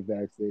not being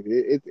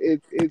vaccinated,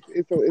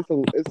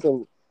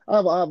 I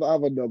have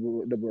a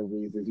number of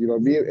reasons.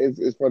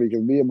 It's funny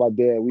because me and my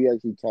dad, we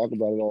actually talk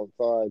about it all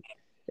the time,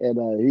 and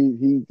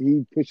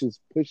he pushes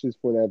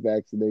for that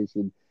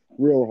vaccination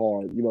real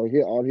hard.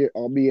 Here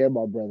on me and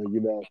my brother.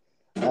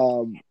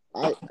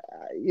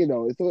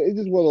 So it's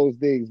just one of those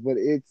things. But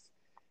it's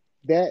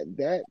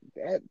that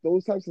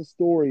those types of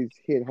stories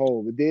hit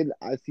home, and then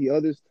I see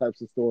other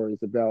types of stories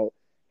about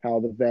how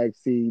the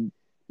vaccine,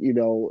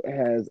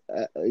 has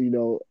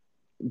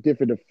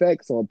different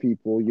effects on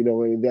people,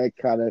 and that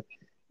kind of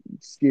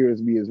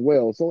scares me as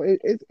well. So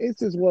it's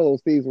just one of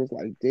those things where it's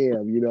like,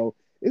 damn,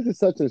 this is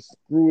such a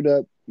screwed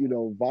up,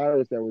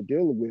 virus that we're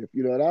dealing with,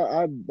 and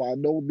I by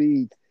no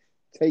means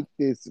take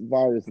this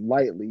virus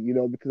lightly,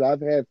 because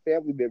I've had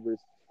family members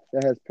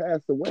that has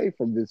passed away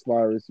from this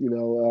virus,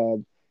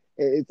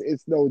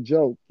 it's no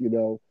joke,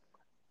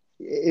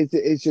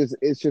 it's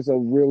just a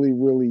really,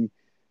 really,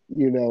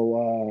 I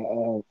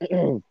don't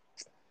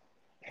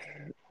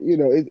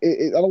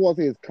want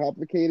to say it's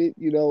complicated,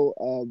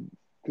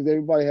 because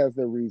everybody has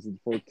their reasons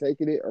for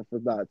taking it or for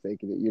not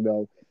taking it.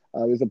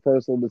 It's a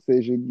personal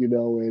decision, and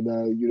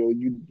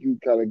you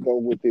kind of go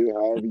with it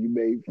however you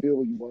may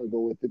feel you want to go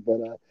with it. But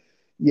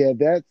yeah,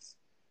 that's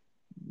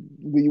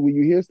when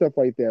you hear stuff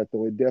like that,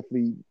 though, it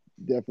definitely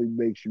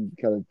makes you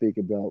kind of think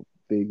about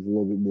things a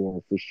little bit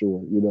more for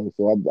sure.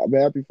 So I'm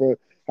happy for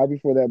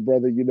that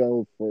brother.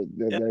 For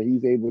Yeah. that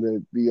he's able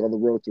to be on the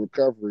road to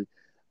recovery.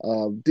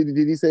 Did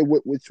he say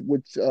which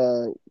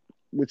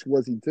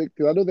was he took?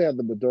 Because I know they have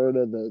the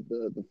Moderna,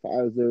 the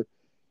Pfizer.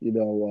 He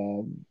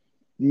didn't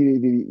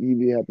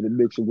happen to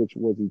mention which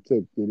was he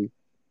took, did he?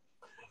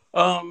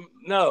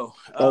 No.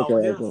 Okay,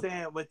 What they were okay.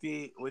 saying with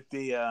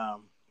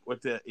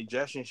the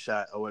injection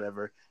shot or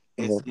whatever,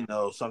 it's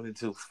Uh-huh. something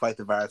to fight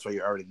the virus while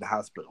you're already in the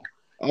hospital.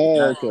 It's Oh,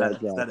 not okay, I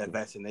it's got not a you.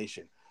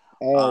 vaccination.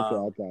 Oh, okay, I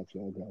Um, got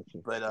you. I got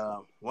you.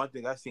 but one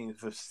thing I've seen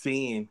for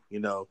seeing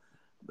the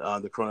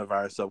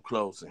coronavirus up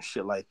close and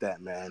shit like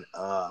that, man.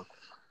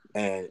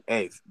 And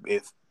hey,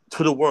 if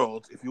to the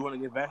world, if you want to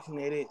get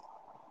vaccinated,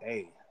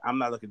 hey, I'm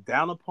not looking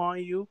down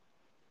upon you.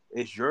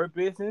 It's your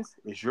business.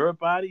 It's your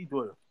body. Do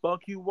what the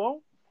fuck you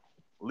want.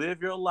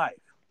 Live your life,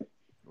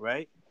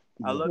 right?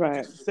 I Yeah, love you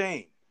Right. just the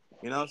same.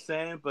 You know what I'm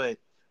saying? But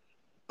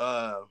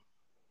uh,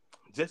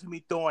 just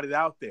me throwing it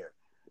out there,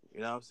 you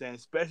know what I'm saying?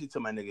 Especially to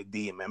my nigga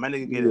D, man. My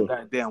nigga get a yeah,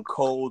 goddamn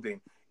cold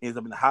and ends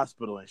up in the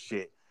hospital and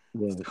shit.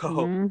 right.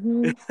 So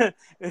Hmm.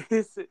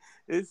 it's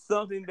it's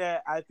something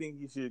that I think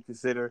you should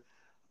consider.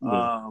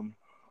 Yeah, Um,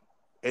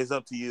 it's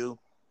up to you.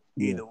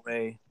 yeah, Either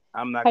way,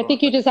 I'm not I gonna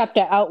think you let just have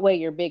to outweigh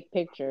your big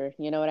picture.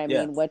 You know what I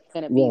yeah. mean? What's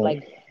going to be like,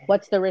 right.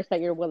 what's the risk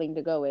that you're willing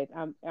to go with?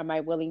 Am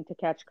I willing to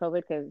catch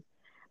COVID? Because,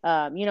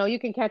 you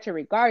can catch it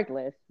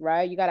regardless,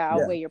 right? You got to Yeah.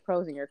 outweigh your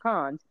pros and your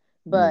cons.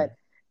 Yeah, But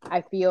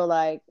I feel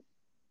like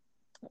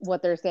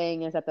what they're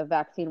saying is that the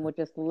vaccine would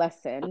just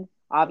lessen,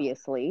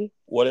 obviously,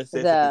 What it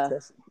says to the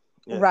protest.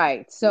 Yes. right.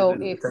 It So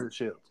is a if protective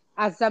shield.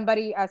 as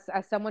somebody as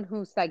someone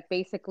who's like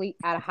basically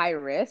at high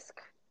risk,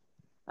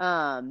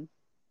 um,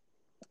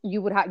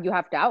 you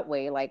have to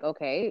outweigh like,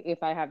 okay,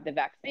 if I have the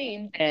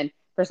vaccine and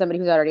for somebody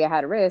who's already at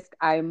high risk,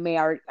 I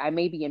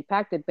may be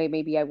impacted, but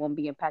maybe I won't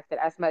be impacted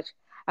as much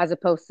as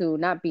opposed to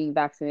not being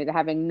vaccinated,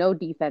 having no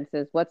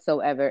defenses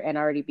whatsoever, and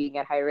already being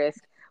at high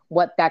risk,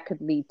 what that could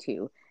lead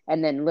to,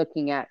 and then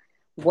looking at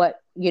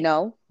what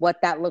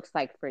that looks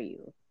like for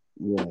you,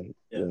 right,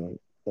 Yeah. right. and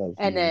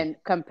Absolutely. then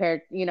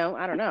compared,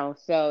 I don't know.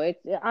 So it's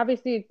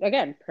obviously,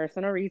 again,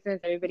 personal reasons.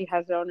 Everybody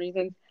has their own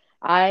reasons.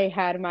 I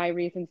had my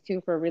reasons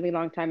too for a really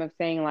long time of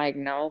saying like,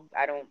 no,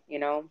 I don't,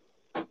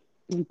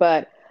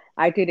 but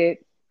I did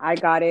it. I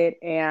got it.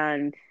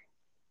 And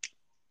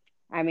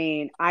I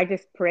mean, I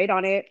just prayed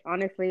on it.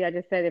 Honestly, I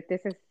just said, if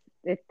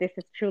this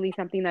is truly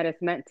something that is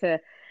meant to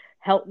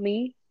help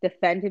me,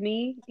 defend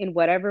me in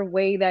whatever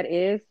way that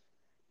is,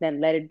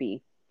 then let it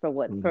be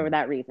for Hmm.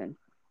 that reason.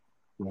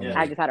 Yeah. I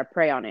Right. just had to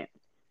pray on it.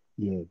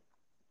 Yeah,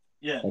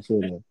 Yeah. I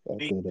feel that. I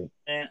Me, feel that.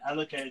 and I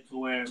look at it to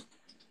where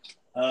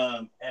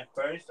at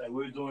first like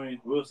we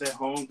was at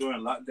home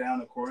during lockdown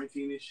and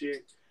quarantine and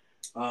shit.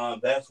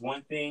 That's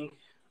one thing.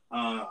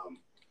 Um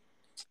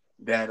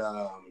that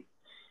I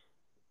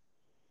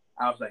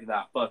was like,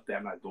 nah, fuck that,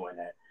 I'm not doing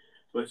that.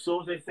 But as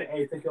soon as they say,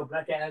 hey, take your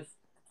black ass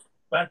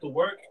back to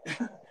work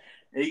and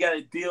I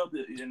gotta deal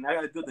with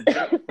the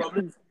general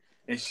public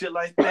and shit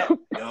like that,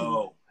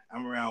 yo,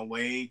 I'm around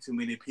way too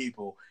many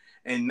people.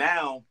 And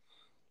now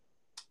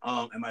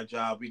at my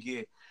job we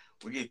get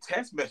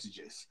text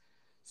messages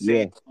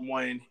saying Yeah,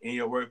 someone in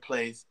your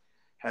workplace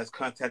has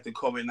contacted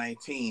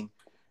COVID-19,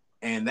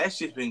 and that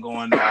shit's been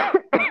going off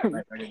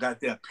like a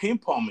goddamn ping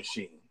pong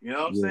machine. You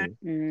know what I'm saying?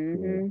 Yeah. Yeah.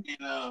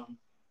 Mm-hmm.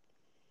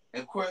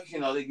 And of course,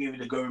 they give you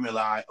the government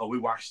lie. Oh, we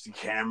watched the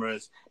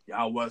cameras.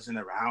 Y'all wasn't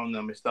around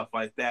them and stuff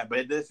like that. But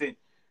it doesn't,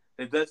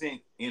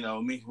 mean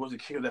you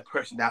wasn't kicking that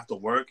person after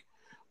work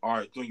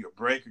or during your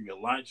break or your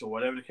lunch or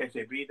whatever the case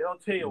may be. They don't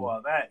tell you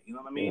all that. You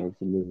know what I mean?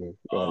 Absolutely.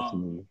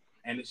 Absolutely.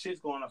 And the shit's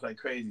going off like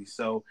crazy.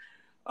 So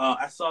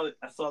I saw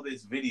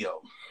this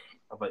video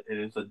of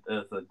it's a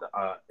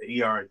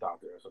ER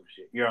doctor or some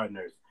shit, ER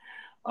nurse,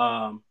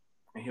 and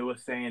he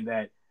was saying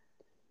that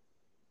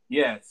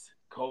yes,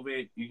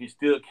 COVID, you can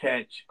still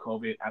catch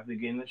COVID after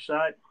getting the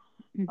shot.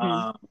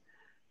 Mm-hmm.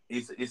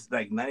 It's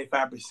like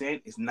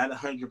 95%. It's not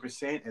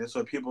 100%, and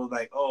so people are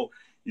like, oh,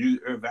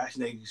 you're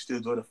vaccinated, you still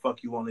do what the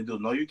fuck you want to do.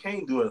 No, you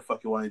can't do what the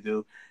fuck you want to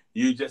do.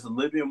 You're just a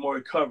little bit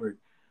more covered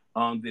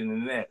than the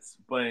next.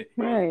 But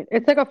Right.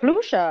 It's like a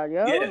flu shot,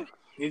 yeah, yo.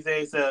 he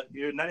says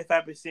you're 95%,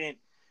 a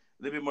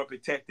little bit more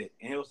protected.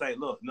 And he was like,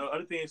 look, no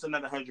other things are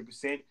not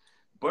 100%.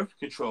 Birth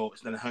control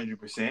is not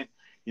 100%.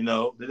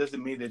 That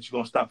doesn't mean that you're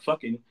gonna stop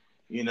fucking.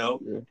 Your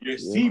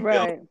seatbelt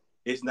Right.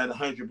 is not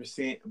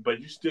 100%, but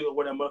you still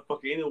wear that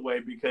motherfucker anyway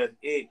because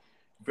it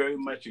very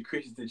much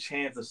increases the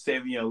chance of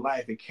saving your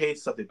life in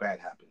case something bad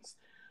happens.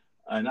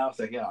 And I was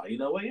like, yeah, you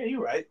know what? Yeah,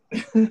 you're right.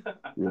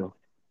 Yeah.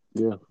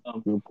 Yeah.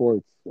 Good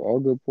points. All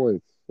good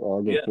points.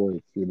 All good Yeah.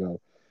 points.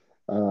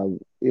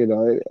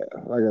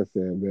 Like I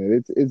said,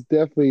 man, it's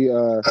definitely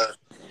like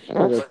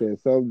I said,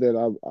 something that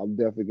I'm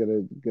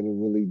definitely gonna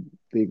really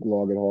think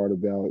long and hard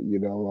about.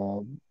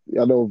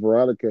 I know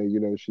Veronica.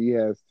 She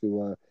has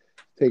to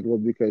take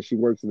one because she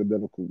works in the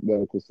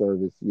medical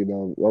service.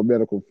 Or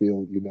medical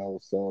field.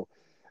 So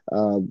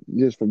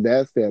just from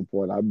that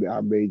standpoint,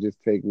 I may just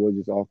take one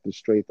just off the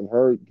strength of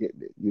her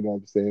getting it. You know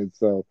what I'm saying?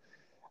 So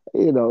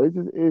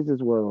it's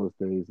just one of those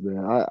things,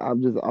 man.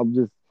 I'm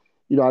just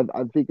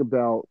I think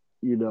about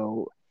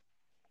because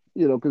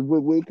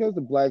when it comes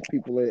to black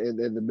people in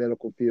the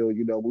medical field,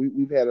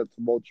 we've had a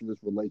tumultuous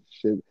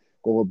relationship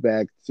going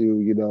back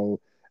to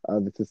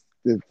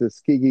the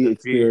Tuskegee The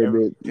fear,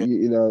 experiment. yeah.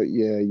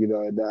 Yeah,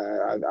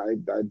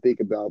 and I think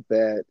about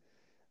that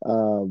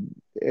and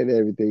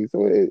everything.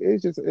 So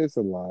it's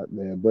a lot,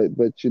 man.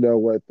 But you know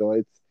what though,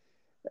 it's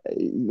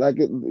like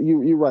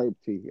you're right,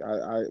 T.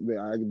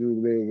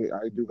 Man,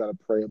 I do gotta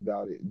pray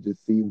about it and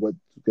just see what's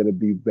gonna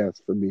be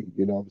best for me.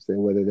 You know what I'm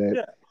saying? Whether that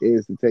Yeah.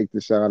 is to take the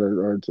shot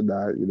or to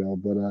not.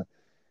 But that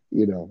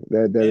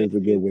And is a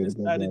if good you way to go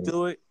decide to about it.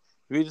 do it,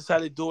 if you decide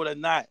to do it or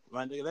not,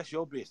 my nigga, that's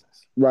your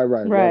business. Right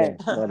Right. on,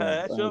 right on.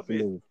 That's your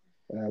business.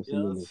 Absolutely,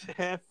 You know what absolutely, I'm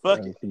saying? Fuck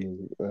it.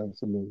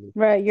 absolutely.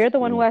 Right. You're the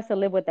one who Yeah. has to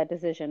live with that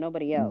decision,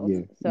 nobody else.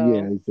 Yeah, So,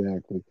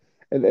 exactly.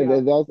 And and,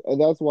 yeah. and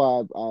that's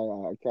why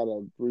I kind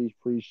of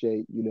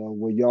appreciate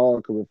where y'all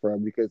are coming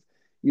from because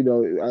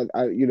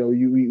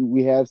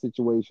we have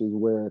situations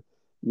where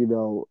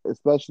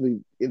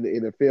especially in the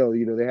NFL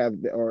they have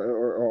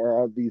or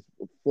all these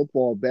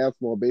football,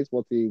 basketball,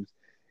 baseball teams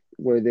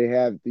where you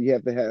have to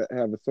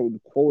have a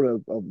certain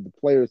quota of the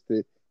players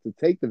to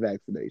take the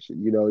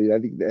vaccination. I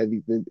think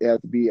it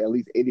has to be at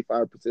least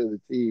 85% of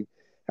the team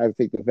have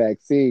to take the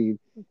vaccine,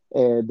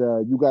 and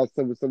you got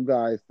some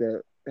guys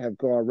that have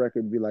gone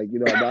record and be like, I'm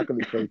not going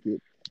to take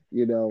it,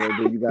 and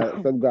then you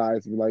got some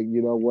guys be like,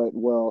 you know what,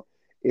 well,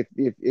 if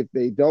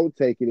they don't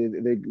take it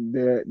and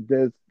there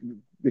does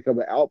become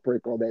an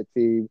outbreak on that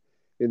team,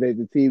 and then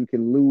the team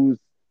can lose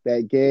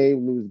that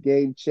game, lose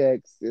game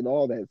checks and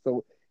all that.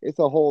 So it's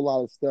a whole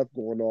lot of stuff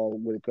going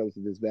on when it comes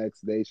to this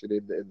vaccination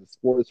in the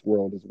sports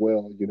world as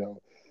well. Yeah.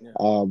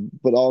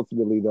 But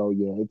ultimately, though,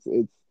 yeah,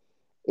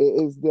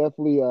 it's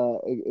definitely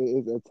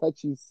it's a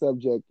touchy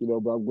subject.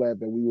 But I'm glad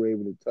that we were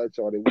able to touch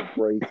on it with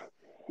grace,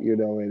 and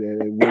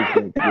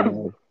wisdom.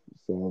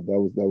 So that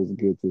was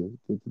good to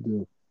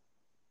do.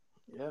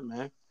 Yeah,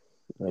 man.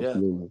 Yeah.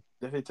 Absolutely.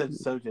 Definitely touch the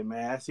subject,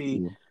 man. I see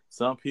Yeah.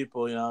 some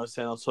people, what I'm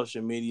saying, on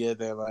social media,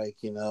 they're like,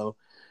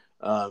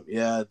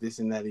 yeah, this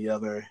and that, the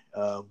other,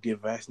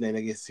 get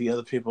vaccinated. I can see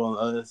other people on the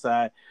other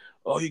side.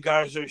 Oh, you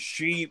guys are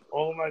sheep.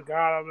 Oh my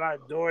God, I'm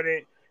not doing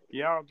it.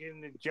 Y'all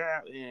getting the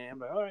jab. And I'm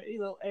like, all right,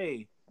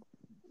 hey,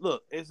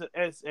 look, as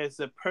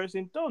a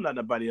person, don't let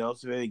nobody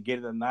else if they get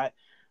it or not.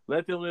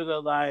 Let them live their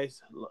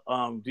lives.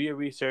 Do your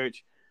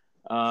research.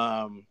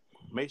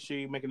 Make sure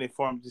you make an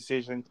informed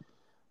decision,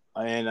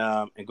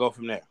 and go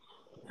from there.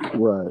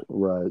 Right.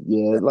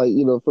 Yeah, Yeah. like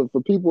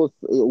for people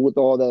with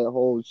all that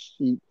whole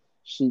sheep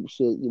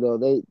shit,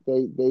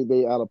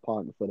 they out of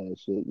pocket for that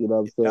shit. You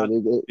know what I'm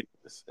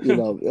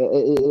Y'all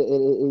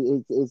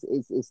saying?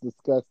 It's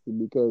disgusting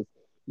because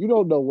you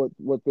don't know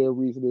what their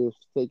reason is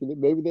for taking it.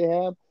 Maybe they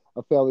have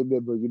a family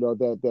member,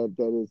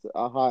 that is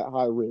a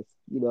high risk,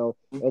 and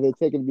they're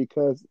taking it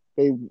because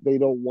they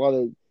don't want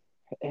to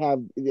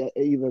have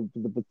even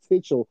the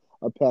potential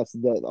of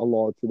passing that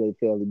along to their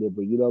family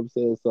member. You know what I'm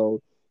saying?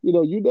 So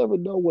you never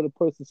know what a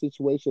person's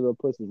situation or a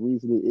person's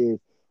reasoning is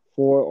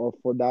for or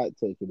for not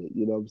taking it.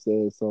 You know what I'm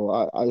saying? So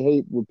I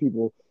hate when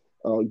people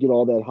get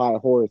all that high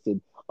horse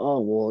and oh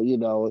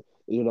well,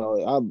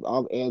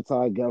 I'm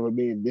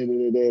anti-government,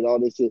 and all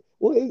this shit.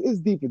 Well, it's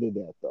deeper than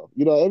that, though.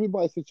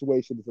 Everybody's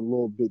situation is a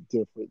little bit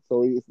different,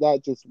 so it's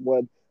not just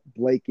one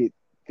blanket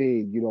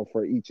thing,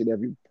 for each and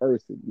every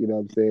person. You know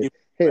what I'm saying?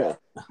 Hell,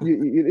 you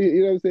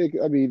know what I'm saying?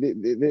 I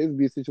mean, there's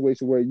be a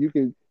situation where you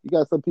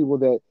got some people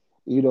that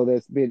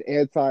that's been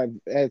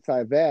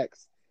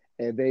anti-vax,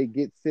 and they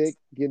get sick,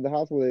 get in the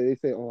hospital, and they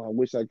say, "Oh, I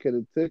wish I could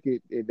have took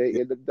it," and they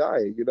end up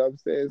dying. You know what I'm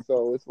saying?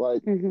 So it's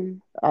like Hmm.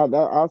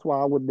 that's why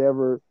I would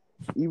never,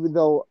 even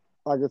though,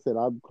 like I said,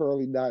 I'm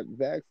currently not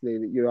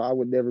vaccinated. I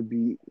would never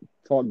be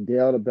talked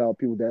down about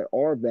people that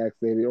are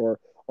vaccinated or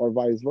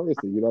vice versa.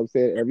 You know what I'm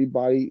saying?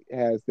 Everybody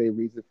has their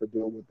reason for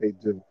doing what they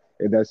do,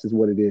 and that's just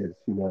what it is.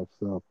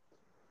 So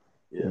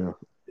Yeah. yeah.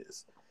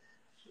 Yes.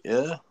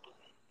 Yeah.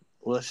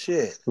 Well,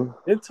 shit.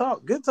 Good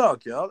talk. Good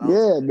talk, y'all.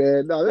 Yeah,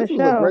 man. No, For this was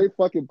a sure. great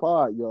fucking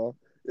pod, y'all.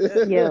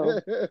 Yeah. Yo.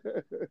 Yeah.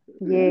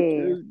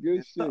 Good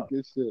Good shit. talk.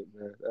 Good shit,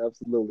 man.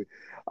 Absolutely.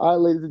 All right,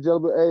 ladies and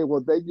gentlemen. Hey,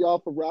 well, thank y'all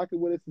for rocking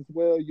with us as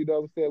well. You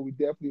know what I'm saying? We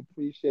definitely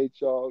appreciate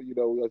y'all. We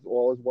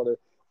always want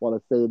to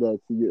say that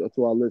to you,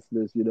 to our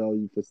listeners.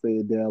 You for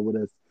staying down with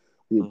us.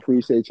 We Mhm.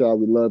 appreciate y'all.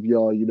 We love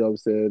y'all. You know what I'm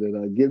saying?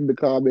 And get in the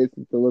comments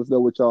and let us know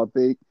what y'all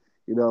think.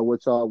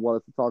 What y'all want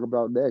us to talk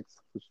about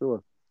next for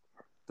sure.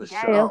 For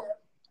Yeah. sure.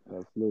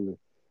 Absolutely.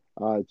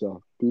 All right,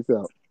 y'all. Peace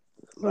out.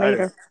 Later.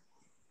 Later.